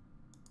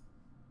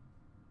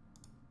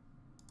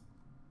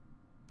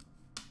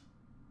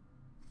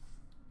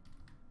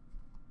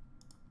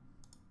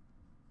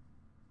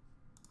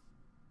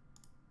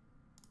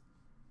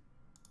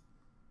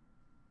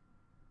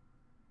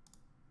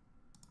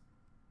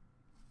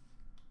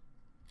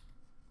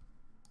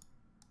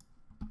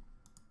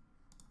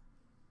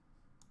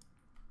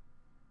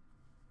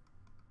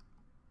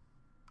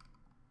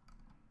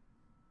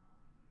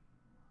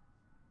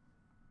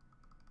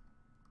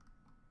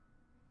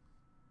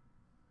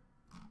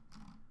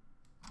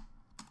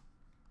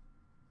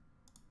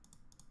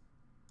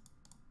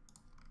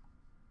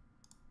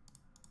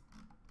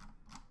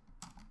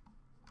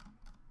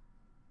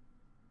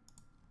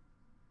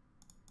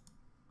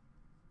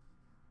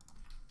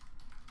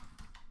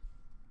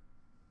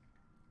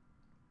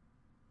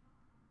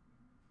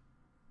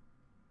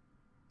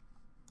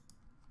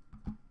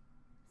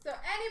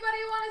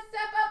 Anybody want to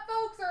step up,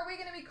 folks, or are we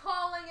going to be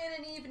calling it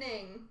an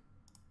evening?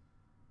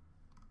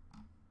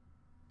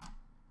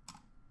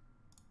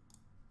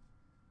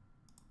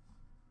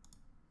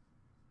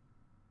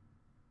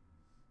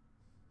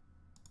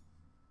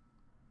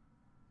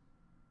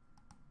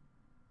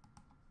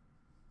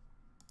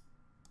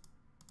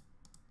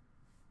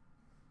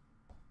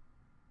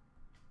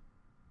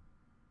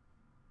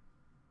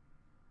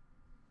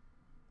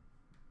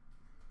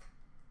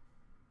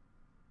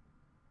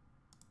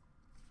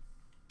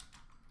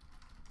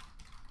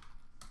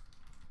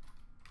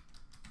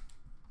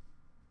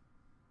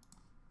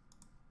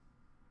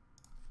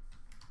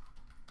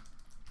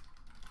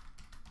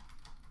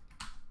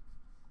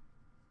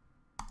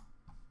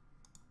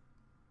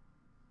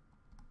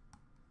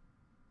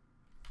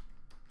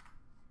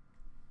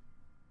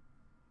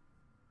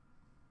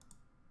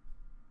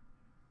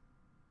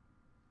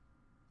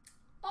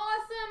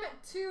 Awesome.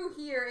 2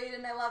 here,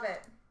 Aiden. I love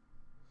it.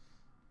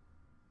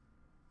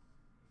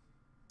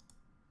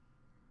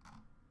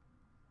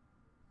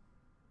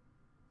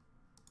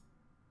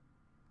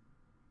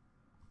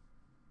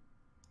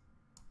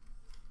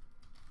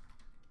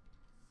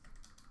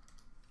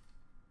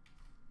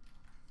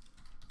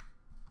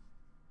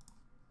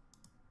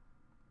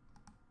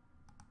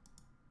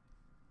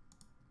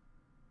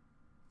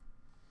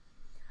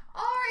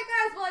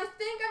 Well, I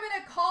think I'm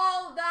going to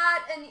call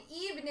that an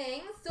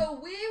evening. So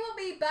we will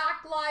be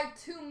back live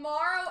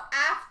tomorrow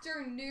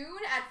afternoon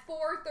at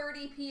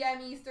 4:30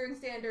 p.m. Eastern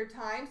Standard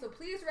Time. So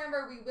please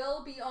remember, we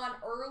will be on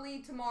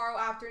early tomorrow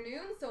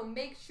afternoon. So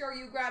make sure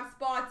you grab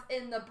spots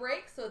in the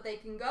break so that they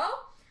can go.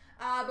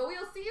 But we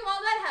will see you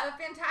all then. Have a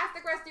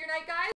fantastic rest of your night, guys.